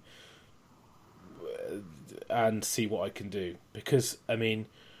scheme and see what I can do. Because, I mean,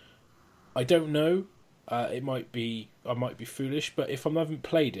 I don't know. I might be foolish, but if I haven't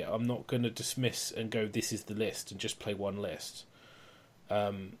played it, I'm not going to dismiss and go, this is the list, and just play one list.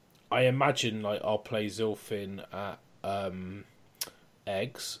 I imagine I'll play Zilfin at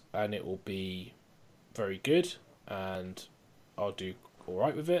Eggs, and it will be very good, and I'll do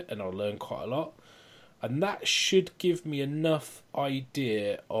alright with it, and I'll learn quite a lot. And that should give me enough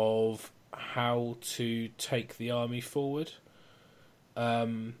idea of how to take the army forward.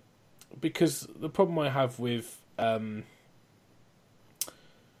 Because the problem I have with I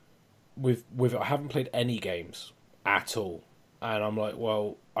haven't played any games at all, and I'm like,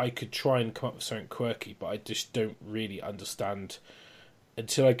 well, I could try and come up with something quirky, but I just don't really understand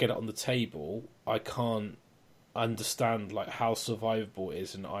until I get it on the table. I can't understand how survivable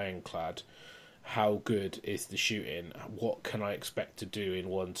is an Ironclad, how good is the shooting, what can I expect to do in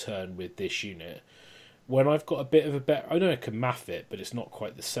one turn with this unit. When I've got a bit of a better, I know I can math it, but it's not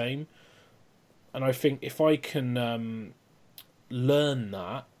quite the same. And I think if I can learn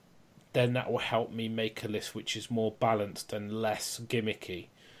that, then that will help me make a list which is more balanced and less gimmicky,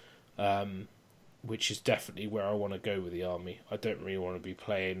 which is definitely where I want to go with the army. I don't really want to be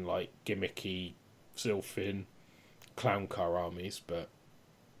playing gimmicky Zilfin clown car armies, but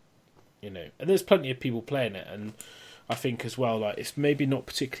and there's plenty of people playing it, and I think as well it's maybe not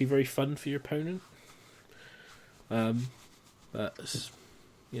particularly very fun for your opponent. But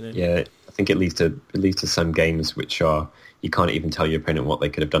yeah, I think it leads to some games which are you can't even tell your opponent what they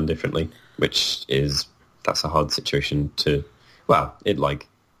could have done differently, that's a hard situation to. Well,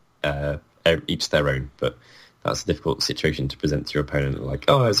 each their own, but that's a difficult situation to present to your opponent.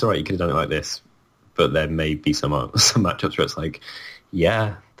 Oh, it's all right, you could have done it like this, but there may be some matchups where it's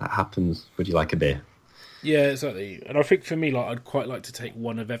yeah, that happens. Would you like a beer? Yeah, exactly. And I think for me, I'd quite like to take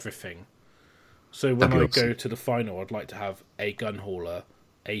one of everything. So when I go to the final, I'd like to have a gun hauler,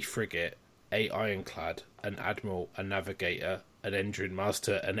 a frigate, a ironclad, an admiral, a navigator, an engine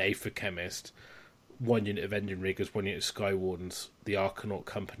master, an Aether chemist, one unit of engine riggers, one unit of sky wardens, the Arcanaut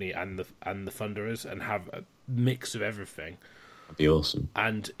company, and the Thunderers, and have a mix of everything. That'd be awesome.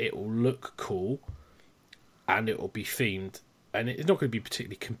 And it will look cool, and it will be themed, and it's not going to be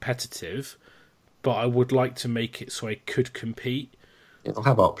particularly competitive, but I would like to make it so I could compete. It'll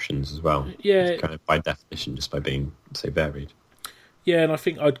have options as well. Yeah, it's kind of by definition, just by being so varied. Yeah, and I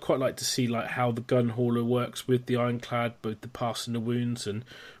think I'd quite like to see how the gun hauler works with the ironclad, both the passing the wounds and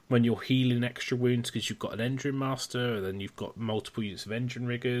when you're healing extra wounds because you've got an engine master, and then you've got multiple units of engine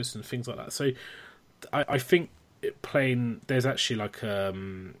riggers and things like that. So I think playing there's actually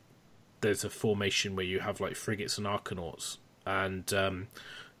there's a formation where you have frigates and arcanauts, and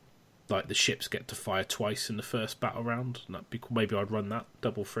the ships get to fire twice in the first battle round. And maybe I'd run that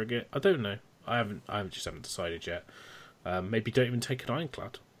double frigate. I don't know. I haven't decided yet. Maybe don't even take an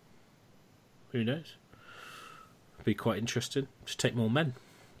ironclad. Who knows? It'd be quite interesting. Just take more men.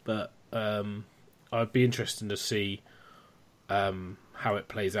 But I'd be interested to see how it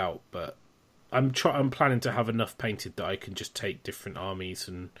plays out. But I'm planning to have enough painted that I can just take different armies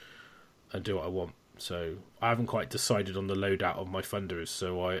and do what I want. So I haven't quite decided on the loadout of my Thunderers.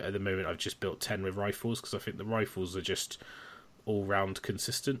 So at the moment I've just built 10 with rifles because I think the rifles are just all round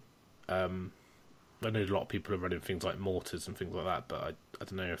consistent. I know a lot of people are running things like mortars and things like that, but I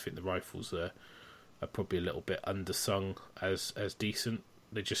don't know. I think the rifles are probably a little bit undersung as decent.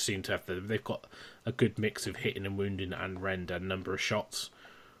 They just seem to have they've got a good mix of hitting and wounding and rend and number of shots.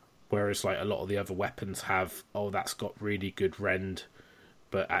 Whereas like a lot of the other weapons have, that's got really good rend,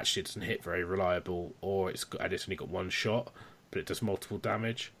 but actually it doesn't hit very reliable, or it's only got one shot, but it does multiple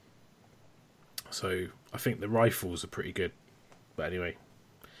damage. So I think the rifles are pretty good. But anyway,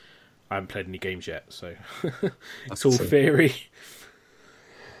 I haven't played any games yet, so it's all theory.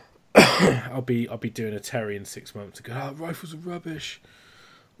 I'll be doing a Terry in 6 months to go, rifles are rubbish.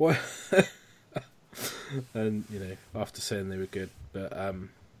 What? And after saying they were good, but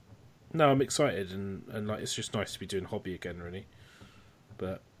no, I'm excited, and like it's just nice to be doing hobby again, really.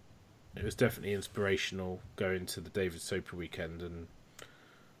 But it was definitely inspirational going to the David Soper weekend and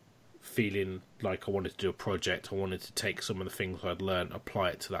feeling like I wanted to do a project. I wanted to take some of the things I'd learned, apply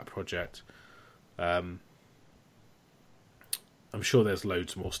it to that project. I'm sure there's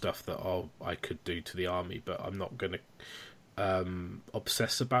loads more stuff that I could do to the army, but I'm not going to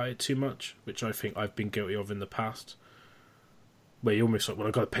obsess about it too much, which I think I've been guilty of in the past. Where you're almost like, well,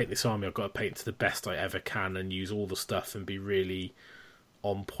 I've got to paint this army, I've got to paint it to the best I ever can and use all the stuff and be really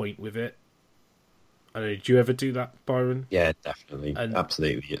on point with it. I don't know, do you ever do that, Byron? Yeah, definitely.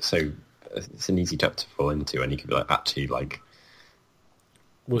 Absolutely. It's an easy trap to fall into, and you can be like, actually, like...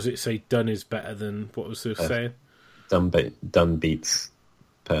 Was it say done is better than, what was the saying? Done beats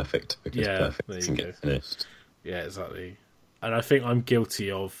perfect, because perfect there doesn't get finished. Yeah, exactly. And I think I'm guilty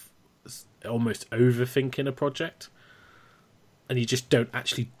of almost overthinking a project, and you just don't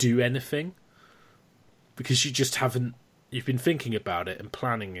actually do anything because you just haven't. You've been thinking about it and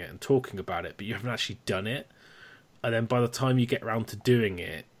planning it and talking about it, but you haven't actually done it. And then by the time you get around to doing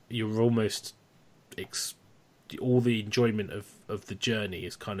it, you're almost all the enjoyment of the journey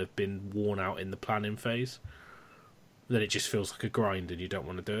has kind of been worn out in the planning phase. Then it just feels like a grind, and you don't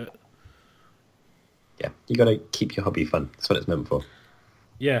want to do it. Yeah, you got to keep your hobby fun. That's what it's meant for.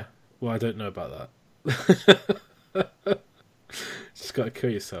 Yeah, well, I don't know about that. Just got to kill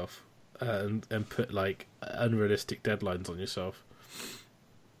yourself and put like unrealistic deadlines on yourself.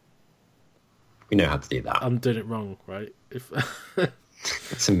 We know how to do that. I'm doing it wrong, right?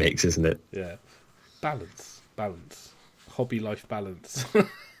 It's a mix, isn't it? Yeah, balance, hobby life balance.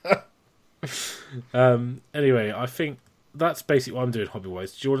 Anyway, I think that's basically what I'm doing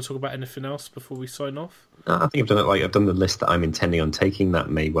hobby-wise. Do you want to talk about anything else before we sign off? I think I've done it. Like I've done the list that I'm intending on taking. That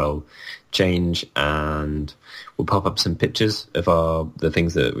may well change, and we'll pop up some pictures of the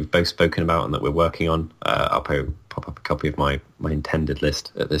things that we've both spoken about and that we're working on. I'll pop up a copy of my intended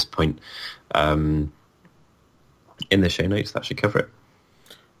list at this point in the show notes. That should cover it.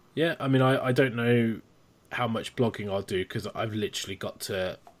 Yeah, I mean, I don't know how much blogging I'll do because I've literally got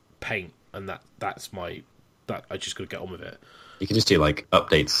to paint, and that's I just got to get on with it. You can just do like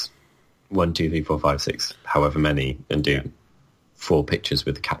updates 1, 2, 3, 4, 5, 6, however many, and do 4 pictures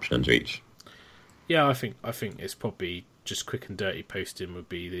with the caption under each. Yeah, I think it's probably just quick and dirty posting would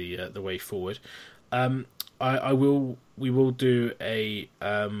be the way forward. We will do a.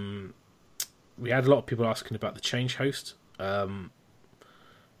 We had a lot of people asking about the change host.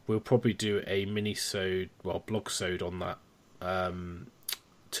 We'll probably do a blog-sode on that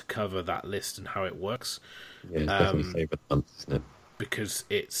to cover that list and how it works. Yeah, it's definitely favourite month, isn't it? Because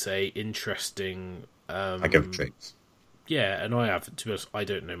it's a interesting. I go for tricks. Yeah, and I have, to be honest, I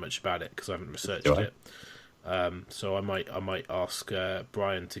don't know much about it because I haven't researched it. So I might ask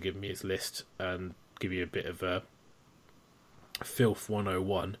Brian to give me his list and give you a bit of a filth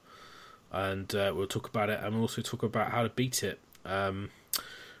 101, and we'll talk about it, and we'll also talk about how to beat it.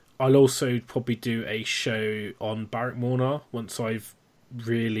 I'll also probably do a show on Barrack Mornar once I've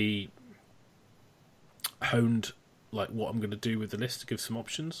really honed like what I'm going to do with the list to give some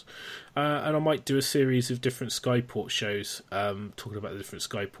options, and I might do a series of different Skyport shows talking about the different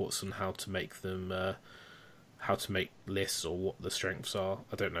Skyports and how to make them, how to make lists or what the strengths are.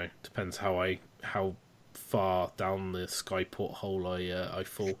 I don't know. Depends how far down the Skyport hole I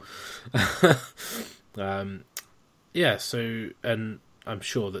fall. Yeah. So, and I'm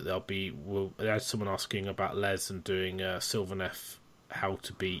sure that there's someone asking about Les and doing Sylvaneth how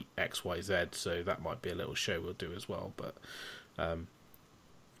to beat XYZ, so that might be a little show we'll do as well, but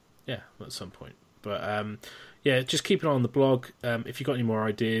yeah, at some point. But yeah, just keep an eye on the blog. If you've got any more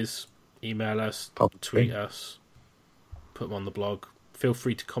ideas, email us, tweet us, put them on the blog. Feel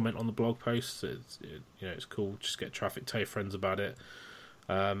free to comment on the blog posts. It's cool. Just get traffic, tell your friends about it,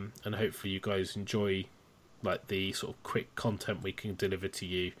 and hopefully you guys enjoy like the sort of quick content we can deliver to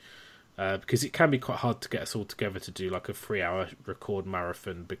you. Because it can be quite hard to get us all together to do like a 3-hour record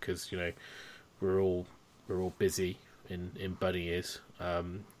marathon, because we're all busy in bunny ears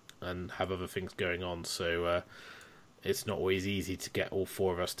and have other things going on. So it's not always easy to get all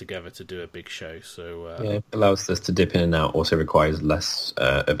 4 of us together to do a big show. So it allows us to dip in and out. Also requires less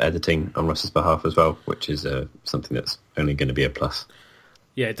of editing on Russ's behalf as well, which is something that's only going to be a plus.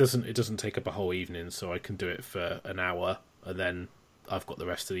 Yeah, it doesn't take up a whole evening, so I can do it for an hour, and then I've got the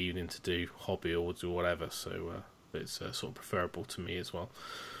rest of the evening to do hobby or do whatever. So it's sort of preferable to me as well.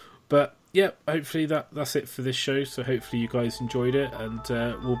 But yeah, hopefully that's it for this show. So hopefully you guys enjoyed it, and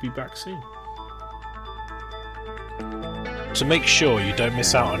we'll be back soon. To make sure you don't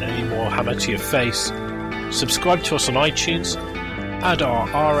miss out on any more Hammer to Your Face, subscribe to us on iTunes, add our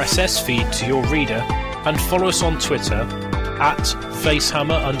RSS feed to your reader, and follow us on Twitter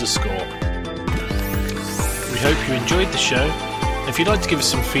 @FaceHammer_. We hope you enjoyed the show. If you'd like to give us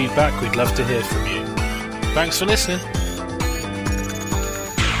some feedback, we'd love to hear from you. Thanks for listening.